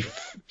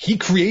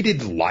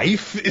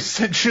life,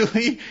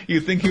 essentially.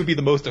 You'd think he would be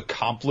the most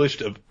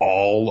accomplished of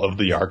all of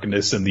the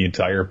arcanists in the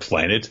entire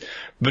planet,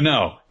 but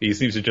no, he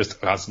seems to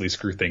just constantly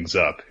screw things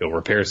up. He'll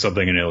repair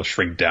something and it'll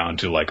shrink down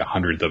to like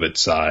 100th of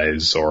its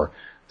size or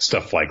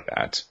stuff like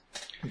that.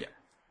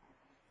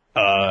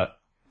 Yeah.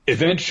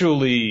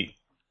 eventually,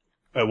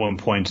 at one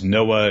point,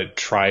 Noah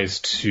tries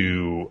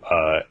to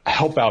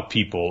help out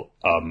people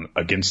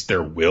against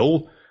their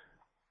will.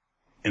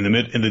 In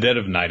the dead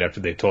of night, after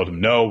they told him,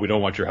 no, we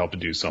don't want your help to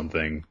do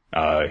something,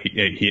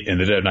 in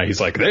the dead of night, he's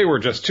like, they were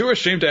just too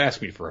ashamed to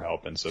ask me for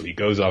help. And so he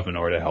goes off in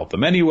order to help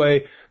them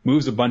anyway,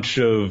 moves a bunch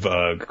of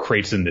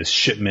crates in this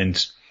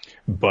shipment,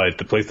 but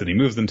the place that he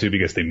moves them to,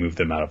 because they moved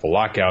them out of a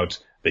lockout,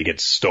 they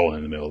get stolen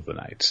in the middle of the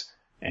night.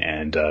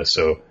 And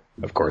so,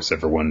 of course,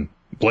 everyone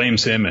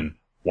blames him and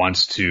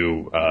wants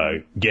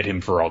to get him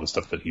for all the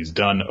stuff that he's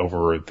done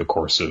over the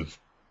course of,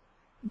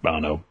 I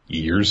don't know,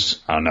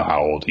 years. I don't know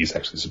how old he's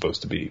actually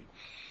supposed to be.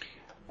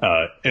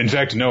 In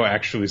fact, Noah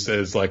actually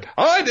says, like,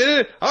 I did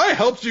it! I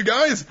helped you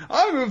guys!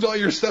 I moved all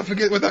your stuff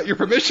again without your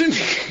permission!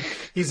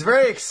 He's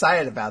very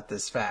excited about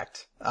this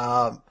fact.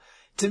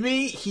 To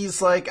me,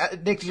 he's like,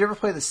 Nick, did you ever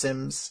play The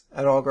Sims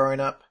at all growing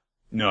up?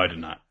 No, I did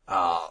not.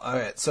 Oh,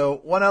 alright. So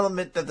one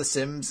element of The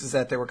Sims is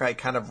that there were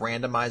kind of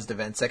randomized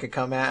events that could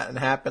come at and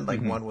happen.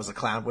 Like one was a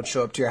clown would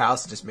show up to your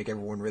house and just make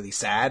everyone really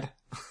sad.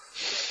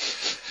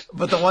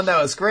 But the one that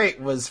was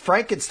great was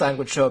Frankenstein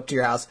would show up to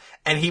your house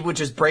and he would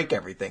just break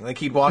everything. Like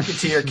he'd walk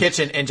into your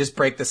kitchen and just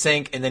break the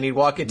sink, and then he'd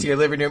walk into your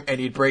living room and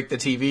he'd break the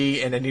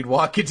TV, and then he'd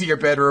walk into your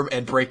bedroom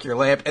and break your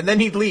lamp, and then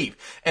he'd leave.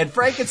 And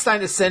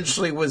Frankenstein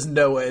essentially was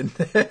Noah in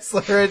this.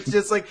 Where it's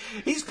just like,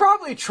 he's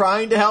probably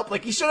trying to help.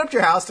 Like he showed up to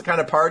your house to kind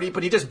of party,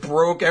 but he just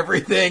broke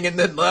everything and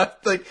then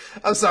left. Like,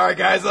 I'm sorry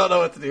guys, I don't know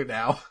what to do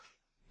now.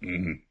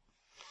 Mm-hmm.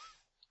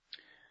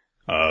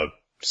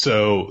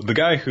 So the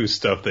guy whose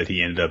stuff that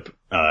he ended up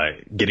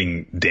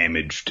getting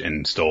damaged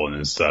and stolen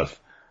and stuff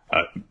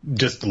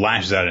just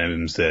lashes out at him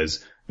and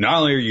says,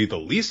 not only are you the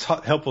least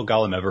helpful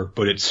golem ever,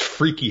 but it's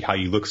freaky how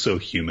you look so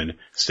human.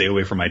 Stay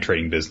away from my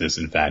trading business.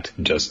 In fact,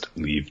 just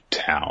leave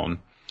town.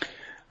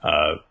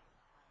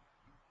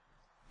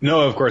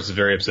 Noah, of course, is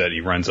very upset.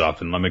 He runs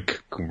off, and Lemmick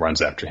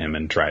runs after him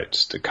and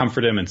tries to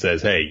comfort him and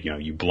says, hey,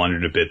 you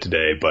blundered a bit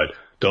today, but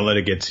don't let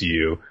it get to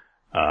you.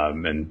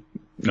 And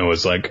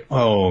Noah's like,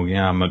 oh,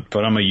 yeah,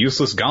 but I'm a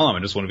useless golem.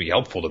 I just want to be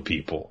helpful to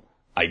people.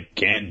 I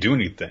can't do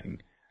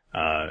anything.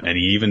 And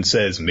he even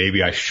says,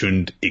 maybe I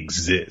shouldn't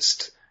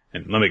exist.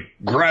 And Lemmick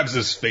grabs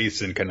his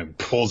face and kind of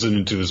pulls it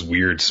into his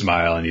weird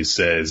smile, and he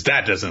says,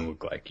 that doesn't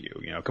look like you.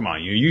 Come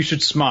on, you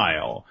should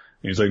smile.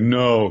 And he's like,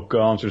 no,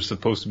 golems are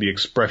supposed to be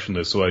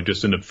expressionless, so I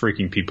just end up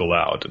freaking people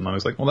out. And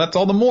Lemmick's like, well, that's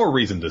all the more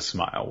reason to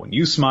smile. When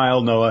you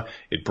smile, Noah,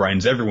 it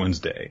brightens everyone's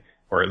day.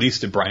 Or at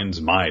least it brightens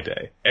my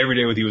day. Every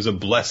day with you is a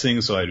blessing,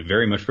 so I'd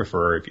very much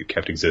prefer if you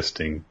kept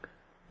existing.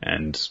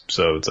 And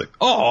so it's like,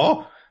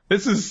 oh,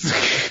 this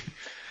is...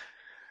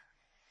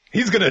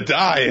 He's gonna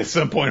die at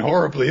some point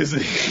horribly,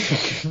 isn't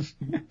he?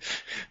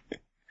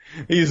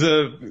 He's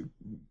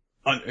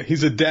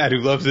a dad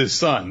who loves his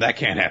son. That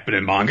can't happen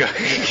in manga.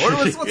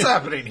 What's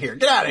happening here?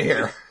 Get out of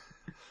here.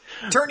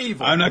 Turn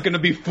evil. I'm not gonna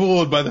be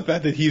fooled by the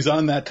fact that he's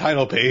on that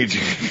title page.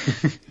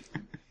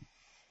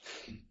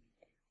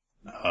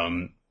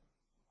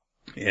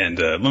 And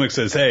Lemmick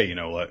says, hey, you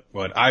know what?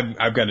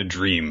 I've got a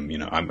dream.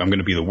 I'm going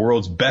to be the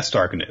world's best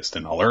arcanist,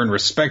 and I'll earn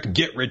respect,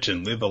 get rich,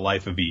 and live a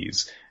life of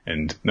ease.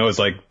 And Noah's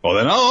like, well,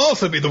 then I'll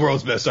also be the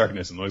world's best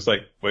arcanist. And Lemmick's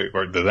like, wait,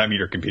 does that mean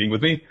you're competing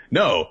with me?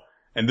 No.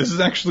 And this is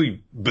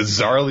actually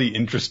bizarrely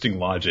interesting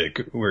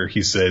logic, where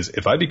he says,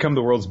 if I become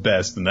the world's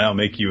best, then that'll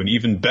make you an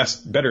even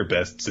better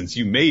best since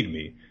you made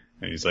me.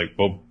 And he's like,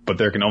 well, but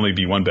there can only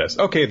be one best.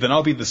 Okay, then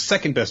I'll be the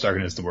second best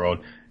arcanist in the world.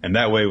 And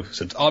that way,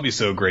 since I'll be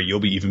so great, you'll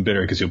be even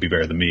better because you'll be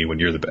better than me when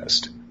you're the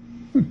best.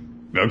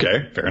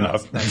 Okay, fair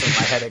enough. That's when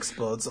my head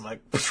explodes. I'm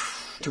like,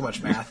 too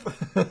much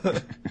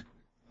math.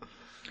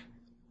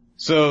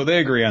 So they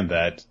agree on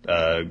that.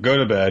 Go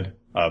to bed.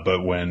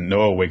 But when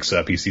Noah wakes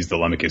up, he sees the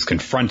Lemmick is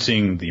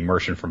confronting the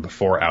merchant from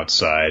before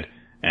outside.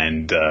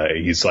 And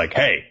he's like,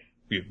 hey,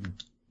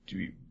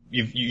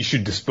 you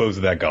should dispose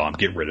of that golem.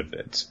 Get rid of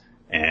it.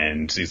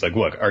 And he's like,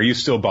 look, are you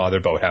still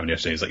bothered about what happened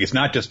yesterday? He's like, it's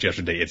not just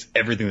yesterday, it's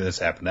everything that has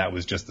happened. That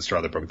was just the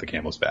straw that broke the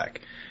camel's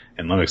back.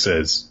 And Lemmick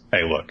says,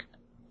 hey, look,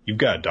 you've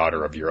got a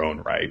daughter of your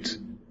own, right?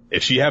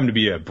 If she happened to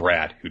be a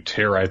brat who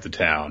terrorized the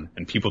town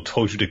and people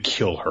told you to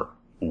kill her,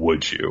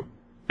 would you?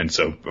 And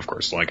so, of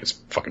course, Lemmick gets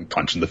fucking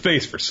punched in the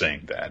face for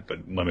saying that.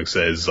 But Lemmick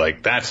says,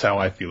 like, that's how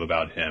I feel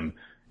about him.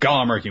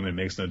 Golem or human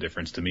makes no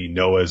difference to me.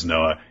 Noah is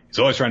Noah. He's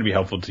always trying to be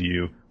helpful to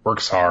you,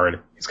 works hard,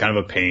 he's kind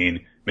of a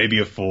pain.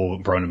 Maybe a fool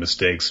prone to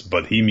mistakes,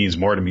 but he means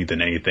more to me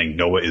than anything.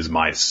 Noah is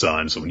my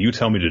son, so when you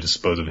tell me to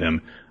dispose of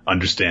him,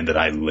 understand that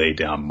I lay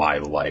down my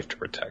life to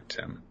protect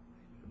him.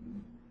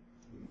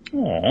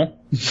 Aww.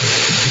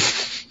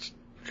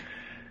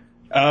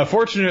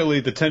 Fortunately,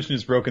 the tension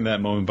is broken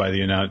that moment by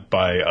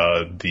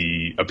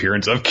the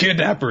appearance of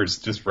kidnappers.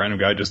 Just random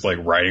guy just like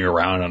riding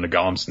around on a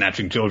golem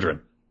snatching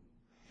children.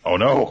 Oh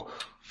no.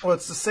 Well,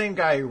 it's the same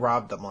guy who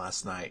robbed them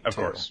last night. Of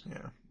course.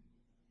 Yeah.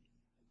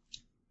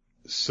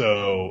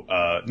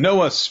 So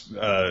Noah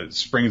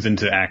springs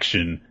into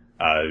action,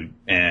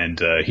 and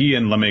he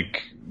and Lemmick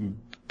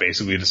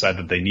basically decide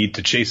that they need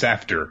to chase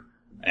after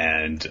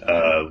and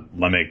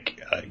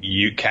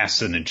Lemmick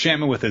casts an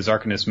enchantment with his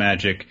Arcanist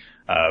magic,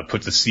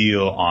 puts a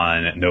seal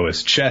on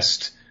Noah's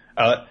chest.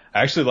 I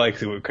actually like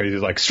because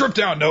he's like, strip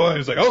down, Noah.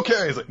 He's like,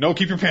 okay. He's like, no,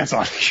 keep your pants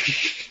on.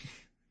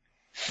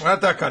 We're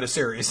not that kind of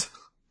series.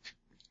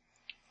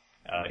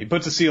 He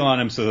puts a seal on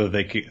him so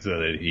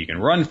that he can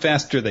run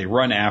faster. They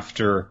run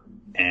after,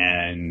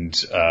 and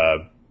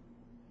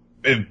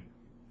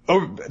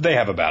they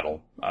have a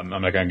battle. I'm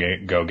not going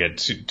to get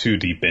too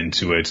deep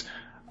into it.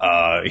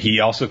 He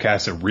also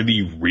casts a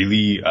really,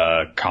 really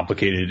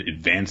complicated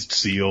advanced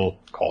seal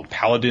called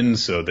Paladin,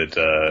 so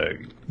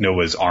that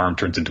Noah's arm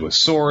turns into a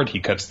sword. He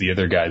cuts the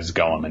other guy's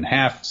golem in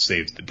half,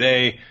 saves the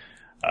day.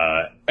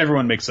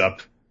 Everyone makes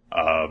up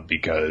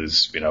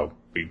because,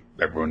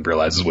 everyone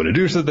realizes what a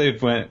douche that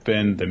they've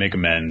been. They make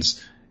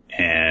amends,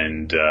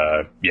 and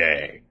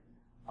yay.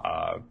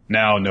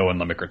 Now Noah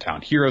and Lemmick are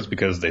town heroes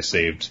because they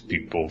saved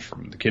people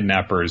from the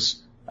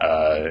kidnappers,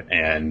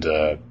 and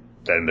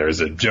then there's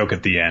a joke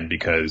at the end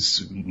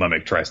because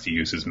Lemmick tries to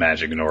use his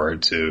magic in order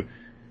to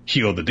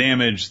heal the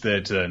damage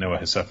that Noah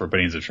has suffered, but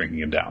he ends up shrinking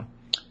him down.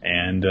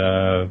 And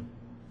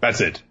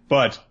that's it.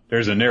 But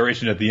there's a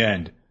narration at the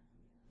end.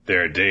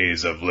 Their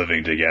days of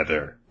living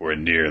together were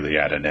nearly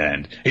at an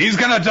end. He's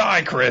gonna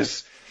die,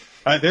 Chris!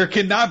 There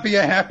cannot be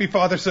a happy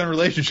father-son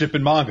relationship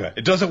in manga.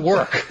 It doesn't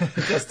work.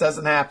 It just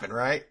doesn't happen,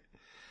 right?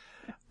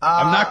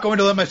 I'm not going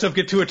to let myself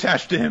get too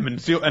attached to him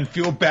and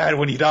feel bad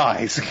when he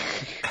dies.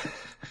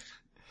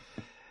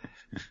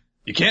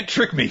 You can't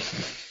trick me.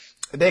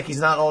 Nick, he's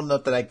not old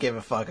enough that I give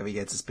a fuck if he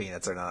gets his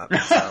peanuts or not.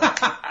 So.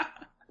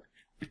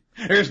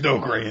 There's no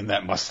gray in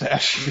that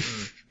mustache.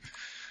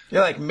 Mm-hmm.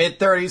 You're like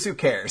mid-30s, who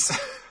cares?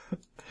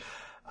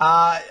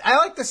 I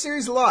like the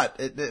series a lot.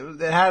 It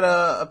had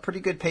a pretty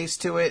good pace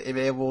to it. It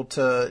was able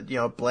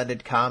to,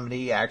 blended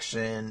comedy,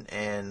 action,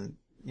 and,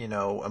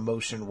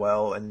 emotion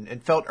well,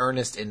 and felt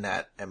earnest in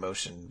that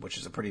emotion, which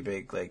is a pretty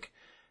big,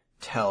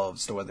 tell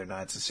as to whether or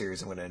not it's a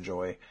series I'm going to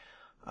enjoy.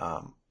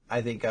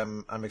 I think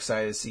I'm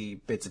excited to see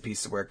bits and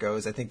pieces where it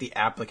goes. I think the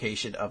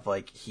application of,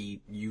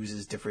 he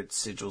uses different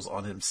sigils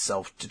on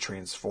himself to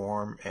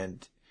transform,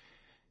 and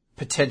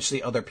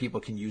potentially other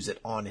people can use it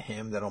on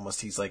him, that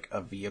almost he's like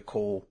a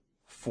vehicle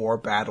for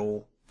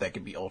battle that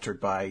can be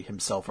altered by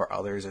himself or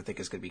others, I think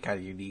is going to be kind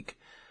of unique.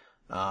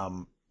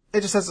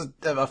 It just has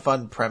a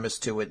fun premise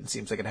to it, and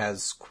seems like it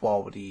has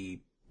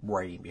quality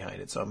writing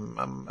behind it. So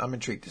I'm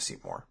intrigued to see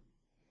more.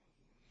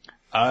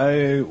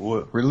 I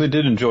really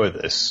did enjoy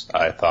this.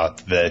 I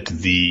thought that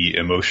the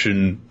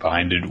emotion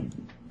behind it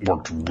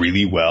worked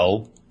really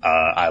well.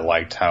 I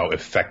liked how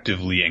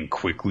effectively and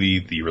quickly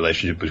the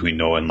relationship between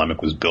Noah and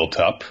Lemmick was built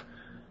up.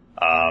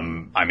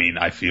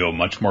 I feel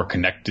much more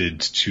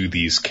connected to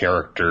these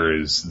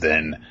characters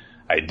than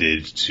I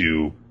did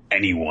to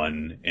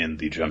anyone in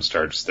the jump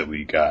starts that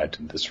we got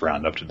in this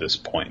round up to this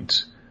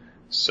point.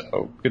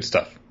 So, good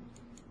stuff.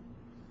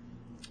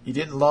 You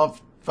didn't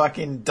love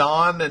fucking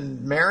Dawn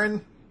and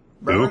Marin?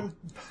 Who?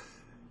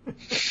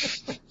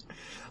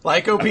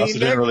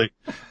 Lycopene?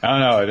 I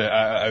don't know.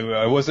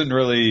 I wasn't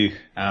really,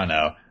 I don't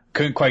know.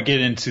 Couldn't quite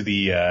get into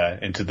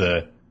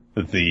the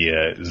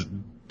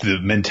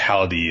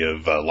mentality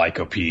of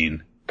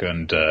Lycopene.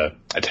 Couldn't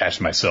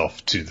attach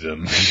myself to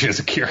them as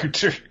a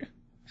character.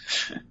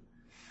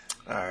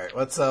 All right,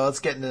 let's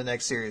get into the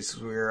next series.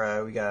 We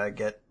gotta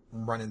get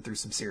running through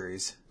some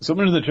series.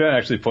 Someone in the chat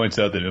actually points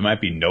out that it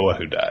might be Noah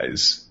who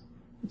dies.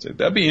 So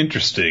that'd be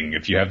interesting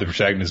if you have the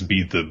protagonist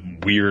be the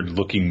weird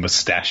looking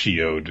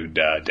mustachioed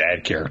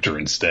dad character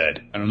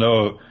instead. I don't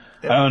know.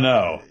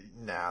 No,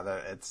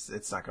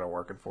 it's not gonna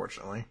work,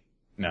 unfortunately.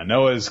 Now,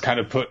 Noah's kind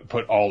of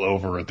put all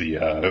over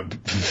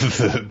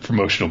the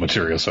promotional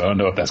material, so I don't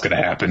know if that's going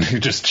to happen.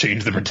 Just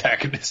change the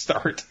protagonist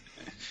art.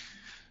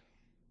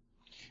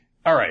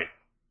 All right.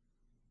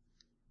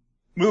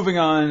 Moving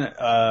on,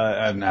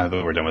 now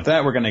that we're done with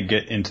that, we're going to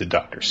get into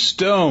Dr.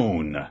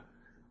 Stone.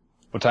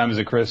 What time is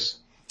it, Chris?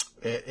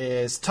 It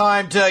is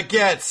time to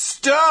get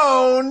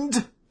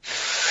stoned!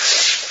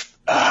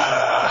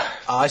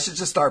 I should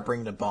just start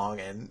bringing the bong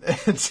in.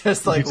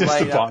 Just light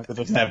a bong that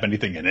doesn't have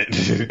anything in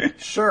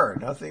it. Sure,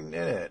 nothing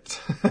in it.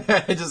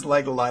 Just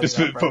lighting up. Just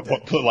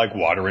put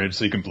water in it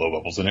so you can blow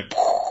bubbles in it.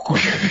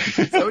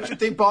 Is that what you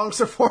think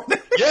bongs are for?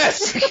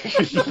 Yes!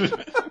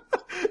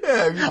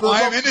 Yeah,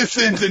 I'm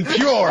innocent and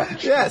pure!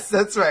 Yes,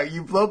 that's right.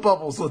 You blow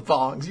bubbles with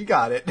bongs. You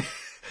got it.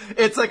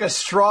 It's like a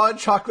straw and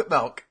chocolate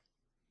milk.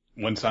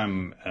 One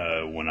time,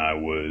 when I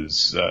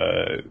was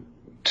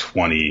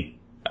 20,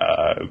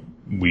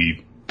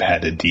 we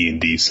had a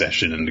D&D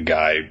session, and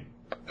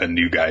a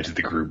new guy to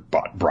the group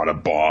brought a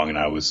bong, and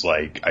I was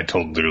like, I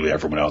told literally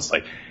everyone else,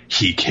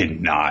 he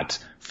cannot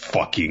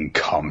fucking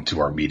come to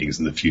our meetings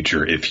in the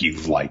future if he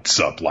lights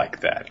up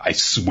like that. I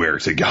swear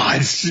to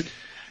God.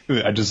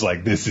 I just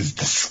this is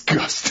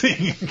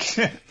disgusting.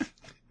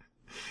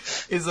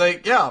 He's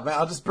like, yeah, man,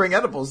 I'll just bring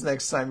edibles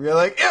next time. You're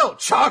like, ew,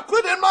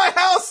 chocolate in my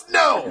house?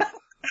 No!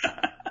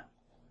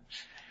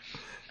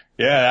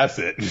 Yeah, that's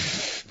it.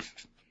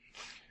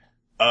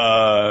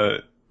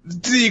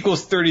 D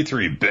equals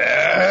 33.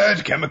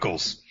 Bad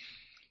chemicals.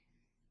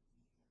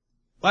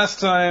 last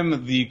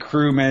time the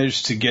crew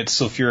managed to get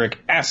sulfuric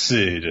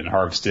acid and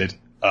harvest it.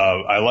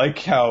 I like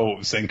how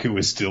Senku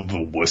is still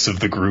the wuss of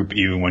the group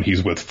even when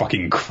he's with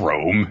fucking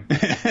Chrome.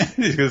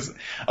 Because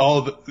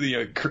all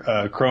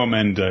Chrome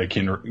and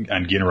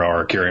Ginro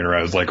are carrying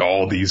around like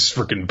all these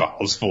freaking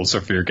bottles full of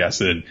sulfuric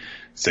acid, and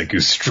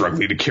Senku's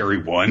struggling to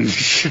carry one.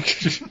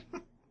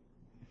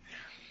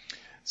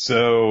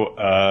 So,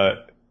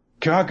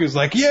 Kaku's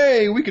like,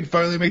 yay, we can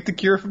finally make the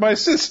cure for my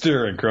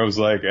sister. And Chrome's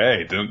like,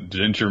 hey,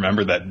 didn't you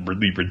remember that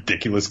really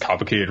ridiculous,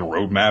 complicated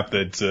roadmap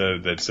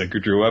that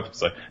Senku drew up?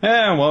 It's like,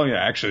 well, yeah,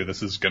 actually,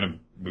 this is gonna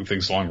move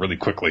things along really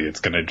quickly. It's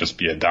gonna just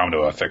be a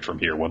domino effect from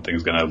here. One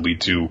thing's gonna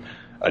lead to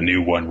a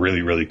new one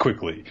really, really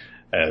quickly.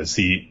 As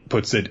he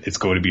puts it, it's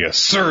going to be a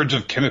surge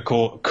of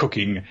chemical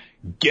cooking.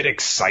 Get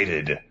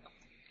excited.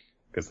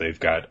 Because they've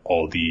got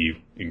all the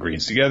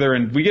ingredients together,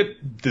 and we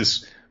get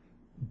this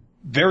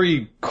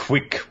very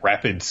quick,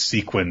 rapid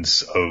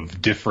sequence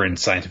of different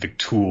scientific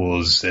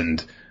tools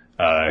and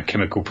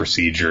chemical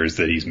procedures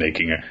that he's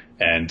making.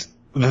 And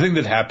the thing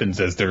that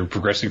happens as they're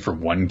progressing from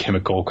one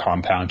chemical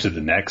compound to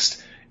the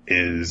next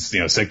is,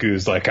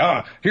 Senku's like,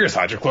 here's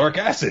hydrochloric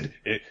acid.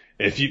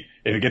 If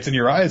it gets in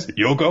your eyes,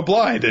 you'll go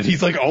blind. And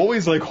he's like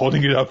always like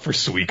holding it up for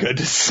Suika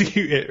to see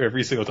it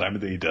every single time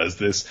that he does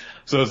this.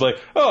 So it's like,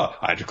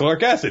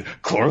 hydrochloric acid,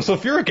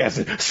 chlorosulfuric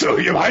acid,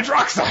 sodium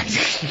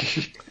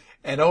hydroxide.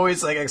 And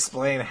always, like,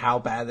 explain how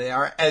bad they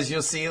are. As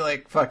you'll see,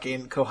 like,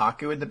 fucking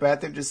Kohaku in the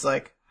bathroom just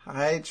like,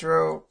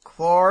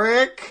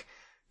 hydrochloric?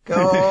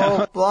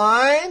 Go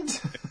blind?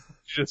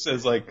 She just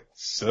says, like,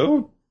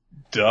 so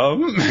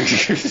dumb.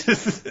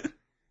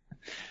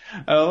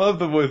 I love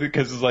the way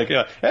because it's like,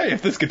 hey,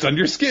 if this gets on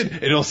your skin,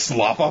 it'll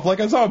slop off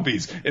like a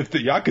zombie's. If the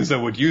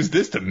Yakuza would use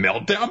this to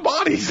melt down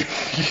bodies.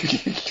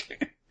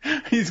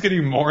 He's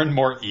getting more and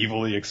more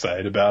evilly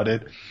excited about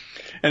it.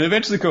 And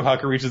eventually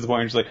Kohaku reaches the point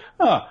where she's like,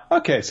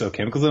 okay, so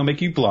chemicals will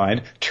make you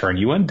blind, turn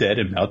you undead,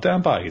 and melt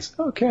down bodies.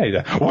 Okay.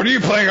 What are you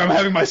playing? I'm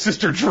having my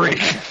sister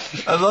drink.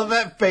 I love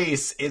that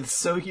face. It's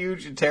so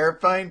huge and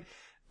terrifying,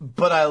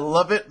 but I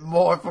love it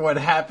more for what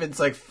happens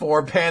like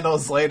 4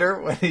 panels later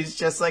when he's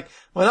just like,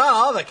 well, not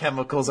all the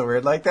chemicals are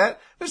weird like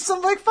that. There's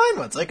some like fine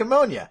ones, like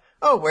ammonia.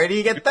 Oh, where do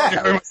you get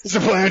that? My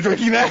sister planning on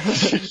drinking that?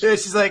 Yeah,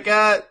 she's like,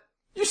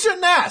 you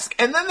shouldn't ask.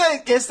 And then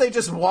I guess they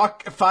just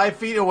walk 5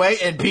 feet away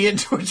and pee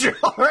into a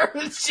jar.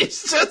 And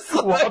she's just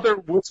like... While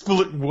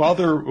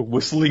they're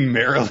whistling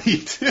merrily,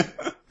 too.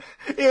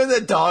 Even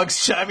the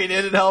dog's chiming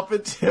in and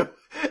helping, too.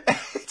 And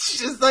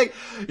she's just like,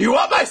 you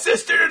want my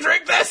sister to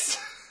drink this?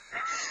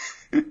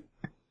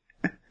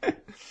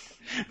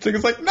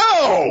 It's like,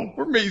 no!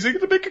 We're using it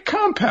to make a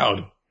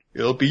compound.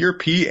 It'll be your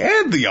pee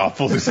and the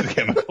awful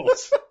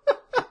chemicals.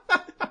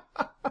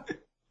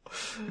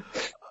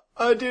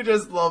 I do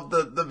just love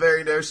the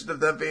very notion of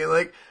them being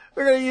like,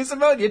 we're going to use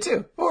ammonia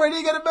too. Well, where do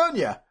you get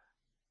ammonia?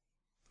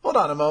 Hold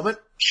on a moment.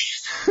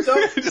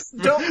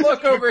 Don't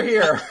look over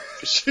here.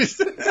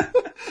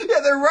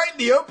 Yeah, they're right in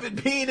the open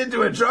peeing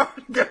into a jar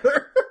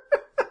together.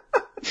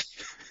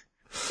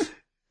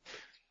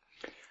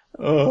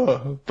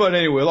 But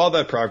anyway, with all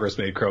that progress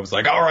made, Chrome's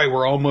like, all right,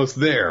 we're almost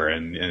there.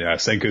 And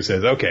Senku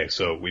says, okay,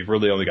 so we've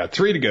really only got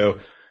 3 to go.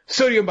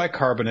 Sodium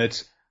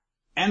bicarbonate,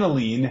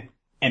 aniline,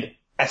 and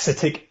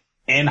acetic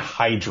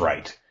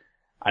anhydrite.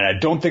 And I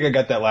don't think I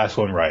got that last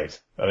one right.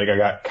 I think I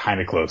got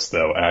kind of close,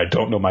 though. And I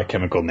don't know my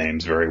chemical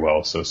names very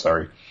well, so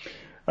sorry.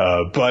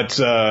 But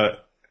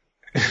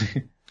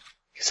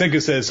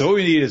Senku says, so what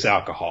we need is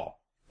alcohol.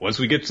 Once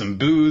we get some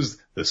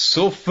booze, the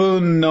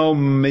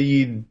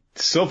sulfonamide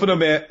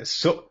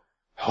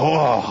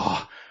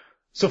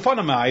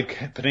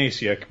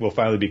panacea will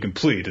finally be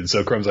complete. And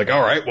so Chrome's like,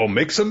 all right, well,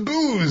 make some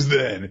booze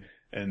then.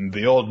 And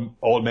the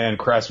old man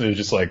craftsman is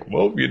just like,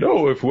 well,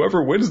 if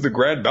whoever wins the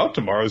grand bout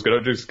tomorrow is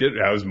going to just get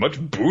as much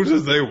booze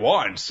as they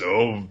want.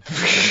 So,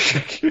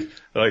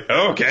 like,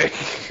 okay.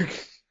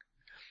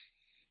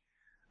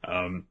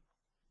 And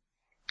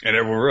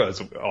everyone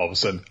realizes all of a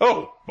sudden,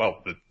 oh,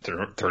 well, the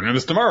tournament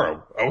is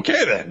tomorrow.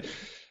 Okay then.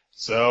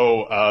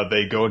 So,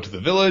 they go into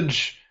the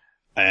village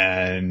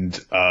and,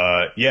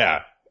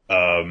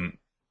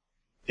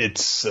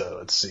 it's,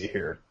 let's see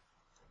here.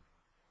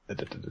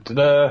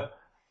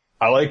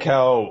 I like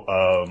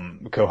how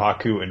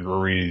Kohaku and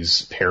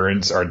Ruri's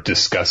parents are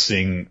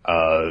discussing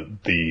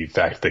the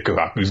fact that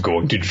Kohaku's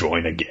going to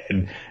join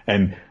again.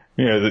 And,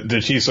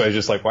 the Chisoi is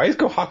just like, why is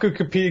Kohaku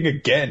competing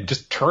again?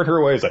 Just turn her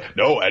away. It's like,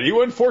 no,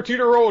 anyone 14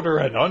 or older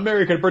and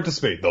unmarried can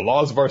participate. The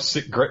laws of our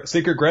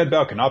sacred grand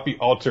bout cannot be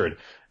altered.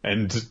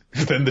 And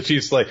then the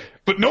chief's like,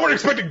 but no one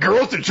expected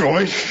girls to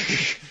join.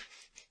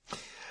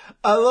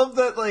 I love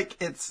that, like,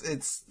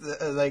 it's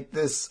like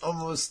this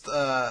almost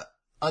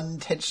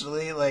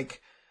unintentionally,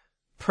 like,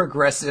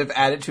 progressive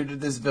attitude of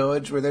this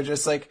village where they're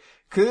just like,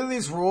 clearly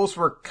these rules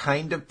were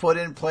kind of put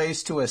in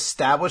place to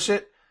establish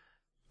it,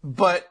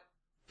 but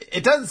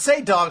it doesn't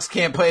say dogs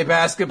can't play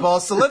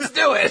basketball, so let's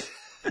do it.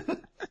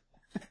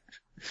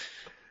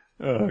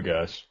 Oh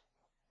gosh.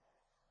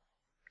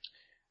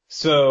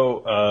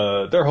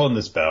 So they're holding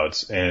this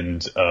bout,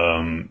 and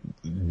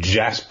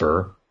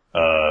Jasper,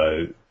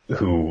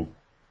 who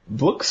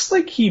looks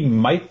like he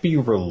might be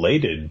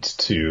related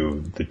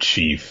to the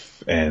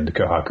Chief and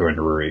Kohaku and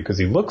Ruri, because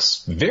he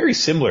looks very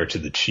similar to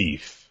the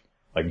Chief.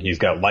 Like, he's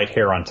got light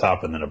hair on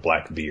top and then a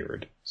black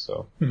beard.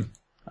 So,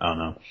 I don't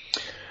know.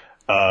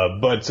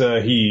 But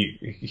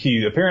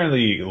he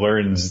apparently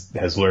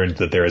has learned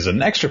that there is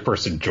an extra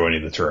person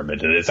joining the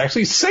tournament, and it's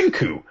actually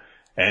Senku.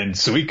 And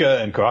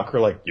Suika and Kohaku are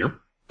like, "You're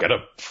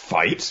gonna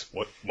fight?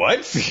 What?"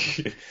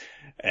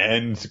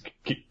 And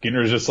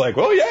Ginra's just like,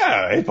 "Well,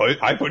 yeah,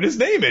 I put his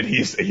name in.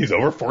 He's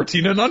over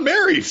 14 and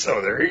unmarried,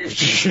 so there he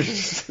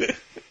is."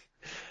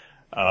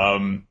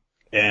 And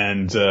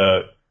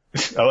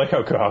I like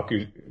how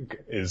Kohaku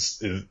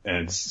is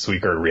and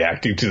Suika are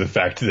reacting to the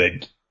fact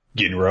that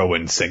Ginro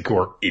and Senku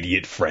are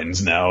idiot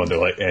friends now, and they're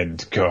like, and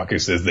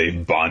Kohaku says they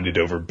bonded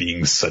over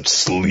being such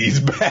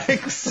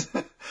sleazebags.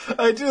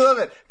 I do love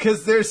it,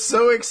 because they're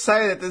so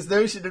excited at this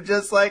notion of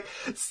just like,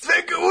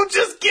 Senku will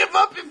just give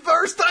up the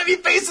first time he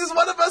faces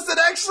one of us that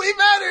actually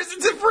matters.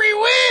 It's a free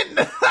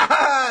win!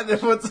 And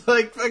everyone's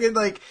like, fucking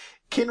like,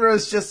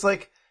 Kinro's just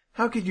like,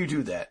 how could you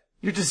do that?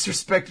 You're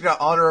disrespecting our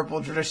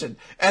honorable tradition.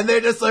 And they're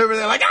just over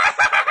there like,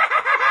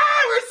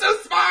 we're so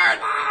smart!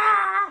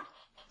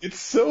 It's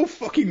so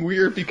fucking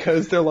weird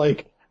because they're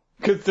like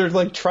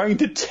trying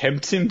to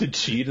tempt him to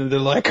cheat, and they're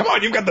like, "Come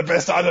on, you've got the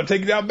best odds of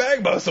taking down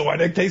Magma, so why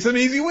not take some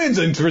easy wins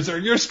and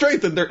preserve your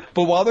strength?"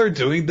 But while they're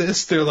doing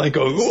this, they're like,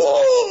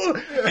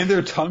 "Oh!" And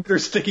their tongues are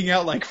sticking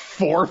out like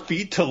 4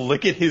 feet to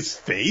lick at his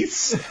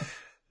face.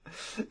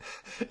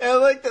 And I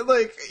like that,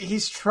 like,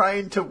 he's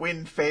trying to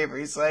win favor.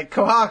 He's like,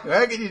 "Kohaku,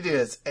 how can you do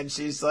this?" And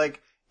she's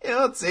like,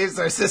 it saves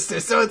our sister.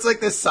 So it's like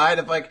this side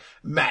of like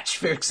match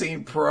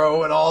fixing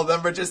pro, and all of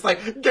them are just like,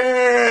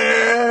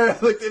 "Gah!"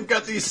 Like they've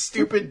got these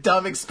stupid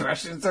dumb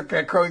expressions.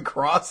 They're growing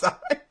cross-eyed.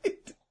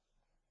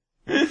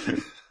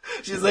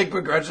 She's like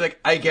begrudging, like,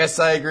 "I guess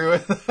I agree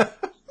with that."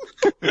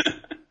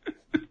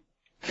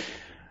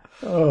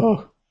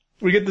 Oh,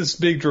 we get this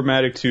big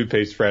dramatic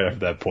 2-page spread after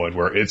that point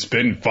where it's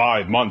been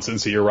 5 months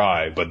since he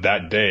arrived, but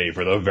that day,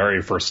 for the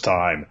very first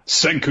time,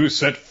 Senku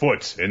set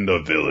foot in the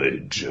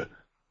village.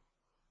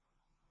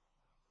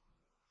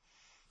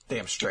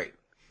 Damn straight.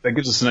 That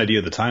gives us an idea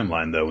of the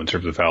timeline, though, in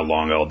terms of how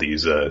long all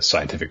these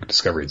scientific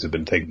discoveries have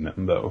been taking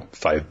them, though.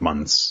 5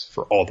 months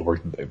for all the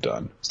work that they've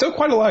done. Still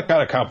quite a lot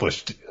got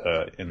accomplished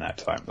in that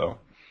time, though.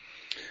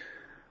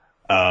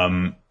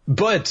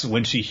 But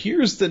when she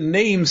hears the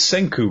name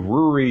Senku,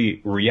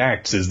 Ruri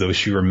reacts as though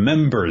she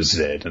remembers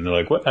it. And they're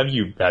like, "What? Have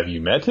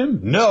you met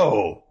him?"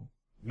 "No!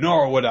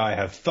 Nor would I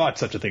have thought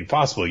such a thing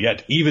possible.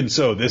 Yet, even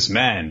so, this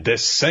man,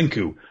 this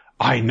Senku,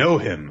 I know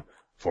him.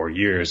 For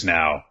years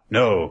now.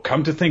 No,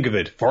 come to think of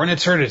it, for an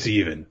eternity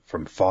even,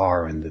 from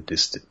far in the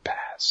distant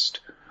past."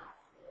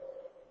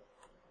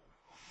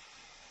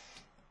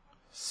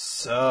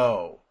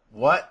 So,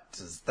 what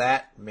does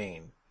that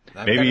mean?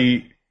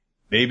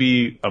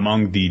 Maybe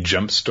among the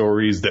jump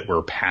stories that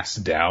were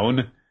passed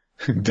down,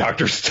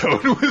 Dr.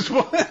 Stone was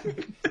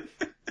one.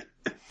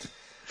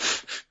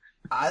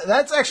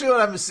 That's actually what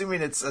I'm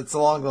assuming it's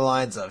along the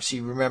lines of. She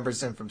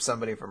remembers him from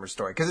somebody from her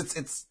story. Because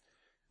it's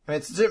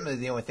certainly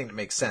the only thing that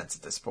makes sense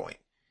at this point.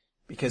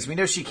 Because we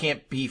know she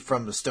can't be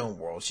from the stone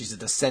world. She's a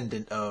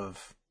descendant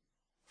of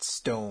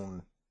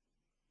stone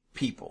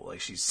people.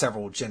 Like, she's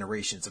several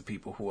generations of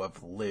people who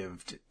have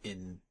lived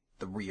in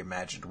the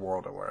reimagined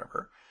world or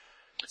whatever.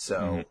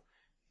 So,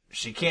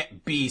 she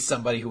can't be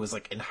somebody who was,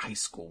 like, in high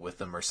school with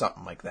them or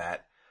something like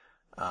that.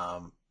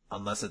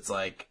 Unless it's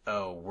like,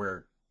 oh,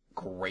 we're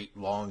great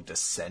long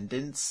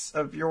descendants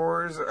of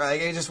yours.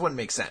 Like, it just wouldn't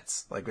make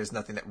sense. Like, there's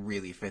nothing that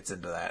really fits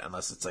into that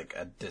unless it's like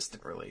a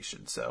distant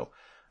relation. So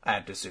I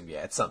have to assume,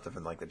 yeah, it's something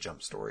from like the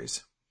jump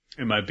stories.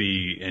 It might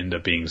end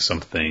up being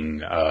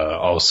something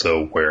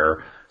also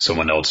where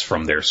someone else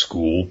from their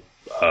school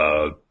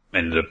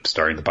ended up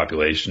starting the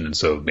population, and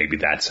so maybe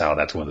that's one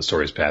of the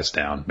stories passed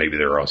down. Maybe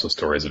there are also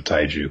stories of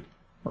Taiju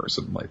or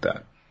something like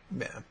that.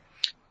 Yeah.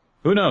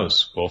 Who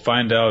knows? We'll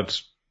find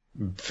out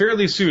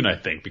fairly soon, I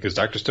think, because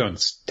Dr. Stone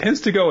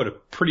tends to go at a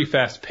pretty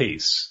fast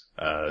pace.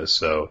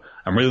 So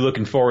I'm really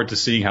looking forward to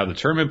seeing how the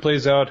tournament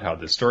plays out, how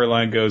the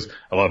storyline goes.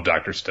 I love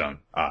Dr. Stone.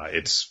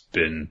 It's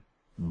been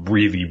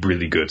really,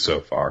 really good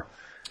so far.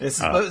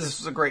 This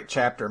was a great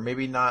chapter.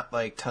 Maybe not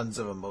like tons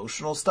of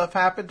emotional stuff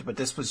happened, but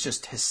this was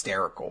just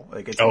hysterical.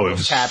 Like, it's it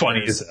was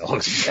funny as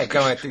hell.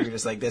 Going through, you're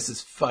just like, this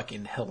is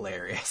fucking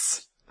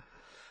hilarious.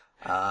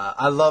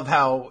 I love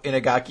how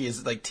Inagaki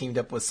is like teamed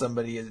up with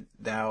somebody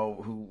now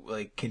who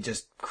like can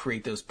just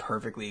create those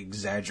perfectly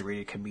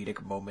exaggerated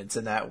comedic moments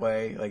in that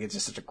way. Like, it's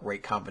just such a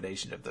great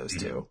combination of those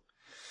two.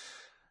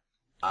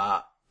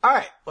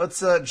 Alright,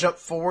 let's jump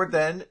forward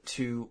then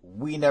to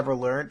We Never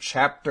Learned,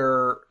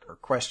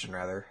 question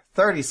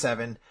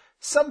 37.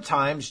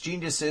 Sometimes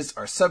geniuses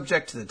are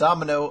subject to the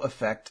domino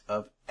effect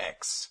of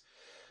X.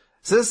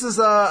 So this is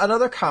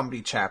another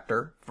comedy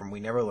chapter from We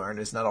Never Learned.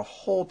 There's not a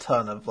whole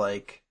ton of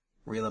like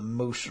real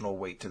emotional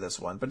weight to this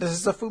one, but this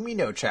is a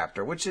Fumino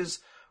chapter, which is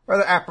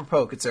rather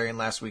apropos considering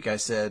last week I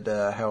said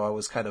how I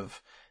was kind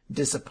of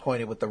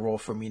disappointed with the role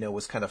Fumino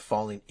was kind of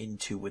falling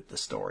into with the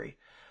story.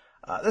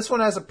 This one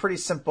has a pretty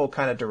simple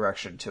kind of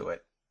direction to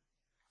it.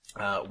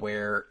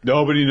 Where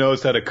nobody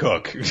knows how to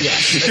cook. Yeah,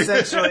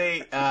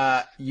 essentially,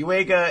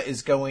 Yuiga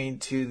is going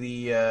to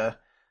the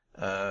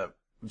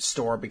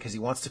store because he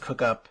wants to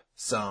cook up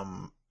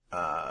some.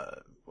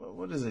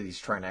 What is it he's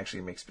trying to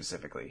actually make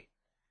specifically?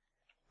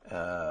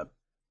 I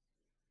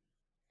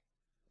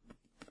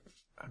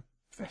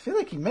feel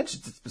like he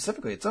mentions it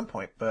specifically at some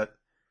point, but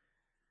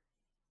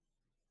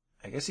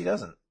I guess he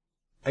doesn't.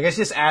 I guess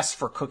he just asks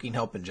for cooking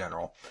help in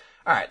general.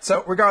 Alright,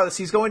 so regardless,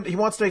 he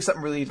wants to make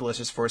something really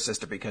delicious for his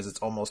sister because it's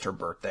almost her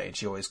birthday and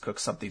she always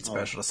cooks something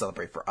special to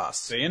celebrate for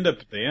us. They end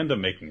up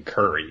making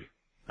curry.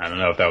 I don't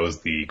know if that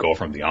was the goal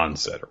from the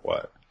onset or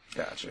what.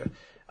 Gotcha.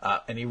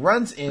 And he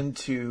runs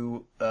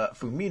into,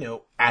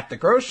 Fumino at the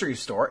grocery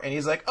store and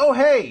he's like, oh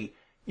hey,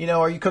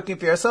 are you cooking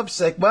for yourself?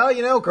 She's like,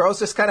 well, girls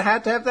just kind of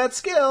have to have that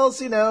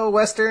skills,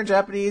 Western,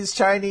 Japanese,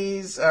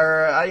 Chinese,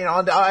 or,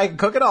 I can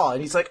cook it all.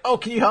 And he's like, oh,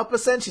 can you help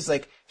us then? She's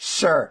like,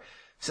 sure.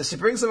 So she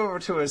brings him over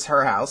to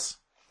her house.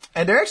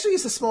 And there actually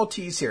is a small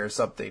tease here of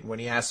something when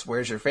he asks,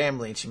 where's your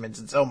family? And she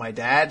mentions, oh, my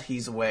dad,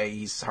 he's away.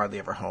 He's hardly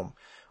ever home,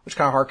 which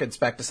kind of harkens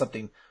back to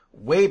something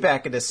way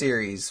back in the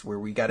series where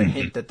we got a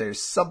hint that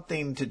there's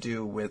something to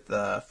do with,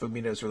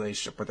 Fumino's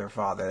relationship with her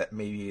father that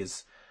maybe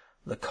is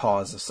the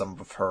cause of some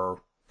of her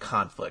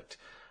conflict.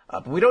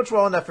 But we don't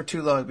dwell on that for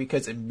too long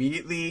because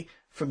immediately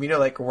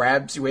Fumino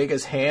grabs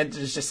Yuiga's hand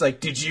and is just like,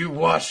 did you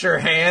wash your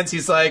hands?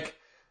 He's like,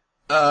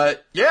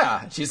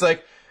 yeah. She's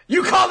like,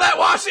 you call that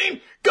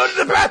washing? Go to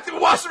the bathroom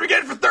and wash them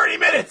again for 30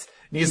 minutes.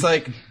 And he's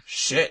like,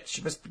 shit,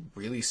 she must be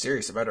really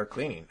serious about her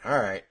cleaning. All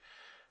right.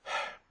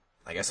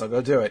 I guess I'll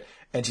go do it.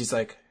 And she's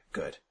like,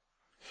 good.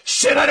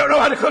 Shit, I don't know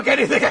how to cook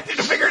anything. I need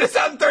to figure this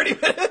out in 30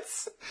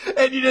 minutes.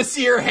 And you just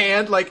see her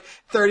hand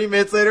 30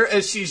 minutes later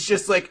as she's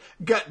just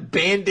got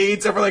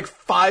band-aids over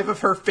 5 of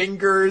her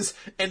fingers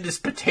and this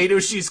potato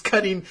she's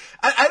cutting.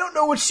 I don't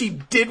know what she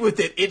did with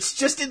it. It's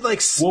just in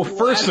Well,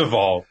 first of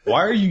all,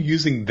 why are you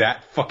using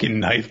that fucking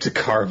knife to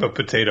carve a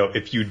potato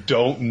if you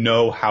don't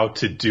know how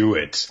to do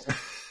it?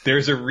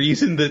 There's a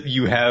reason that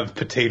you have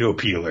potato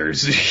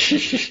peelers.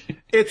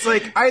 It's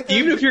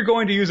even if you're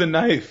going to use a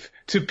knife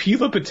to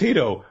peel a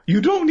potato,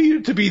 you don't need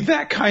it to be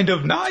that kind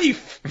of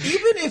knife.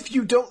 Even if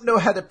you don't know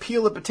how to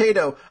peel a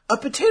potato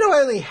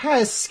only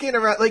has skin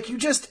around. You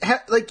just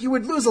you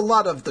would lose a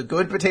lot of the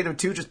good potato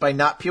too just by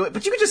not peeling it.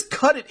 But you could just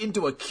cut it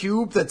into a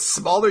cube that's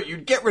smaller.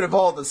 You'd get rid of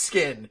all the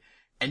skin,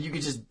 and you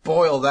could just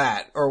boil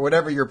that or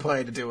whatever you're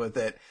planning to do with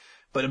it.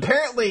 But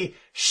apparently,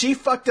 she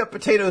fucked up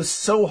potatoes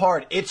so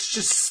hard, it's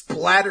just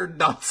splattered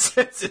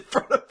nonsense in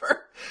front of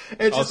her.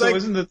 And also,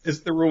 isn't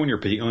the rule when you're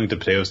peeling the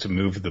potatoes to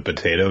move the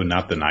potato,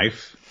 not the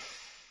knife?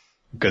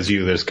 Because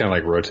you just kind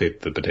of rotate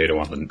the potato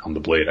on the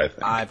blade, I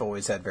think. I've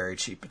always had very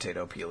cheap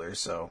potato peelers,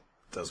 so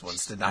those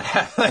ones did not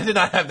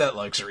have that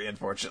luxury,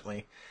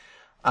 unfortunately.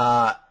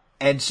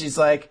 And she's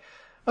like,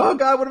 oh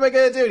god, what am I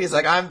gonna do? And he's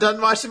like, I'm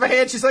done washing my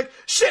hands. She's like,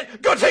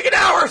 shit, go take an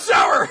hour,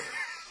 shower!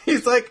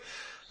 He's like,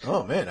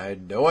 oh man, I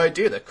had no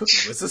idea that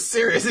cooking was this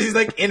serious. He's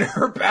in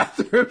her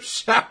bathroom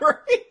showering.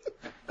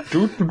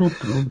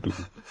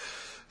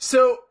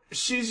 So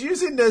she's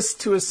using this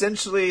to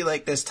essentially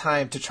this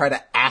time to try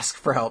to ask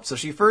for help. So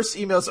she first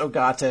emails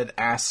Ogata and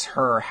asks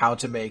her how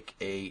to make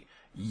a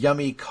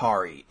yummy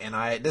curry.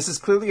 And this is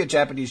clearly a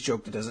Japanese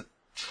joke that doesn't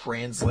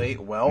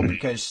translate well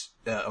because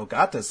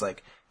Ogata's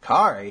like,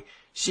 curry?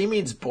 She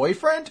means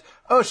boyfriend?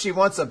 Oh, she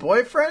wants a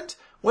boyfriend?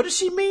 What does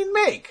she mean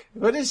make?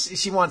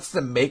 She wants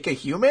to make a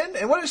human?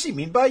 And what does she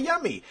mean by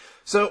yummy?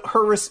 So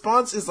her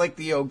response is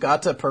the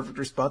Ogata perfect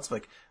response,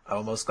 I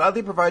will most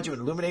gladly provide you an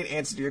illuminating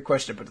answer to your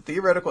question, but the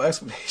theoretical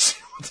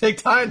explanation will take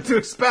time to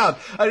expound.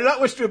 I do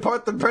not wish to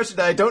impart the impression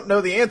that I don't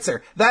know the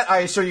answer. That, I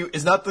assure you,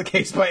 is not the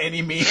case by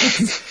any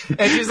means.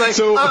 And she's like,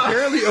 so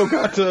apparently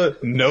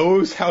Ogata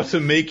knows how to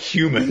make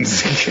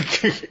humans.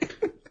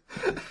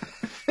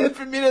 And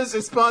Fumina's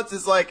response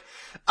is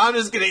I'm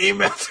just gonna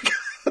email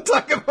to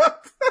talk about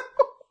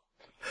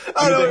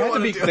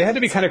they had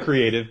to be kind of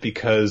creative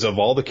because of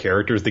all the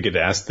characters that get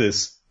asked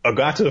this.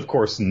 Ogata, of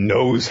course,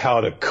 knows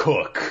how to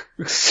cook.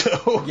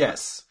 So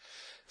yes.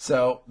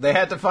 So they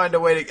had to find a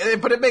way to,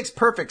 but it makes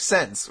perfect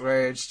sense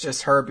where it's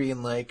just her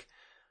being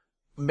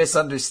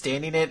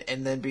misunderstanding it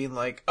and then being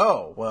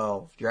oh,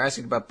 well, you're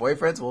asking about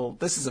boyfriends? Well,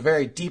 this is a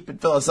very deep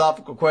and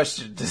philosophical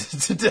question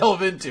to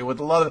delve into with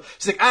a lot of,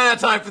 she's like, I don't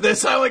have time for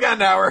this. I only got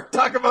an hour.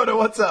 Takamoto,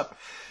 what's up?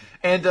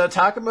 And,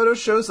 Takamoto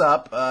shows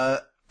up,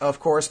 of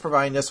course,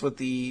 providing us with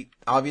the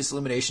obvious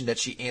illumination that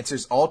she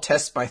answers all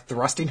tests by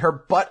thrusting her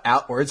butt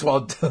outwards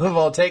while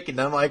taking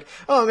them. I'm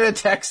I'm gonna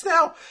text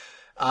now?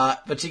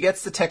 But she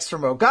gets the text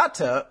from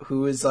Ogata,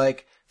 who is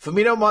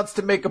Fumino wants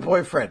to make a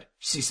boyfriend.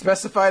 She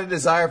specified a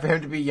desire for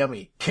him to be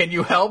yummy. Can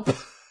you help?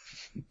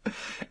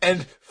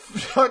 And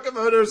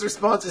Takamoto's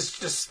response is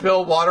just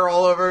spill water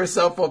all over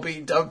herself while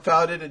being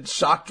dumbfounded and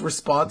shocked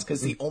response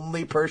because the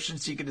only person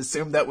she could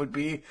assume that would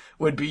be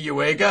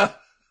Yuiga.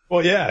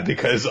 Well, yeah,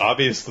 because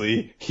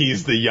obviously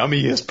he's the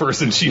yummiest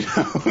person she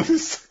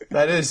knows.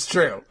 That is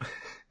true.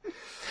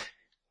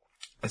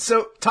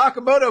 So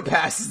Takamoto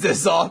passes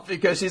this off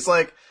because she's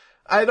like,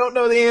 I don't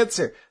know the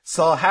answer.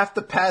 So I'll have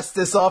to pass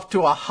this off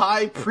to a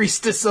high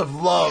priestess of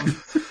love,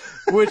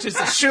 which is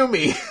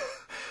Ashumi,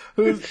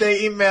 who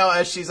they email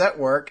as she's at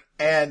work.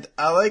 And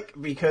I like,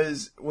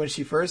 because when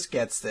she first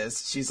gets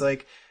this, she's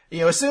like,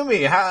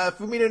 Asumi,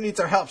 Fumino needs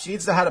our help. She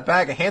needs to know how to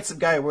bag a handsome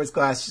guy who wears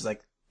glasses. She's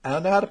like, I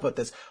don't know how to put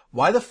this.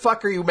 Why the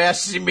fuck are you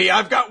messaging me?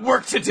 I've got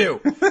work to do.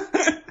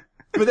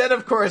 But then,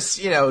 of course,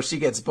 she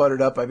gets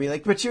buttered up by being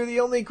like, but you're the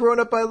only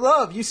grown-up I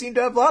love. You seem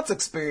to have lots of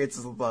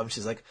experiences with love.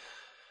 She's like,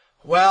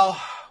 well,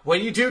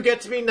 when you do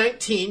get to be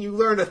 19, you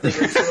learn a thing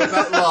or two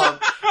about love.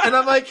 And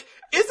I'm like,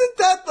 isn't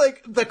that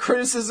like the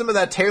criticism of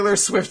that Taylor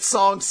Swift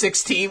song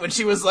 16 when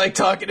she was like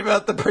talking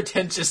about the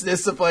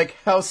pretentiousness of like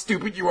how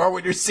stupid you are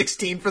when you're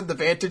 16 from the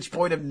vantage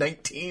point of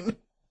 19?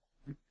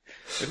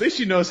 At least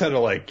she knows how to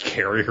like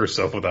carry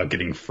herself without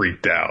getting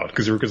freaked out.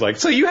 Because Ruka's like,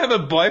 so you have a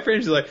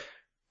boyfriend? She's like,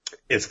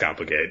 it's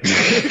complicated.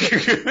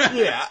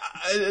 Yeah.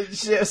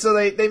 So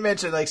they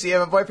mentioned like, so you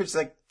have a boyfriend? She's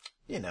like,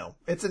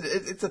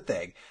 it's a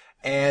thing.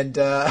 And,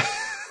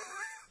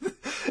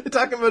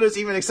 talking about us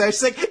even excited.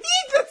 She's like,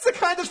 that's the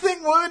kind of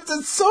thing women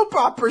in soap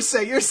operas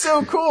say. You're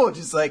so cool. And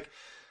she's like,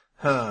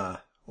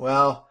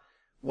 well,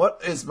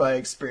 what is my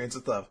experience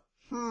with love?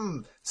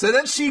 So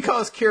then she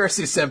calls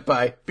Kirasu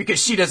senpai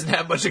because she doesn't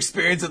have much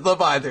experience with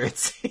love either, it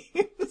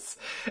seems.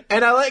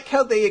 And I like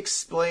how they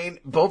explain,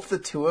 both the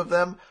two of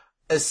them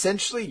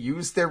essentially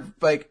use their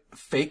like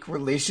fake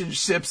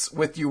relationships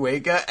with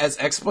Yuiga as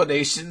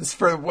explanations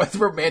for what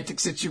romantic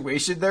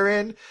situation they're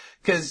in.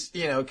 Cause,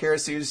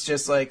 Kirisu's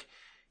just like,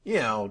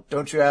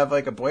 don't you have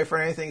like a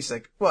boyfriend or anything? She's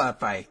like, well,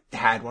 if I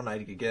had one,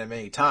 I could get him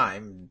any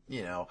time,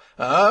 well,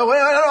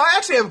 I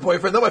actually have a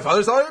boyfriend, though my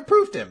father's already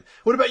approved him.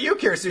 What about you,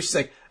 Kirisu? She's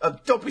like,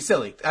 don't be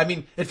silly. I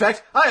mean, in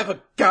fact, I have a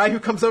guy who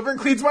comes over and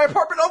cleans my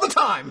apartment all the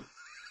time.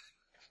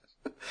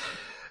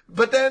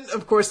 But then,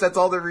 of course, that's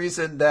all the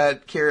reason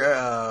that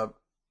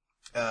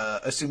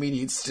Asumi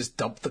needs to just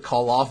dump the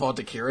call off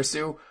onto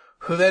Kirisu,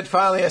 who then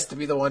finally has to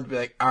be the one to be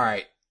like, all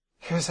right,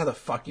 here's how the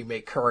fuck you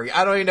make curry.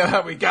 I don't even know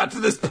how we got to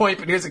this point,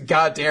 but here's a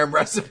goddamn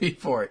recipe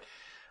for it.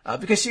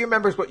 Because she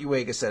remembers what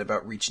Yuiga said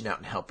about reaching out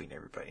and helping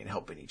everybody and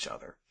helping each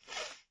other.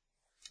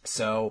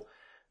 So,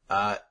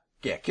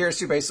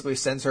 Kirisu basically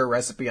sends her a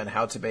recipe on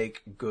how to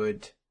make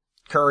good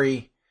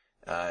curry.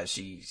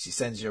 She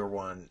sends her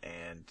one,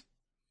 and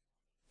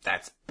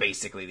that's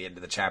basically the end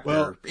of the chapter.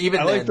 Well,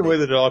 I like the way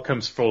that it all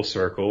comes full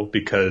circle,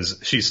 because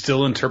she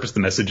still interprets the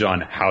message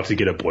on how to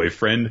get a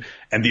boyfriend,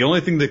 and the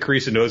only thing that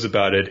Carissa knows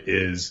about it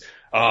is,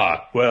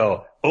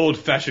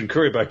 old-fashioned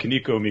curry by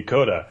Kaneko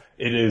Mikoda.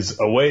 It is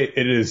the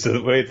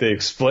way that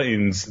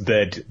explains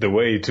that the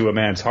way to a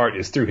man's heart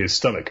is through his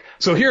stomach.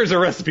 So here's a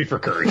recipe for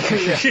curry.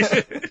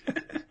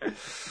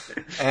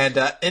 And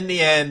in the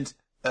end,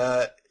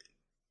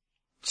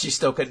 she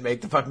still couldn't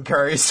make the fucking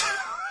curries.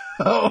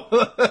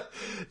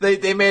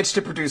 They managed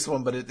to produce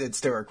one, but it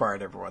still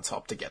required everyone's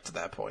help to get to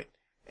that point.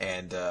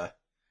 And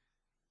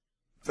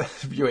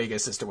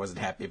Yuiga's sister wasn't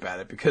happy about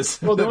it because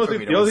the only thing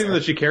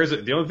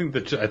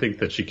that I think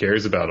that she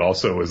cares about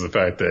also was the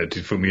fact that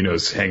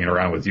Fumino's hanging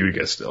around with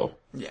Yuiga still.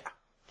 Yeah.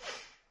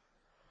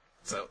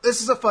 So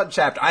this is a fun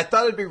chapter. I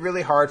thought it'd be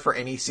really hard for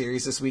any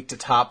series this week to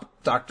top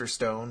Dr.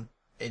 Stone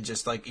and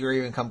just or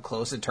even come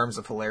close in terms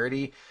of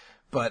hilarity,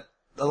 but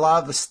a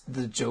lot of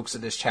the jokes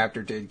in this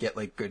chapter did get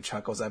good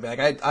chuckles. I mean,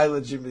 I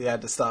legitimately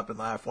had to stop and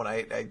laugh when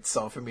I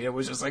saw Fumino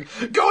was just like,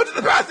 go into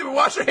the bathroom and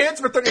wash your hands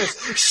for 30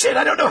 minutes. Shit,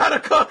 I don't know how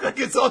to cook.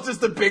 It's all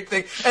just a big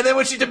thing. And then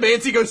when she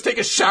demands he goes take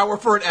a shower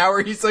for an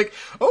hour, he's like,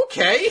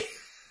 okay.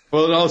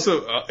 Well, and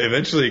also,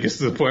 eventually it gets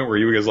to the point where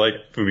Yuiga's like,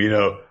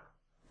 Fumino,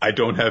 I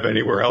don't have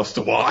anywhere else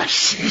to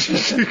wash.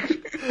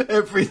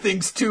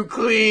 Everything's too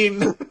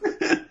clean.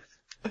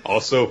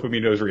 Also,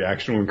 Fumino's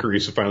reaction when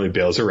Carissa finally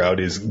bails her out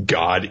is,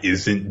 God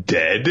isn't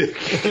dead.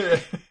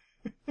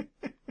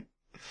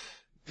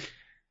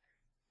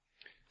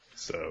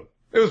 So,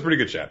 it was a pretty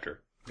good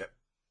chapter. Yep.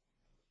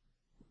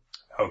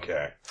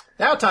 Okay.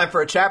 Now time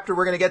for a chapter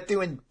we're going to get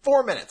through in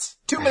 4 minutes.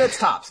 2 minutes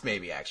tops,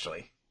 maybe,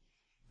 actually.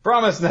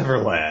 Promised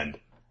Neverland.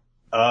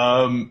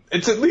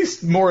 It's at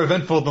least more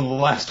eventful than the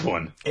last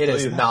one. It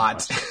is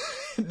not.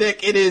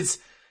 Nick, it is,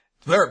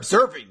 we're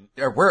observing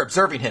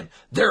him.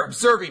 They're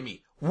observing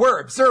me.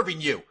 We're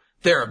observing you.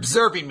 They're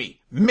observing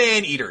me.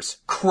 Man-eaters.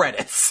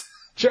 Credits.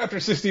 Chapter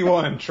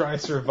 61, Try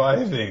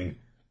Surviving.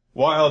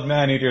 Wild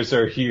man-eaters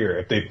are here.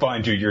 If they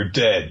find you, you're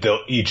dead.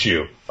 They'll eat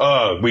you.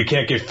 We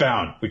can't get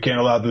found. We can't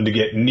allow them to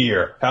get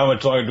near. How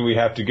much longer do we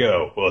have to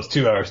go? Well, it's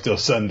 2 hours till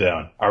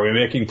sundown. Are we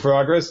making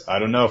progress? I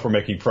don't know if we're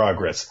making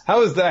progress.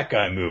 How is that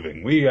guy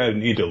moving? We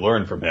need to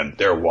learn from him.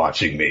 They're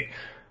watching me.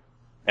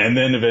 And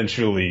then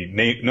eventually,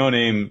 No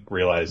Name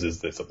realizes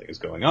that something is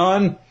going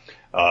on.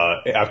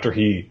 After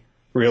he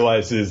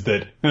realizes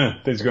that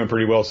things are going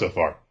pretty well so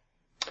far.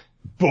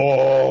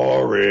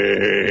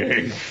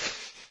 Boring.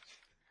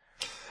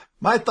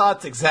 My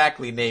thoughts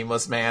exactly,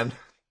 Nameless Man.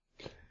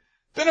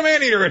 Then a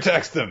man-eater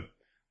attacks them.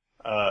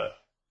 Emma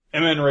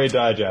and Ray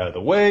dodge out of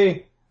the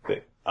way.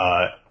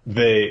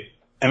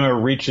 Emma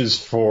reaches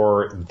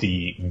for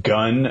the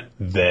gun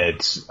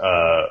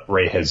that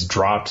Ray has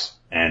dropped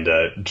and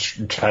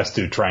has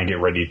to try and get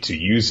ready to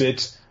use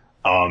it.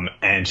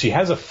 And she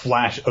has a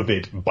flash of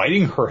it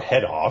biting her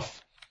head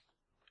off.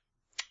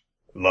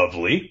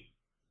 Lovely.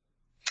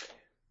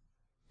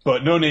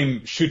 But No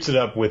Name shoots it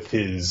up with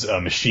his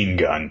machine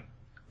gun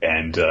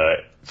and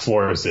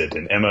floors it,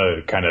 and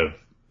Emma kind of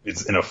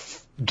is in a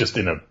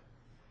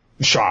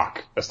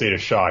shock, a state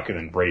of shock, and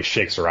then Ray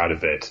shakes her out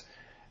of it.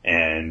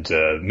 And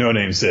No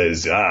Name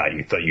says,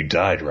 you thought you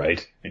died,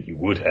 right? And you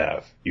would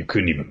have. You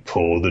couldn't even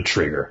pull the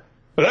trigger.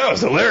 But that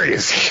was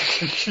hilarious.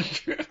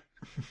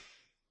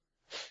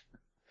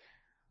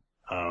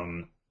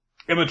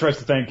 Emma tries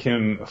to thank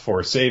him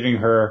for saving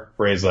her.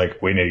 Ray's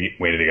like, we need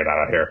to get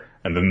out of here.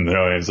 And then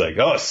No Name's like,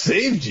 oh,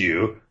 saved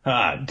you?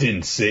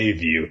 Didn't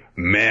save you.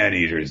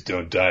 Man-eaters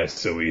don't die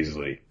so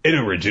easily.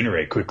 It'll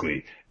regenerate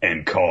quickly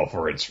and call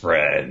for its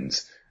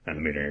friends. And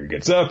the man-eater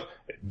gets up,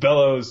 it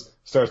bellows,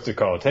 starts to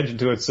call attention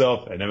to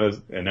itself, and Emma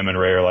and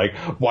Ray are like,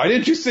 why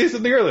didn't you say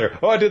something earlier?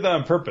 Oh, I did that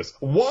on purpose.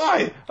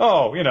 Why?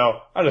 Oh,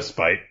 out of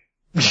spite.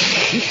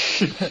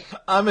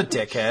 I'm a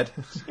dickhead.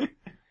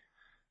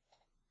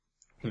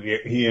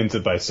 He ends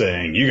it by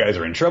saying, you guys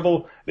are in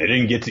trouble. They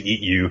didn't get to eat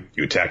you.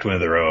 You attacked one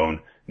of their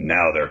own.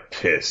 Now they're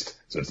pissed.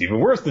 So it's even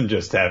worse than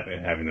just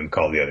having them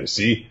call the others.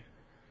 See?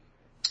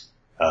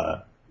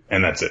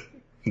 And that's it.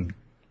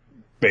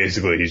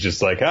 Basically, he's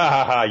just like,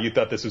 you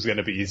thought this was going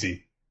to be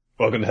easy.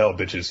 Welcome to hell,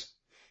 bitches.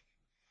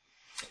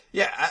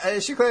 Yeah, I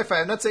should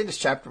clarify. I'm not saying this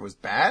chapter was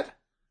bad.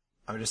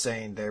 I'm just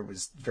saying there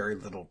was very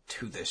little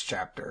to this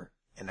chapter.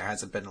 And there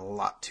hasn't been a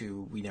lot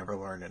to We Never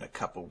Learn in a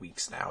couple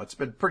weeks now. It's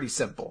been pretty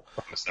simple.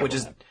 Which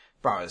is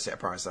Promised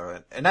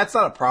Neverland. And that's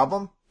not a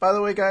problem, by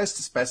the way, guys,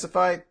 to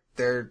specify.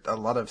 There are a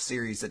lot of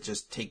series that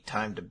just take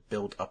time to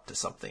build up to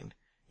something.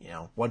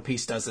 One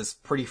Piece does this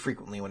pretty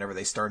frequently whenever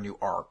they start a new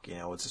arc.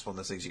 It's just one of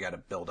those things you gotta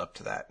build up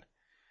to that.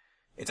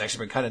 It's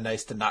actually been kind of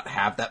nice to not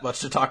have that much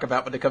to talk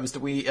about when it comes to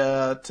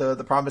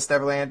the Promised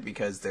Neverland,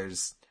 because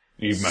there's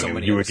so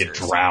many you would get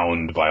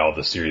drowned by all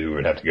the series we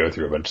would have to go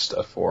through a bunch of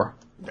stuff for.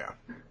 Yeah.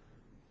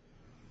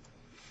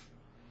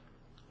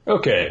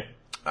 Okay.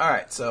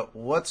 Alright, so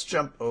let's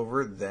jump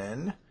over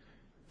then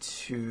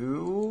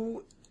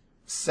to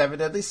Seven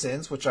Deadly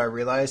Sins, which I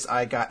realized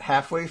I got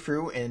halfway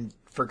through and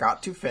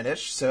forgot to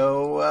finish,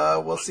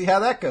 so we'll see how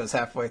that goes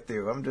halfway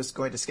through. I'm just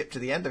going to skip to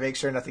the end to make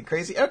sure nothing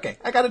crazy. Okay,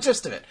 I got a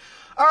gist of it.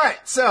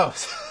 Alright, so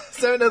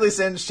Seven Deadly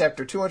Sins,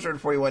 chapter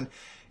 241,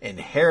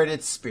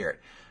 Inherited Spirit.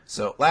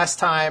 So last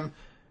time,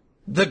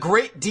 the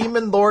great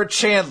demon lord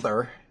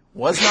Chandler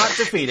was not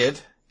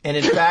defeated, and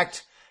in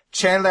fact,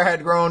 Chandler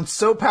had grown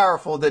so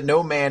powerful that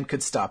no man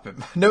could stop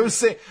him. No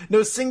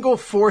single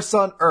force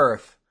on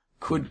Earth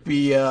could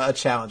be a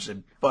challenge.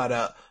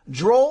 But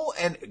Droll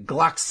and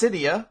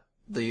Gloxidia,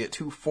 the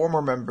two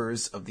former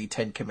members of the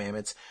Ten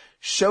Commandments,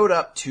 showed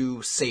up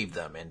to save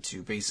them and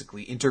to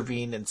basically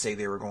intervene and say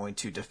they were going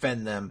to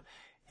defend them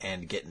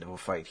and get into a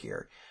fight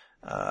here.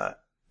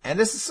 And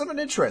this is something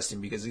interesting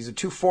because these are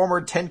two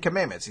former Ten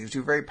Commandments. These are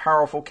two very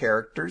powerful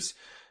characters.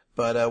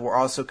 But we're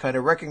also kind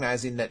of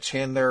recognizing that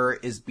Chandler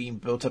is being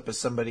built up as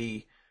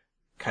somebody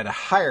kind of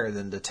higher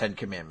than the Ten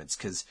Commandments.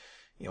 Because,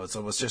 it's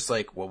almost just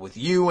like, well, with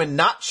you and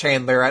not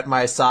Chandler at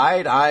my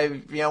side,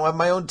 I, have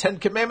my own Ten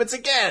Commandments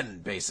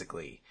again,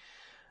 basically.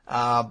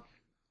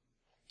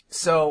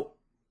 So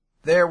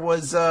there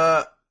was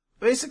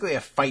basically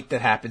a fight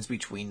that happens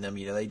between them.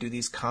 They do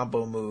these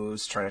combo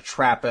moves, try to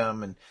trap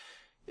him, and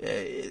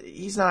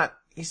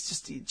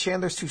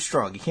Chandler's too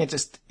strong. You can't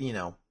just,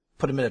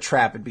 put him in a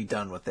trap and be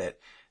done with it.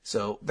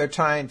 So they're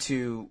trying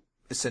to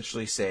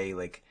essentially say,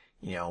 like,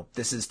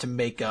 this is to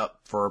make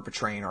up for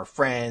betraying our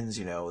friends.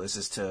 This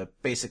is to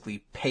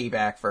basically pay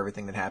back for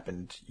everything that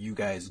happened. You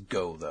guys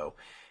go, though.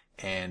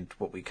 And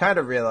what we kind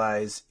of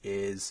realize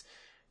is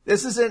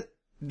this isn't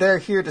they're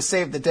here to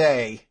save the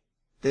day.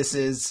 This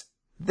is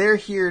they're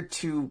here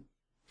to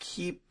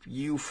keep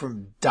you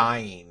from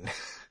dying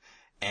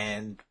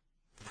and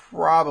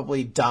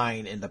probably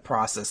dying in the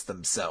process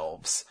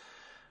themselves.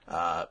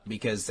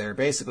 Because they're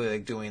basically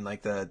like doing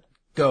like the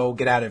go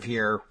get out of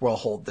here. We'll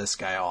hold this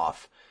guy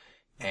off.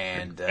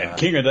 And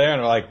King are there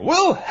and are like,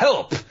 we'll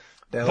help.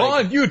 Vaughn,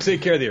 like, you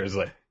take care of the others.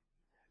 Like,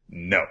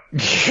 no.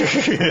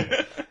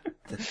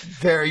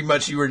 Very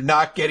much you were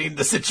not getting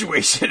the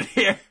situation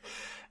here.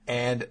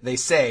 And they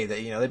say that,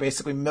 they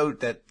basically note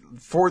that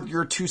for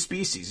your two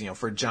species,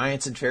 for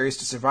giants and fairies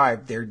to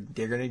survive, they're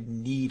going to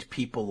need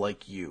people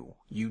like you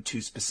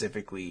two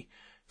specifically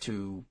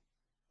to,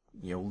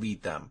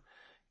 lead them.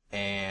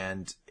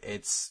 And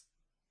it's,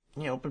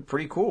 been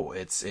pretty cool.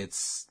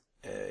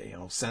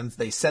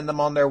 They send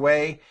them on their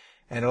way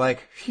and they're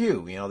like,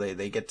 phew,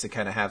 they get to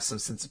kind of have some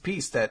sense of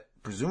peace that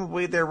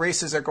presumably their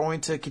races are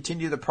going to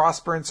continue to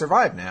prosper and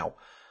survive now.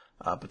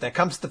 But that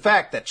comes to the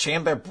fact that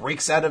Chandler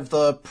breaks out of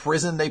the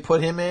prison they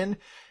put him in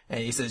and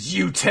he says,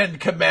 you 10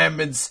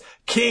 Commandments,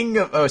 King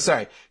of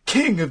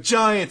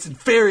Giants and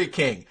Fairy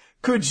King,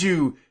 could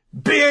you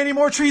be any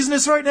more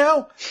treasonous right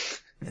now?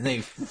 And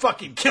they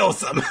fucking kills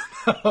them.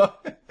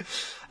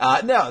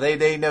 No,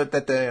 they note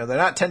that they're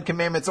not 10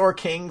 Commandments or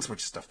kings. We're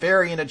just a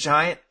fairy and a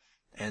giant.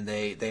 And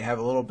they have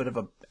a little bit of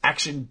a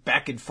action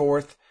back and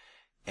forth.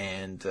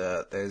 And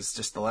there's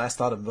just the last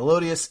thought of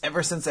Melodious.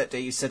 Ever since that day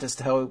you sent us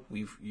to hell,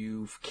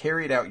 you've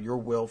carried out your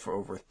will for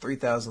over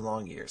 3,000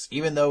 long years.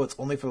 Even though it's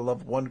only for the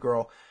love of one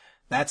girl,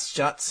 that's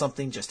not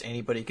something just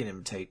anybody can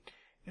imitate.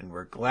 And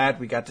we're glad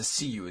we got to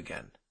see you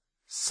again.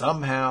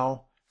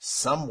 Somehow,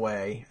 some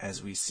way,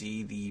 as we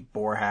see the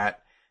boar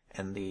hat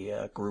and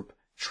the group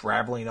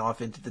traveling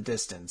off into the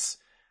distance,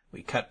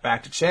 we cut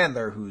back to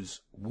Chandler,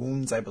 whose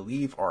wounds, I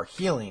believe, are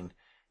healing,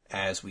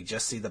 as we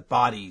just see the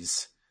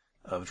bodies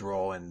of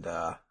Droll and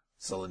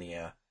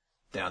Selenia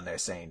down there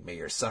saying, "May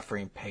your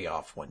suffering pay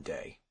off one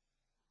day."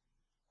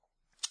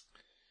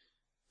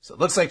 So it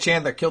looks like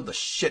Chandler killed the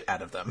shit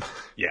out of them.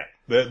 Yeah,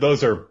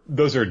 those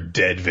are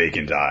dead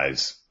vacant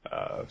eyes.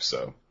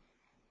 So,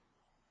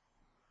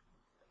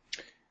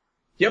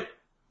 yep,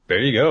 there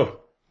you go.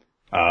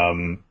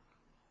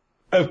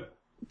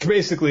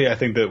 Basically, I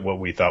think that what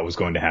we thought was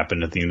going to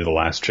happen at the end of the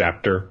last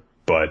chapter,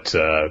 but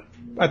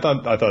I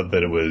thought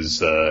that it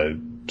was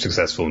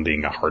successful in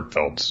being a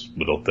heartfelt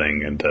little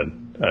thing and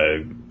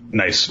a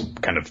nice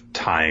kind of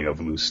tying of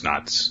loose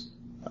knots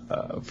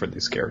for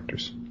these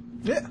characters.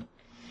 Yeah,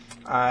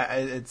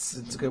 it's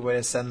a good way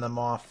to send them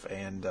off,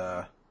 and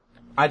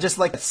I just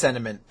like the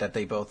sentiment that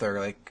they both are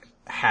like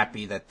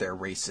happy that their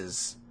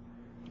races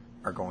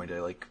are going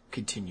to like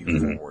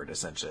continue forward.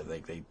 Essentially,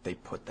 like they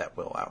put that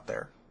will out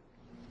there.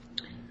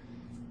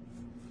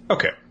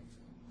 Okay.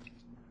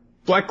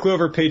 Black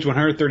Clover, page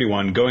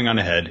 131, going on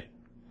ahead.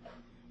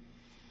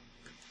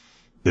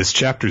 This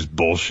chapter's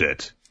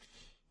bullshit.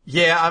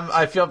 Yeah,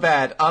 I feel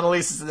bad.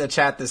 Annalise is in the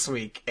chat this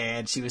week,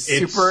 and she was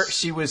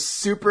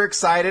super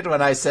excited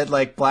when I said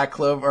like Black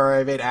Clover, or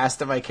I made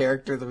Asta my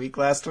character of the week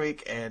last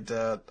week, and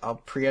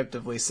I'll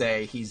preemptively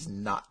say he's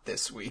not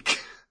this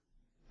week.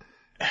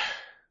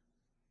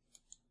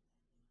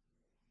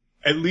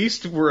 At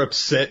least we're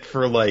upset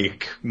for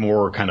like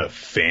more kind of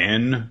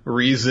fan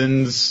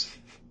reasons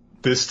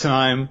this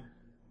time.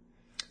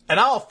 And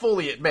I'll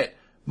fully admit,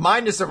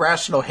 mine is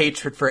irrational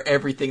hatred for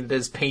everything that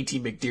is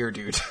Painty McDear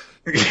dude.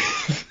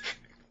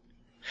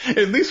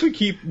 At least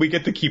we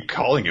get to keep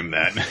calling him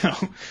that now.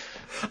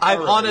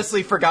 I've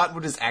honestly forgotten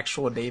what his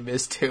actual name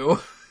is too.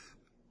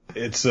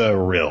 It's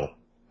Rill,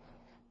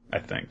 I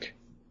think.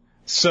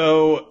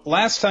 So,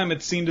 last time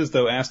it seemed as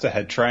though Asta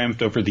had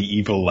triumphed over the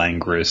evil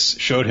Langris,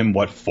 showed him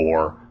what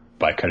for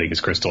by cutting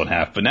his crystal in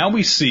half. But now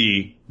we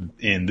see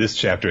in this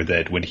chapter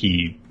that when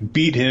he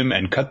beat him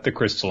and cut the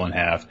crystal in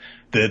half,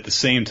 that at the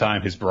same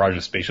time his barrage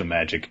of spatial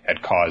magic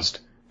had caused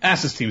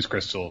Asta's team's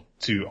crystal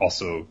to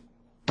also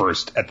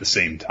burst at the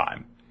same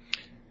time.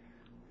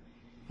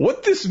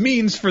 What this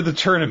means for the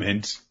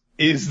tournament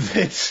is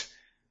that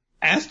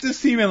Asta's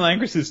team and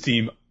Langris's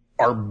team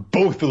are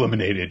both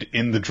eliminated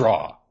in the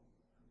draw.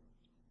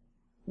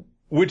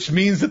 Which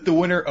means that the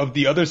winner of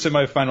the other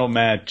semifinal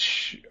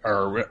match,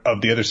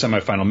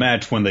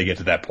 when they get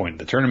to that point in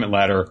the tournament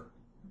ladder,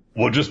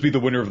 will just be the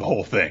winner of the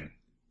whole thing.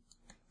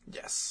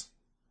 Yes.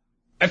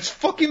 That's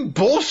fucking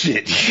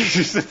bullshit.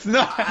 It's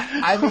not.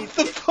 I mean, what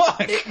the fuck?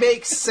 It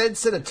makes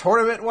sense in a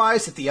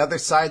tournament-wise if the other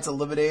side's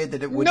eliminated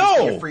that it wouldn't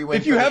be a free win.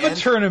 If you have a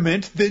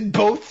tournament, then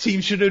both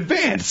teams should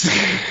advance.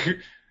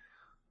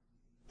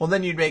 Well,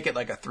 then you'd make it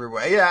like a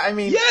three-way. Yeah, I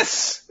mean...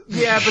 Yes!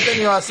 Yeah, but then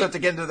you also have to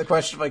get into the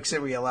question of, like,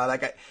 should we allow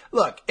that guy?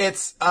 Look,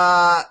 it's,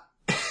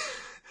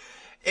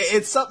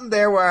 it's something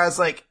there where I was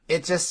like,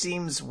 it just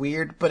seems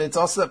weird, but it's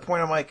also that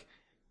point I'm like,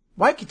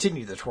 why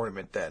continue the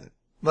tournament then?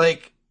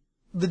 Like,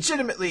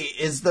 legitimately,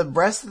 is the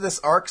rest of this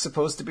arc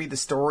supposed to be the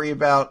story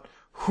about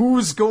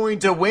who's going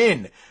to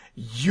win?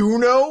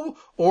 Yuno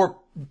or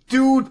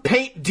Dude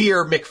Paint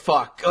Deer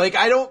McFuck? Like,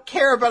 I don't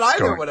care about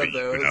either one of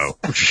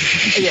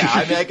those. Yeah,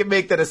 I mean, I can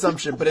make that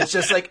assumption, but it's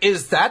just like,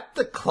 is that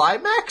the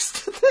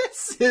climax to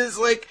this? Is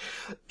like,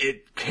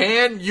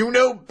 can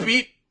Yuno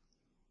beat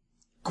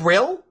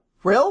Grill?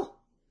 Trill?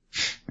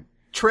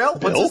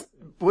 Bill?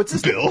 What's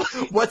his Bill?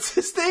 name? What's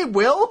his name?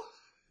 Will?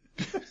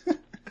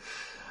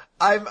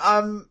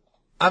 I'm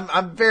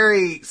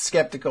very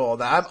skeptical of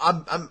that.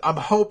 I'm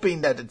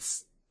hoping that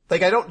it's,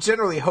 like, I don't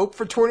generally hope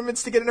for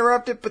tournaments to get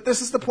interrupted, but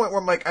this is the point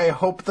where I'm like, I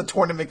hope the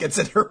tournament gets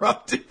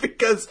interrupted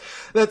because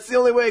that's the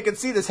only way I can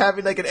see this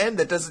having like an end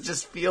that doesn't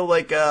just feel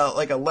like a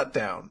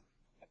letdown.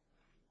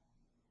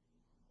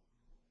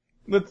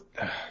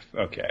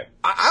 Okay.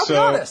 I'll be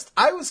honest.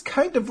 I was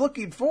kind of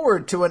looking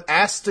forward to an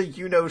Asta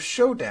Yuno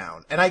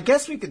showdown, and I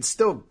guess we could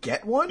still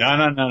get one.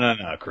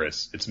 No,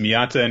 Chris. It's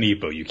Miyata and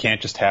Ippo. You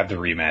can't just have the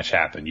rematch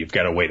happen. You've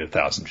got to wait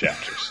 1,000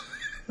 chapters.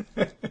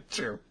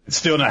 True.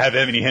 Still not have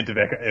any hint of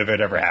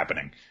it ever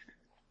happening.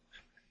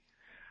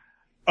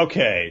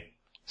 Okay.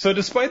 So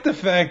despite the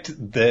fact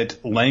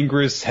that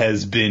Langris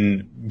has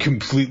been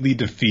completely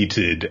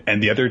defeated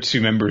and the other two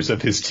members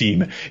of his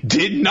team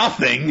did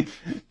nothing,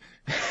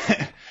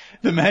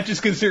 the match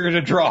is considered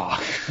a draw.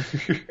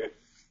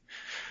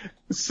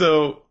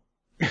 So,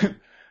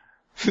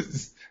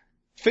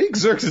 Fake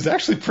Zerx is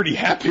actually pretty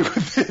happy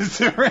with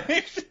this,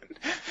 right?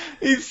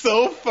 He's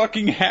so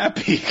fucking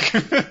happy.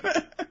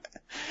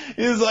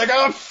 He's like,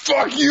 oh,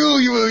 fuck you,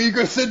 you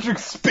egocentric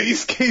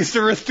space case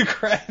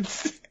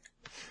aristocrats.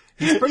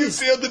 You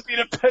failed to beat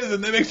a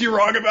peasant. That makes you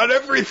wrong about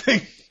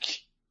everything.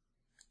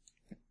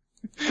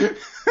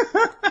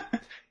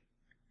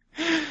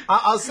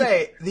 I'll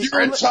say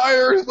your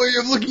entire way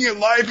of looking at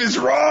life is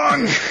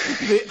wrong.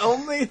 The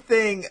only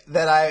thing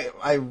that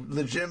I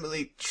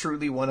legitimately,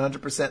 truly,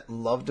 100%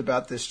 loved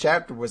about this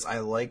chapter was I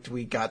liked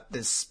we got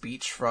this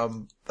speech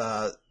from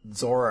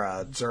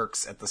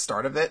Zerks at the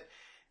start of it,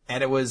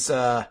 and it was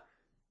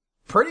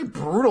pretty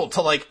brutal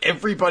to like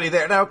everybody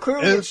there. Now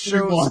clearly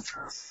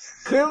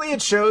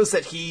it shows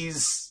that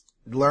he's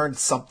learned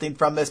something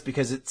from this,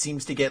 because it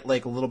seems to get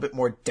like a little bit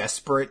more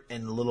desperate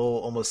and a little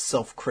almost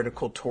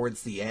self-critical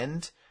towards the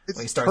end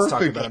when he starts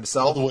talking about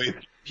himself. All the way.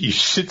 He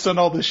shits on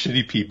all the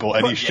shitty people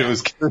and he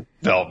shows character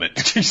development.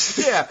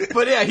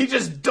 He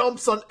just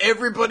dumps on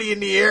everybody in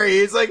the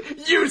area. He's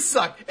like, you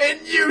suck, and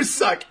you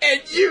suck,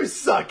 and you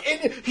suck,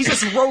 and he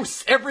just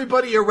roasts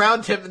everybody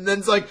around him, and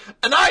then's like,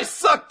 and I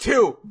suck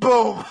too.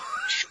 Boom.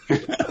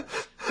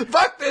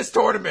 Fuck this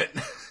tournament.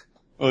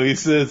 Well, he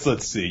says,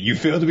 let's see, you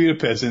failed to beat a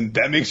peasant.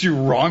 That makes you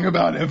wrong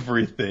about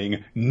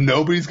everything.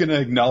 Nobody's going to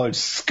acknowledge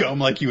scum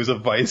like he was a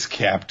vice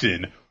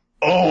captain.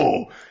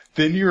 Oh,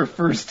 then he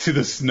refers to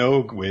the snow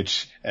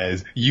witch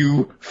as,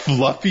 you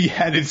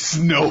fluffy-headed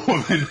snow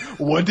woman.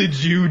 What did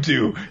you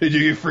do? Did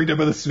you get freaked out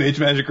by the mage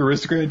magic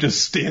aristocrat and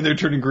just stand there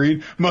turning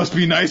green? Must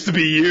be nice to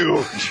be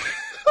you.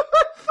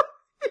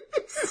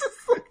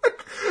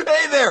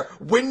 Hey there,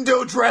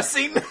 window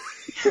dressing.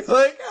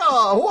 Like,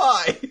 oh,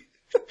 why?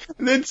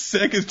 And then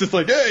Sek is just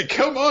like, hey,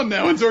 come on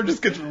now. And Zor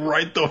just gets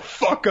right the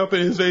fuck up in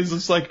his face.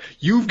 It's like,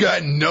 you've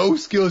got no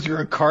skills. You're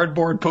a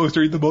cardboard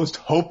poster. You're the most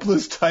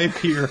hopeless type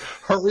here.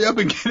 Hurry up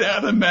and get out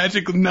of the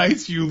magic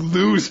nights, you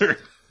loser.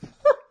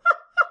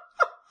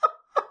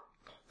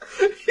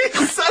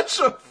 He's such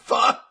a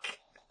fuck.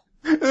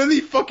 And then he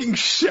fucking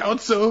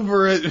shouts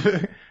over at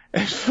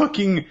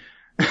fucking,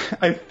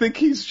 I think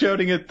he's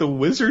shouting at the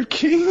Wizard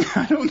King.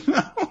 I don't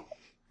know.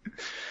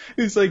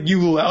 It's like,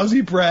 you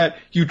lousy brat,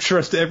 you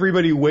trust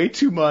everybody way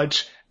too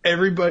much.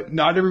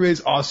 Not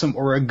everybody's awesome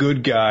or a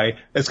good guy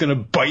that's gonna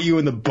bite you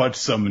in the butt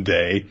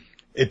someday.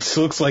 It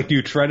looks like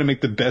you try to make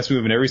the best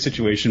move in every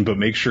situation, but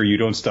make sure you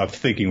don't stop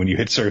thinking when you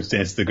hit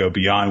circumstances that go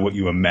beyond what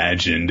you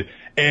imagined.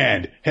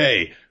 And,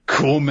 hey,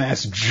 cool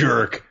mass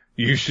jerk,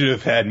 you should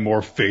have had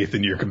more faith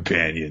in your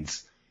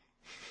companions.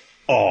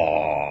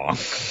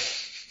 Aww.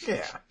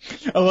 Yeah.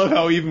 I love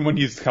how even when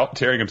he's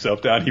tearing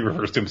himself down, he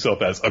refers to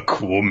himself as a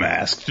cool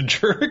masked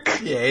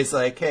jerk. Yeah, he's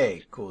like,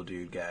 hey, cool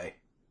dude guy.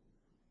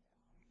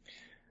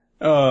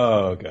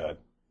 Oh, God.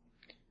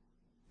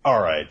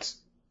 Alright.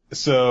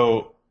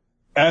 So,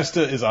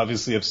 Asta is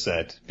obviously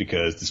upset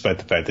because despite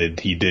the fact that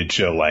he did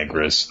show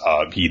Langris,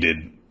 he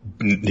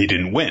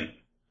didn't win.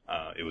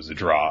 It was a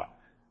draw.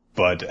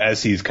 But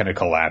as he's kind of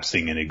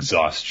collapsing in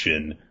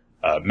exhaustion,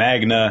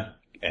 Magna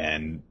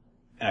and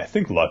I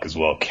think Luck as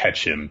well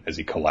catch him as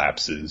he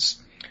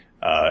collapses.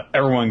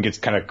 Everyone gets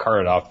kind of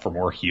carted off for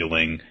more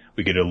healing.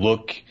 We get a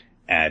look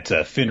at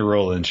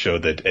Finral and show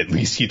that at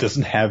least he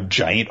doesn't have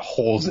giant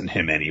holes in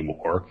him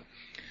anymore.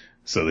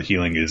 So the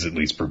healing is at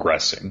least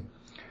progressing.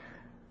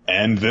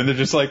 And then they're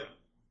just like,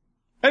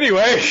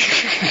 anyway,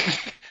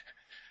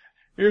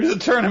 here's a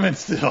tournament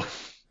still.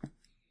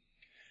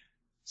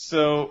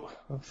 So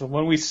the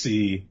one we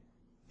see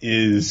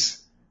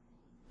is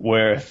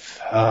with,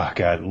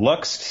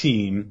 Luck's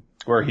team,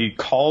 where he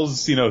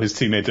calls, his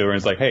teammates over and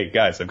is like, hey,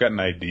 guys, I've got an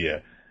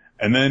idea.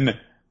 And then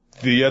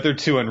the other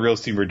two on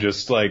Real's team are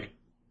just like,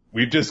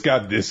 we've just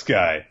got this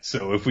guy,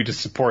 so if we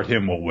just support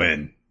him, we'll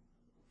win.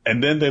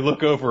 And then they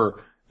look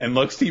over, and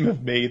Luck's team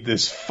have made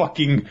this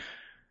fucking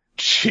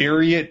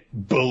chariot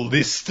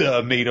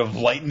ballista made of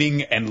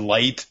lightning and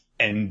light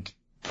and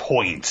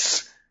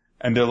points.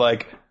 And they're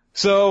like,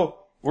 so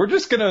we're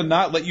just gonna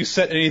not let you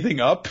set anything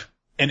up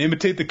and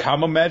imitate the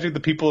combo magic the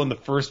people in the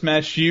first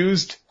match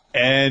used,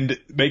 and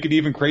make it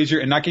even crazier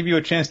and not give you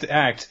a chance to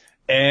act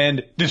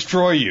and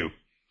destroy you.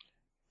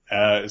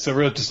 So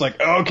Real's just like,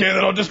 okay,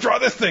 then I'll just draw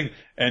this thing.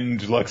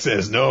 And Luck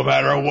says, no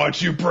matter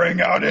what you bring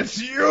out,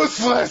 it's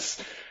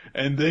useless.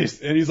 And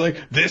he's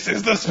like, this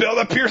is the spell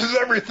that pierces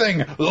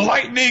everything.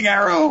 Lightning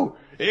arrow.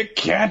 It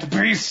can't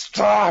be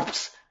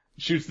stopped.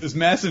 Shoots this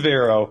massive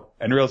arrow.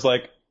 And Real's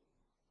like,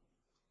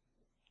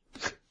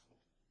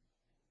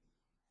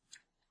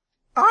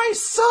 I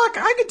suck.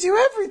 I could do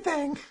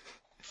everything.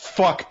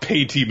 Fuck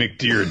Patey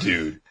McDeer,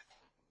 dude.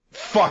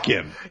 Fuck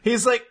him.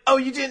 He's like, oh,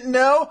 you didn't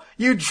know?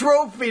 You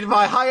drove me to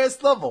my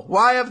highest level.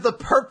 Well, I have the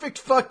perfect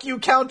fuck you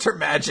counter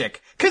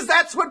magic. 'Cause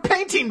that's what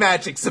painting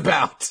magic's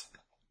about.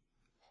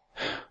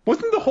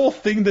 Wasn't the whole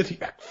thing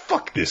that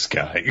fuck this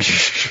guy.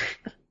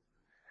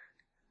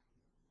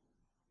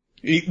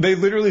 They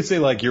literally say,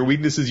 like, your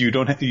weakness is you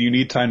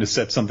need time to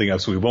set something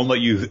up, so we won't let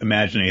you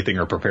imagine anything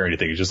or prepare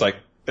anything. It's just like,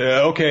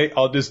 okay,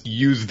 I'll just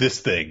use this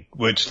thing,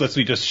 which lets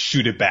me just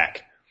shoot it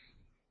back.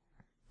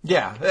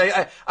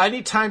 Yeah, I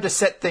need time to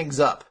set things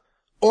up.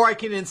 Or I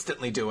can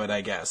instantly do it,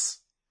 I guess.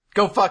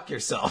 Go fuck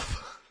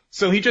yourself.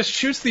 So he just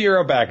shoots the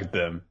arrow back at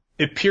them.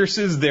 It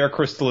pierces their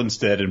crystal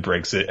instead and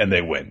breaks it, and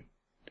they win.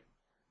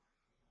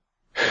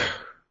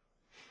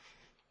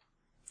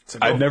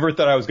 I never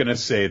thought I was going to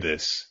say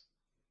this,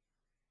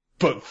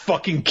 but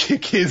fucking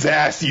kick his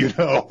ass, you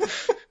know.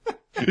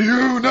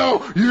 You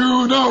know.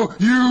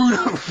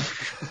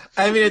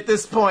 I mean, at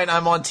this point,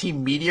 I'm on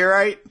Team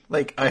Meteorite.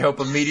 Like, I hope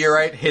a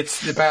meteorite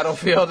hits the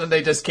battlefield and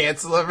they just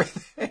cancel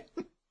everything.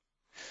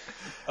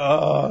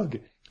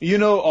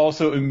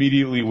 Also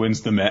immediately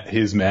wins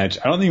his match.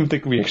 I don't even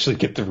think we actually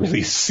get to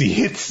really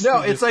see it.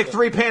 No, it's like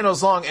 3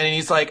 panels long, and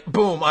he's like,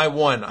 boom, I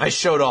won. I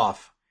showed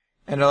off.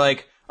 And they're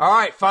like, all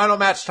right, final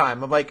match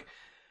time. I'm like,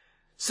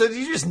 so did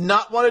you just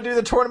not want to do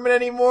the tournament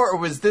anymore, or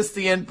was this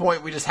the end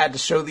point we just had to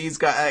show these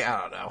guys? I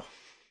don't know.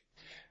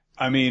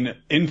 I mean,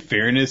 in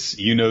fairness,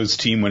 Yuno's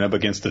team went up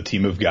against a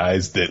team of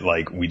guys that,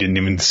 like, we didn't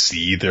even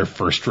see their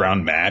first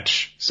round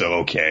match, so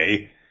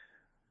okay.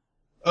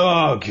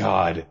 Oh,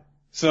 God.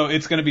 So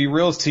it's going to be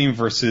Real's team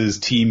versus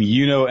Team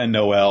Yuno and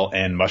Noel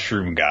and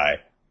Mushroom Guy.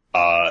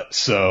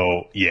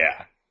 So,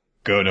 yeah.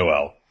 Go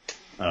Noel.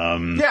 Yeah, I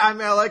mean,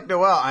 I like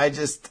Noel.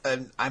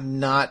 I'm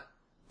not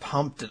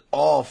pumped at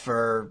all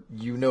for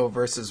Yuno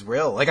versus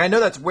Real. Like, I know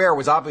that's where it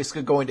was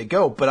obviously going to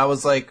go, but I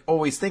was, like,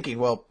 always thinking,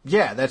 well,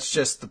 yeah, that's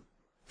just the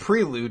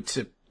prelude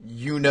to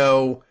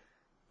Yuno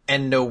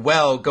and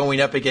Noel going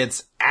up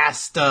against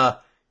Asta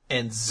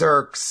and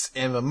Zerx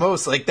and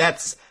Mimosa. Like,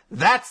 that's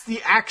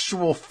the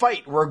actual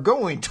fight we're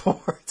going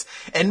towards.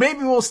 And maybe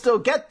we'll still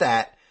get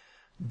that,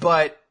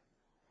 but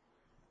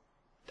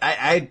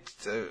I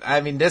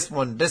mean, this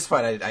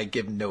fight I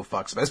give no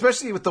fucks about,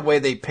 especially with the way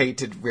they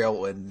painted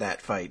Real in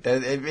that fight.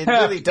 It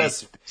really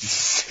does,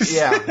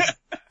 yeah.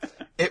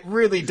 It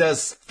really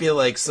does feel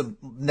like some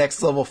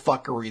next level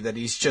fuckery that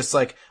he's just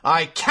like,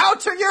 I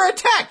counter your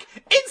attack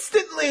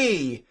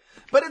instantly!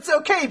 But it's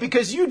okay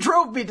because you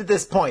drove me to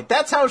this point.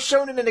 That's how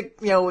shonen and,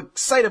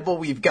 excitable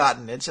we've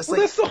gotten. It's just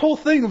that's the whole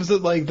thing, was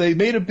that, like, they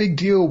made a big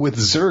deal with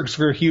Zerx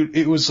where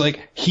it was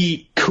like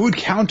he could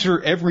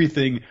counter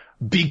everything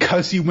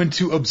because he went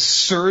to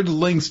absurd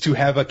lengths to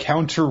have a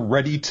counter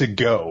ready to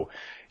go.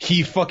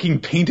 He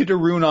fucking painted a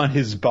rune on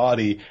his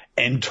body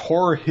and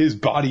tore his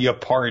body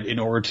apart in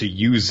order to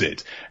use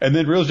it. And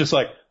then Real's just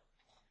like,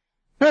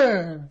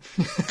 sending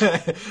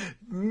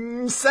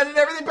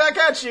everything back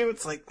at you.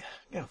 It's like,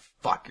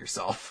 fuck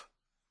yourself.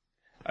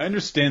 I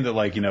understand that,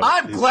 like,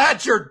 I'm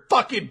glad your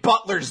fucking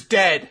butler's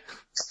dead.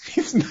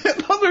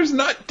 Butler's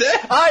not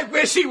dead. I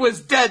wish he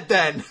was dead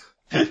then.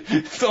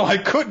 So I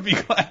could be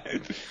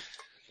glad.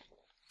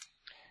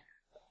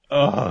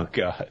 Oh,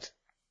 God.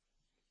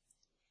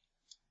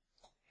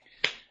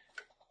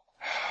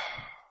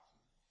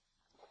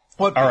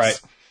 One Piece. All right.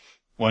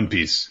 One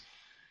Piece.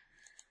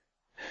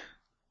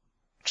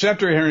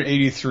 Chapter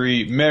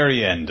 883,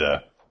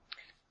 Merienda.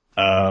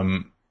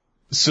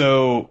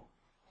 So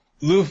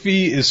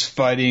Luffy is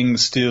fighting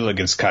still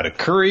against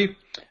Katakuri,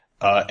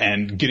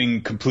 and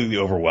getting completely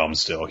overwhelmed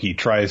still. He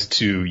tries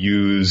to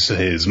use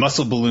his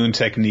muscle balloon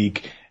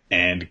technique,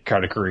 and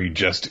Katakuri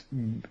just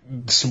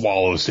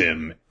swallows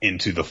him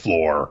into the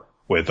floor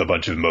with a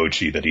bunch of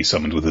mochi that he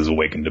summoned with his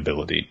awakened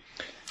ability.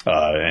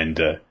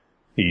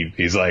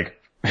 He's like,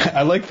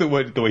 I like the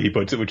way he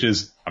puts it, which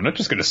is, I'm not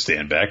just going to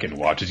stand back and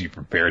watch as you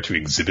prepare to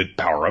exhibit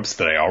power-ups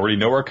that I already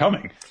know are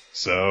coming.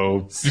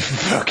 So,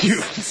 fuck you.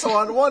 So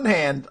on one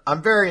hand,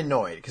 I'm very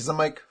annoyed, because I'm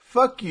like,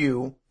 fuck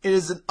you. It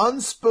is an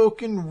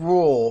unspoken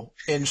rule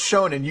in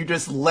shonen. You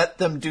just let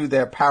them do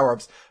their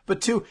power-ups. But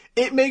 2,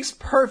 it makes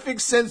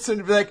perfect sense to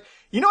be like,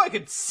 I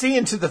could see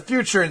into the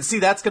future and see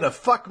that's going to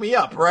fuck me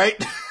up,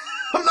 right?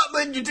 I'm not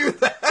letting you do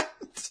that.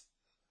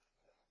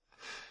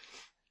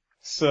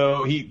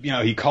 So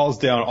he calls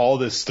down all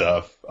this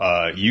stuff,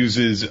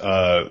 uses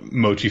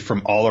mochi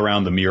from all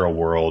around the Mirror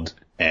world,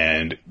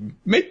 and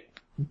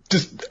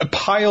just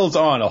piles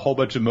on a whole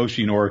bunch of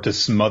mochi in order to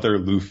smother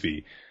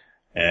Luffy.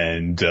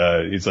 And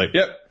he's like,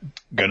 "Yep,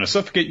 gonna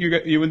suffocate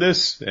you with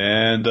this."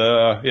 And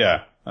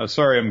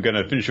sorry, I'm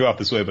gonna finish you off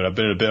this way, but I've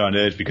been a bit on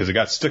edge because I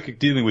got stuck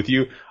dealing with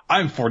you.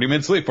 I'm 40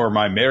 minutes late for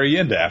my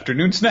merienda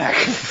afternoon snack.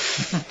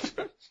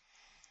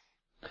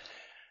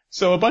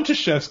 So a bunch of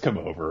chefs come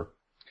over.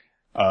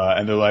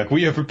 And they're like,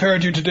 we have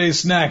prepared you today's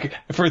snack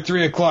for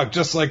 3 o'clock,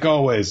 just like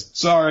always.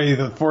 Sorry,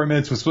 the 4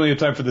 minutes was plenty of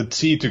time for the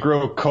tea to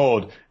grow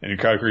cold. And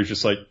Katakuri's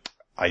just like,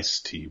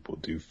 iced tea will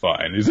do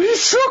fine.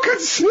 He's so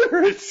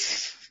considerate.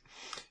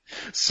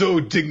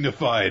 So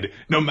dignified,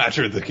 no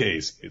matter the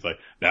case. He's like,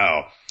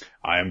 now,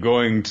 I am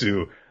going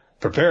to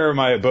prepare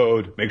my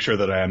abode, make sure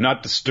that I am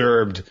not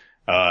disturbed,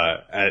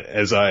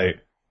 as I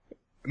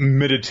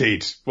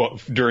meditate,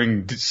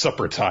 during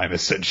supper time,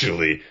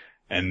 essentially.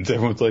 And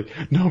everyone's like,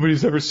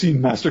 nobody's ever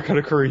seen Master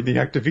Katakuri in the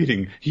act of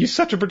eating. He's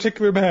such a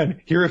particular man.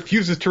 He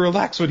refuses to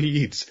relax when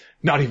he eats.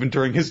 Not even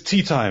during his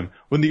tea time,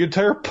 when the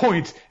entire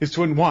point is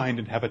to unwind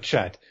and have a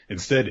chat.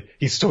 Instead,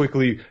 he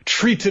stoically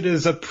treats it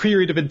as a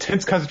period of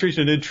intense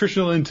concentration and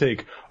nutritional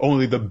intake.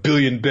 Only the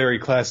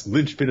billion-berry-class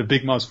linchpin of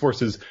Big Mom's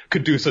forces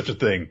could do such a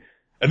thing.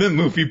 And then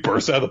Luffy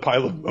bursts out of the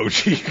pile of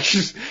mochi.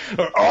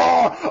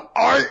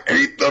 I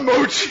ate the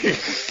mochi!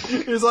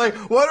 He's like,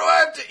 what do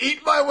I have to eat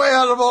my way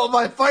out of all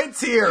my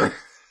fights here?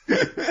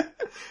 They're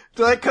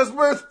like, cause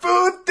we're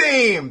food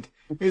themed!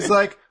 He's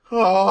like,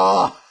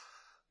 oh.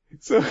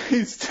 So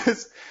he's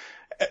just,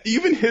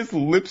 even his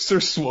lips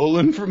are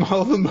swollen from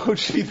all the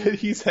mochi that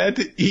he's had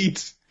to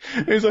eat.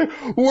 And he's like,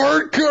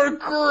 where'd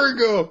Katakuri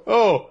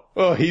go?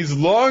 Oh, he's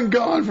long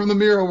gone from the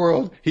mirror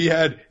world. He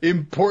had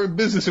important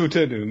business to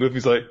attend to. And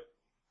Luffy's like,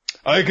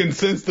 I can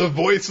sense the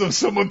voice of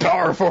someone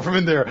powerful from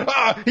in there.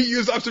 He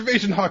used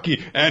observation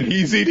hockey, and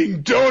he's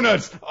eating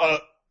donuts.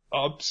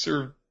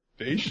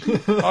 Observation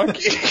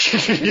hockey?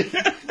 He's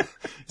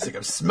like,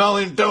 I'm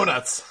smelling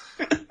donuts.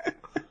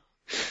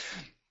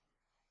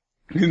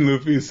 And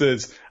Luffy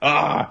says,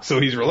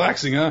 so he's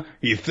relaxing, huh?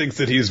 He thinks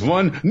that he's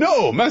won?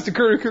 No! Master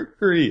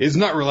Katakuri is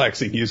not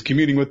relaxing. He is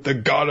communing with the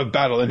god of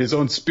battle in his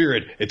own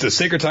spirit. It's a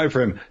sacred time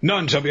for him.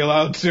 None shall be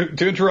allowed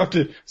to interrupt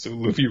it. So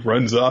Luffy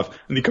runs off,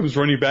 and he comes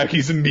running back.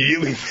 He's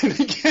immediately thin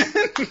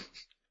again.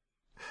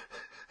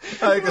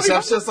 Because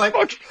I'm just like,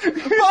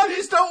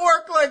 bodies don't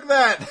work like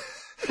that.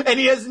 And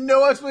he has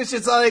no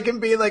explanation, so he can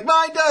be like,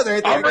 mine does.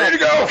 Right there. I'm ready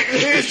to go!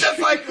 He's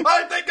just like,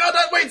 oh, thank God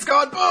that weight's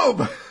gone.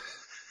 Boom!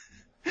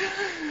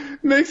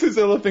 Makes his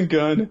elephant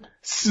gun,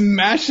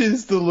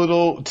 smashes the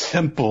little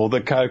temple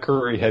that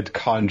Katakuri had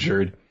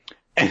conjured,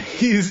 and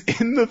he's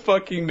in the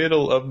fucking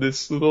middle of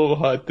this little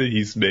hut that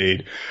he's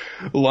made,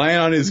 lying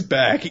on his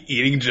back,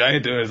 eating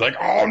giant donuts, like,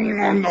 oh,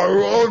 no, I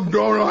love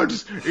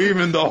donuts,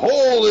 even the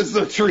hole is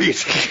the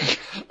treat.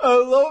 I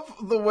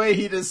love the way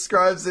he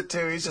describes it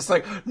too. He's just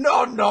like,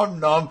 nom, nom,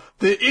 nom,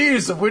 the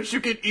ease of which you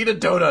can eat a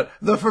donut,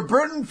 the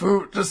forbidden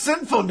food, the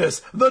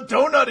sinfulness, the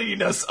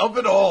donutiness of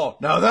it all.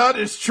 Now that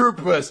is true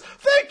bliss.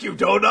 Thank you,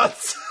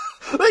 donuts.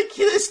 Like,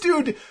 this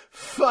dude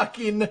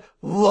fucking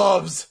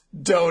loves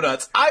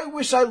donuts. I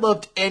wish I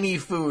loved any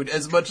food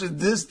as much as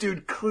this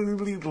dude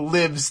clearly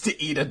lives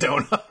to eat a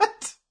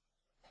donut.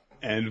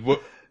 And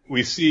what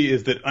we see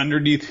is that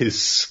underneath his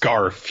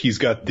scarf, he's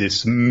got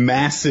this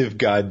massive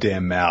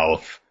goddamn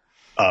mouth.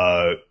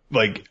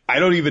 Like, I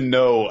don't even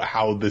know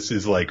how this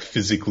is, like,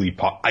 physically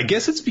I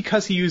guess it's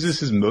because he uses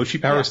his mochi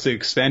powers to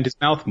expand his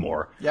mouth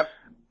more. Yep.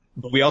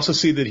 But we also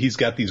see that he's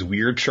got these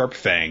weird sharp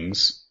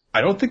fangs. I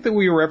don't think that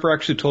we were ever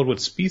actually told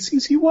what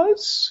species he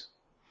was.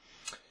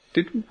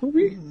 Were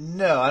we?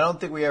 No, I don't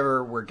think we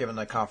ever were given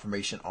a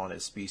confirmation on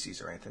his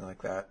species or anything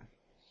like that.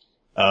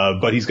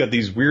 But he's got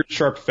these weird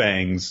sharp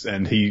fangs,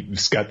 and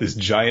he's got this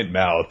giant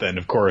mouth, and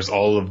of course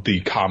all of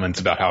the comments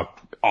about how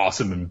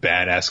awesome and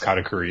badass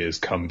Katakuri is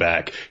come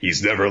back.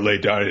 He's never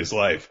laid down in his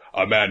life.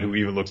 A man who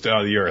even looks down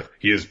on the earth.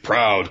 He is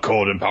proud,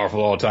 cold, and powerful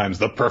at all times.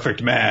 The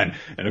perfect man.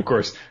 And of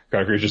course,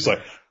 Katakuri's just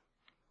like,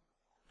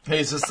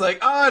 he's just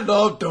like, I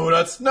love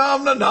donuts.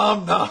 Nom, nom,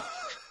 nom, nom.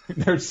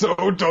 They're so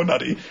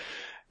donutty.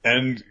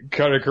 And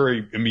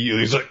Katakuri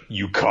immediately is like,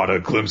 you caught a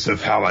glimpse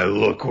of how I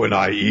look when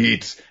I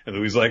eat. And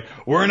Louis like,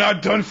 we're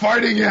not done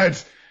fighting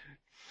yet.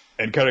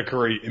 And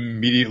Katakuri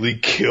immediately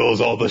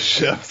kills all the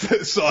chefs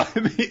that saw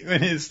him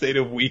in his state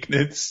of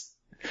weakness.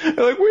 They're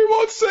like, we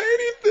won't say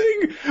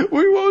anything.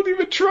 We won't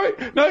even try.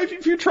 Not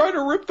if you try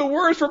to rip the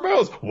words from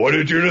mouths. What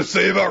did you just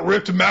say about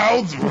ripped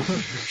mouths?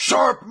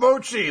 Sharp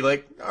mochi.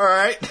 Like, all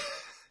right.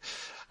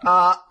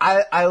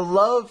 I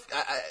love,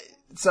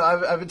 so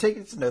I've been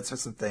taking some notes for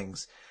some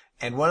things.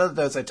 And one of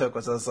the notes I took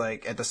was, I was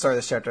like, at the start of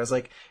this chapter, I was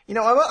like, you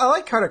know, I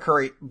like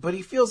Katakuri, but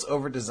he feels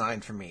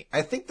over-designed for me.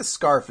 I think the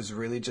scarf is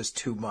really just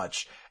too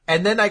much.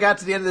 And then I got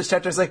to the end of this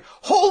chapter, I was like,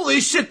 holy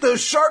shit,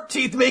 those sharp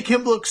teeth make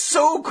him look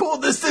so cool.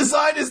 This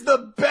design is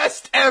the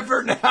best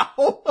ever now.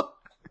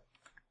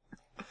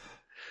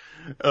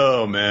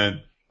 Oh,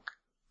 man.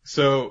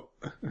 So,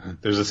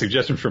 there's a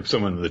suggestion from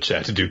someone in the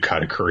chat to do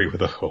Katakuri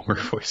with a Homer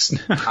voice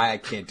now. I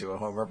can't do a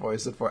Homer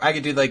voice before. I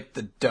can do, like,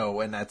 the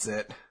dough, and that's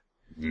it.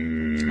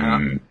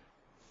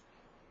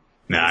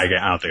 Nah, I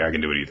don't think I can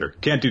do it either.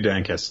 Can't do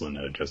Dan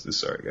Castellano justice.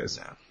 Sorry, guys.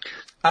 No.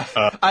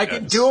 I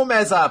can do him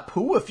as a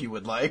Pooh if you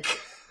would like.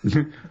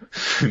 No.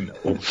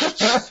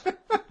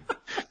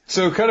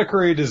 So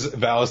Katakuri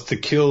vows to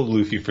kill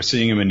Luffy for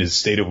seeing him in his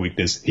state of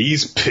weakness.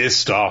 He's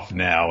pissed off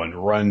now and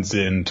runs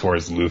in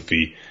towards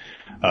Luffy.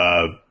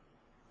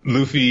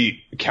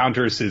 Luffy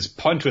counters his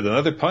punch with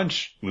another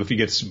punch. Luffy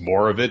gets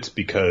more of it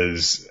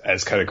because,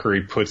 as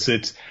Katakuri puts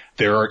it,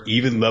 there are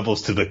even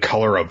levels to the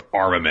color of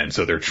armament.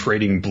 So they're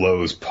trading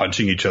blows,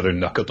 punching each other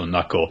knuckle to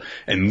knuckle,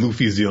 and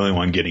Luffy's the only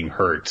one getting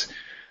hurt.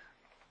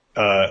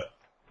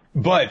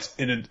 But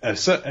at a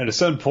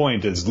sudden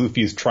point, as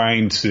Luffy's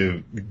trying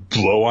to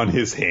blow on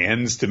his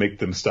hands to make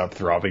them stop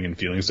throbbing and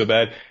feeling so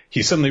bad,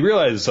 he suddenly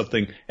realizes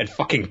something and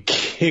fucking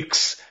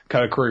kicks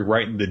Katakuri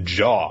right in the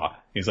jaw.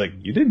 He's like,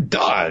 you didn't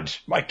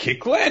dodge. My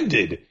kick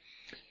landed.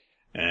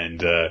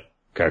 And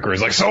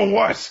Katakuri's like, so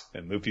what?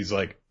 And Luffy's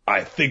like,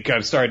 I think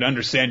I'm starting to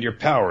understand your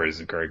powers.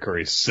 And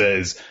Katakuri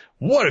says,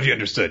 what have you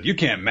understood? You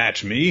can't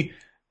match me.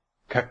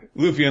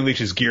 Luffy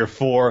unleashes Gear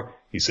 4.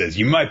 He says,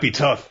 you might be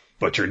tough,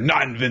 but you're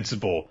not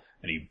invincible.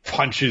 And he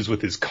punches with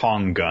his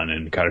Kong gun,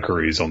 and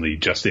Katakuri is only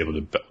just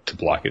able to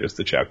block it as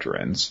the chapter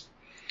ends.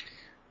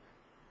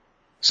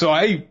 So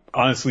I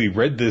honestly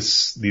read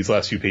these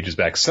last few pages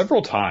back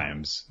several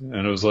times,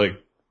 and I was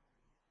like,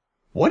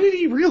 what did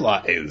he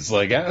realize?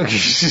 Like,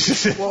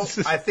 well,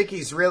 I think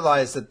he's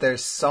realized that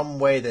there's some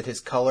way that his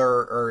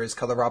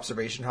color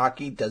observation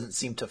hockey doesn't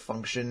seem to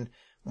function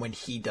when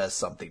he does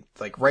something.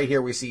 Like right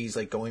here we see he's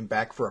like going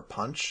back for a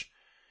punch,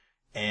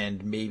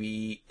 and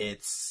maybe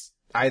it's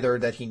either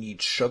that he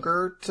needs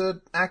sugar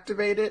to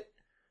activate it,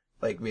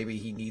 like maybe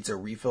he needs a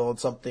refill on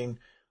something,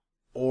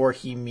 or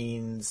he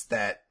means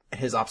that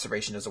his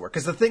observation doesn't work.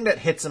 Because the thing that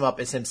hits him up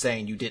is him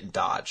saying you didn't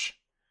dodge.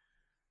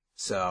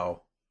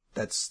 So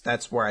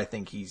that's where I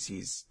think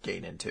he's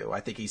getting into.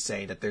 I think he's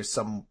saying that there's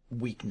some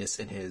weakness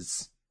in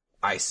his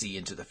I see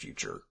into the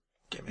future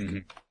gimmick. Mm-hmm.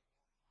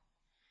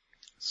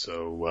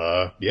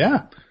 So,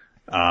 yeah.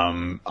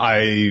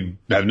 I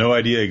have no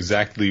idea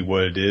exactly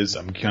what it is.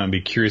 I'm kind of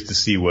be curious to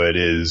see what it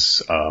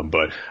is.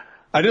 But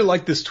I did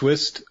like this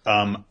twist.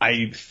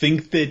 I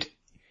think that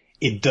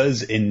it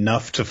does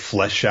enough to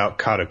flesh out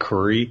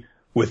Katakuri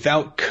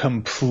without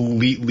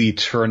completely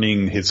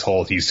turning his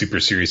whole he's super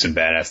serious and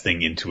badass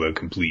thing into a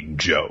complete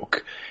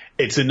joke.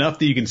 It's enough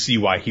that you can see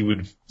why he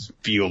would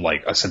feel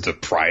like a sense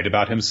of pride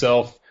about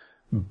himself,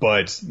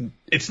 but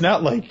it's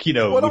not like,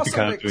 Luffy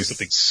kind of doing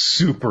something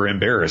super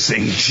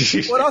embarrassing.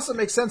 What also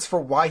makes sense for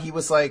why he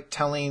was like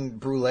telling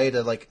Brule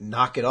to like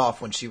knock it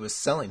off when she was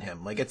selling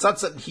him. Like it's not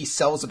something he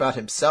sells about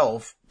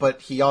himself, but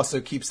he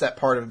also keeps that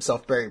part of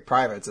himself very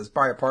private. So it's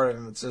probably a part of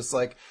him. It's just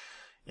like,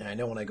 yeah, I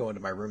know when I go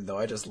into my room, though,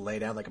 I just lay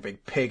down like a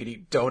big pig and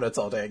eat donuts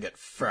all day and get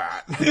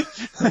fat.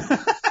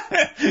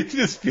 He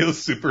just feels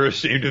super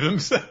ashamed of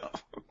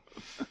himself.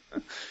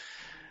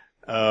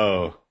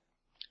 Oh.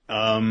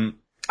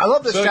 I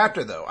love this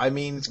chapter, though. I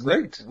mean, it's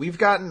great. We've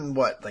gotten,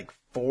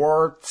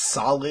 4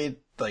 solid,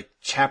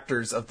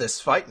 chapters of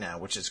this fight now,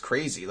 which is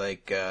crazy.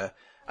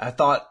 I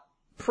thought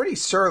pretty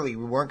surely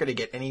we weren't going to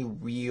get any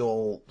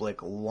real,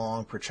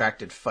 long,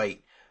 protracted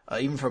fight.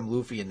 Even from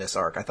Luffy in this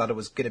arc. I thought it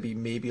was going to be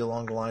maybe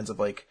along the lines of,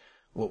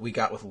 what we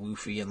got with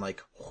Luffy and,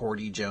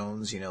 Horty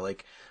Jones,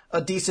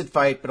 a decent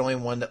fight, but only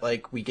one that,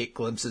 we get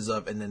glimpses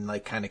of and then,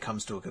 kind of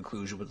comes to a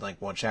conclusion with,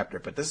 one chapter.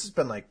 But this has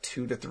been,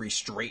 2 to 3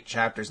 straight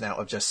chapters now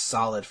of just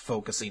solid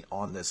focusing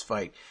on this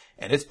fight.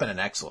 And it's been an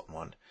excellent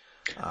one.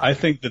 I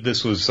think that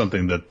this was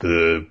something that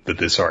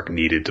this arc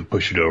needed to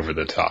push it over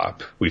the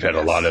top. We've had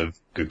a lot of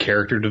good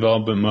character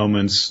development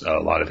moments, a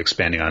lot of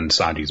expanding on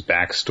Sanji's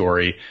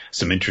backstory,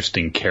 some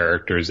interesting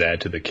characters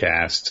add to the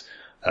cast,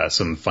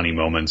 some funny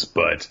moments,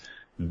 but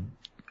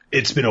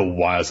it's been a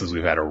while since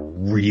we've had a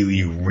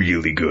really,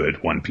 really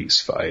good One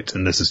Piece fight,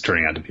 and this is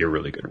turning out to be a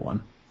really good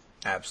one.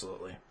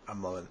 Absolutely.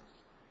 I'm loving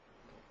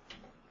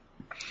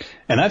it.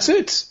 And that's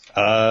it.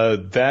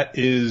 That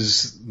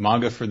is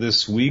manga for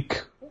this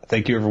week.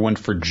 Thank you, everyone,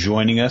 for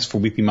joining us for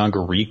Weekly Manga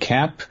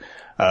Recap.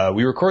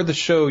 We record the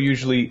show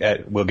usually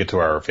we'll get to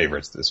our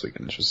favorites this week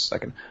in just a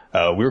second.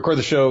 We record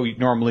the show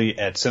normally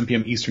at 7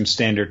 p.m. Eastern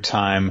Standard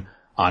Time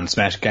on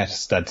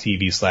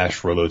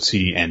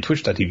smashcast.tv/RoloT and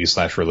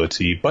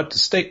twitch.tv/RoloT. But to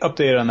stay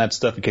updated on that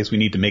stuff in case we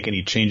need to make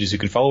any changes, you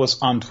can follow us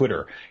on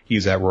Twitter.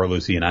 He's at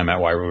RoloT and I'm at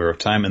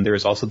YRulerOfTime. And there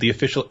is also the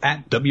official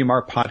at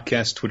WMR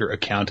Podcast Twitter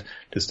account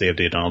to stay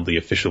updated on all the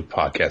official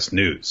podcast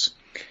news.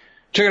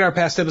 Check out our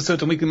past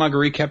episodes on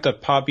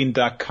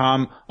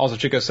weeklymangarecap.podbean.com. Also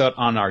check us out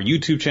on our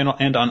YouTube channel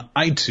and on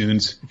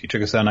iTunes. If you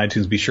check us out on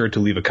iTunes, be sure to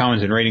leave a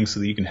comment and rating so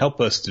that you can help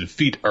us to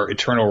defeat our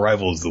eternal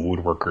rivals, the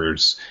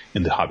woodworkers,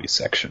 in the hobby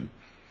section.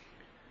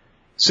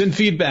 Send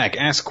feedback,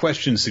 ask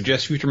questions,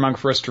 suggest future manga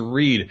for us to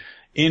read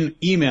in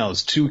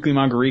emails to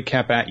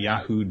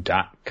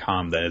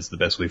weeklymangarecap@yahoo.com. That is the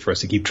best way for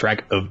us to keep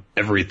track of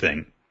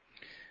everything.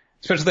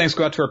 Special thanks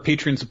go out to our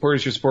Patreon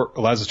supporters. Your support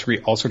allows us to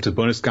create all sorts of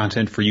bonus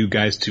content for you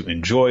guys to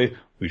enjoy.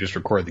 We just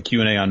recorded the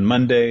Q&A on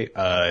Monday,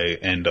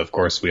 and of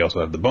course we also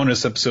have the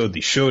bonus episode,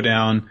 the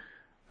showdown.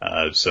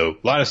 So a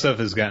lot of stuff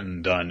has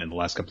gotten done in the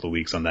last couple of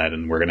weeks on that,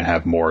 and we're going to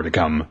have more to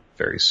come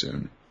very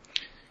soon.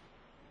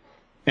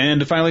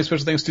 And finally,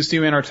 special thanks to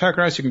Steve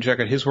Artakris. You can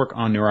check out his work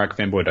on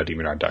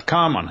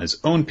neuroticfanboy.deviantart.com, on his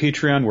own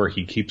Patreon, where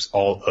he keeps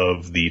all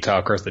of the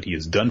tile cards that he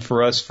has done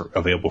for us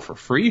available for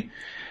free.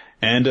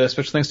 And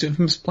special thanks to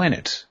Infamous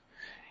Planet.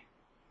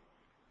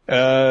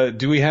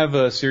 Do we have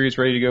a series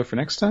ready to go for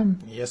next time?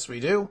 Yes, we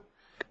do.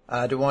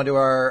 Do we want to do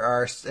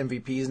our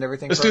MVPs and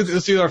everything?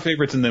 Let's do our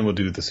favorites and then we'll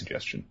do the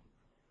suggestion.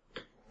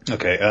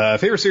 Okay,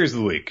 favorite series of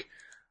the week.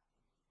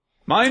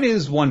 Mine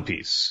is One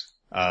Piece.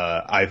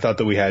 I thought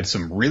that we had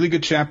some really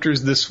good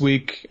chapters this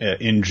week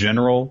in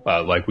general.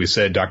 Like we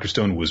said, Dr.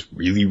 Stone was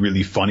really,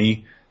 really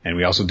funny. And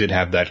we also did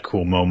have that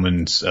cool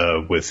moment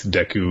with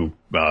Deku,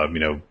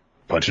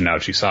 punching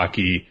out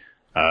Chisaki.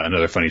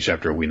 Another funny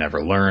chapter we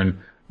never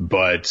learn.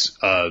 But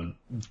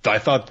I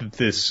thought that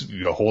this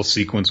whole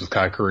sequence with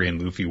Katakuri and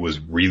Luffy was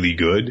really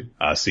good.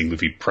 Seeing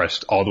Luffy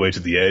pressed all the way to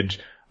the edge,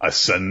 a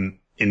sudden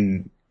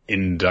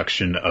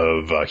induction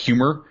of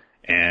humor,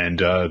 and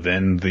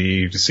then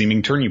the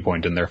seeming turning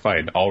point in their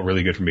fight. All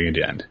really good from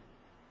beginning to end.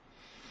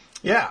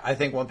 Yeah, I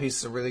think One Piece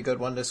is a really good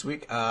one this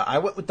week. I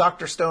went with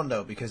Dr. Stone,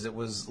 though, because it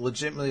was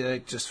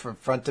legitimately just from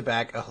front to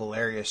back a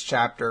hilarious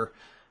chapter.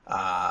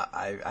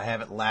 I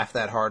haven't laughed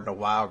that hard in a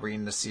while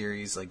reading the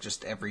series. Like,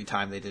 just every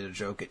time they did a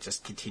joke, it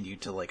just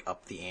continued to, like,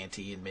 up the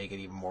ante and make it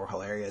even more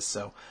hilarious.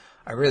 So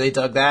I really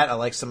dug that. I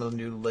like some of the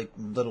new, like,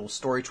 little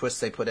story twists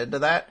they put into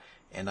that.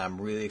 And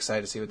I'm really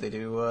excited to see what they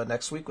do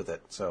next week with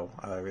it. So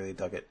I really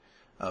dug it.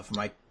 For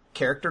my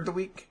character of the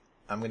week,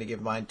 I'm going to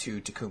give mine to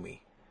Takumi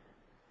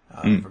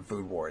from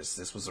Food Wars.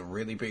 This was a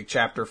really big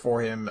chapter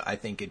for him, I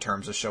think, in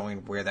terms of showing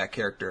where that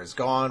character has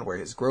gone, where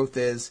his growth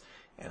is.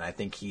 And I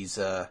think he's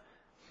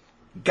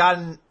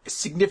gotten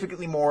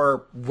significantly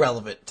more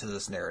relevant to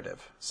this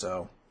narrative.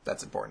 So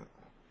that's important.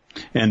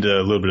 And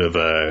a little bit of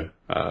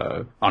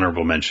a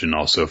honorable mention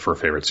also for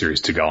favorite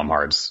series to Golem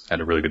Hearts. Had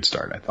a really good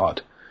start, I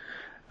thought.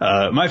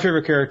 My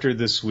favorite character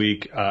this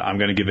week, I'm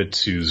going to give it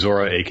to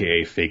Zora,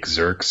 aka Fake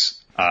Zerks.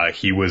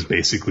 He was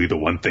basically the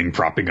one thing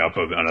propping up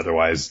of an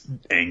otherwise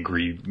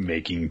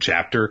angry-making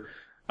chapter.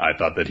 I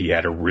thought that he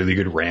had a really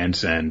good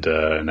rant and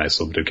a nice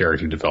little bit of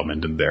character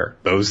development in there.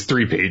 Those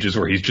 3 pages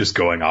where he's just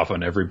going off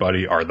on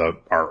everybody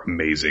are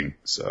amazing.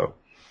 So.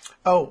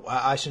 Oh,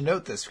 I should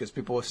note this because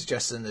people have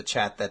suggested in the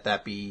chat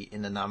that be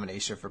in the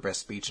nomination for Best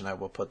Speech, and I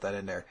will put that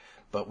in there.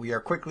 But we are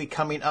quickly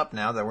coming up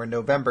now that we're in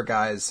November,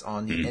 guys,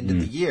 on the end of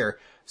the year.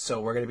 So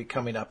we're going to be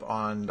coming up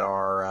on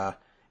our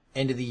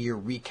end of the year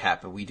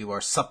recap, and we do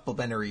our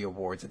supplementary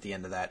awards at the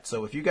end of that.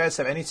 So if you guys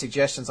have any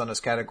suggestions on those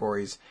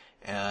categories,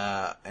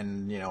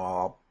 and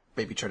I'll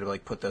maybe try to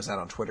like put those out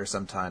on Twitter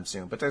sometime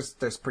soon. But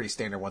there's pretty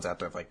standard ones out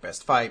there of like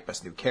best fight,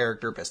 best new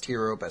character, best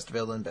hero, best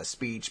villain, best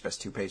speech,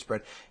 best 2-page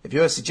spread. If you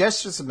have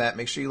suggestions from that,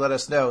 make sure you let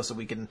us know so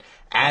we can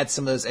add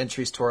some of those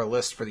entries to our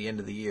list for the end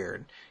of the year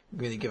and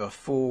really give a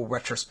full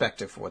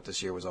retrospective for what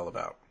this year was all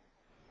about.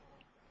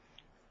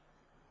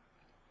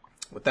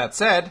 With that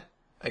said,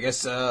 I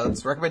guess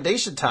it's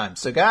recommendation time.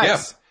 So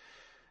guys,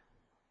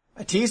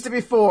 I teased it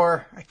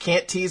before. I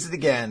can't tease it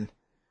again.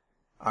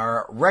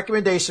 Our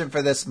recommendation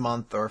for this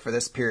month or for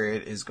this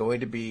period is going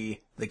to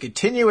be the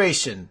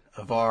continuation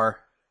of our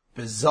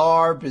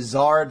bizarre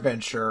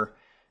adventure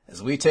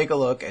as we take a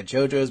look at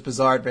JoJo's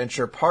Bizarre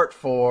Adventure Part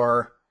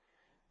 4,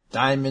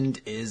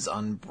 Diamond is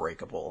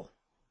Unbreakable.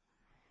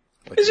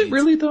 Is it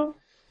really, though?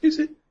 Is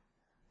it?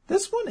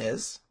 This one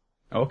is.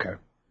 Okay.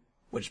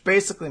 Which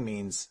basically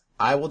means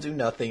I will do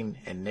nothing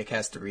and Nick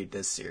has to read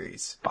this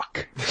series.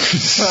 Fuck.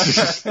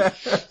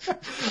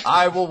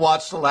 I will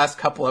watch the last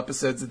couple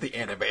episodes of the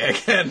anime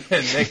again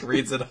and Nick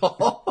reads it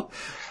all.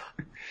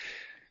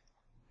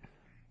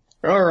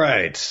 All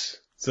right.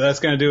 So that's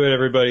going to do it,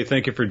 everybody.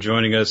 Thank you for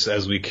joining us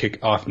as we kick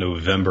off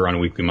November on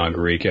Weekly Manga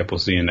Recap. We'll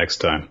see you next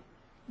time.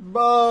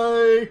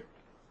 Bye.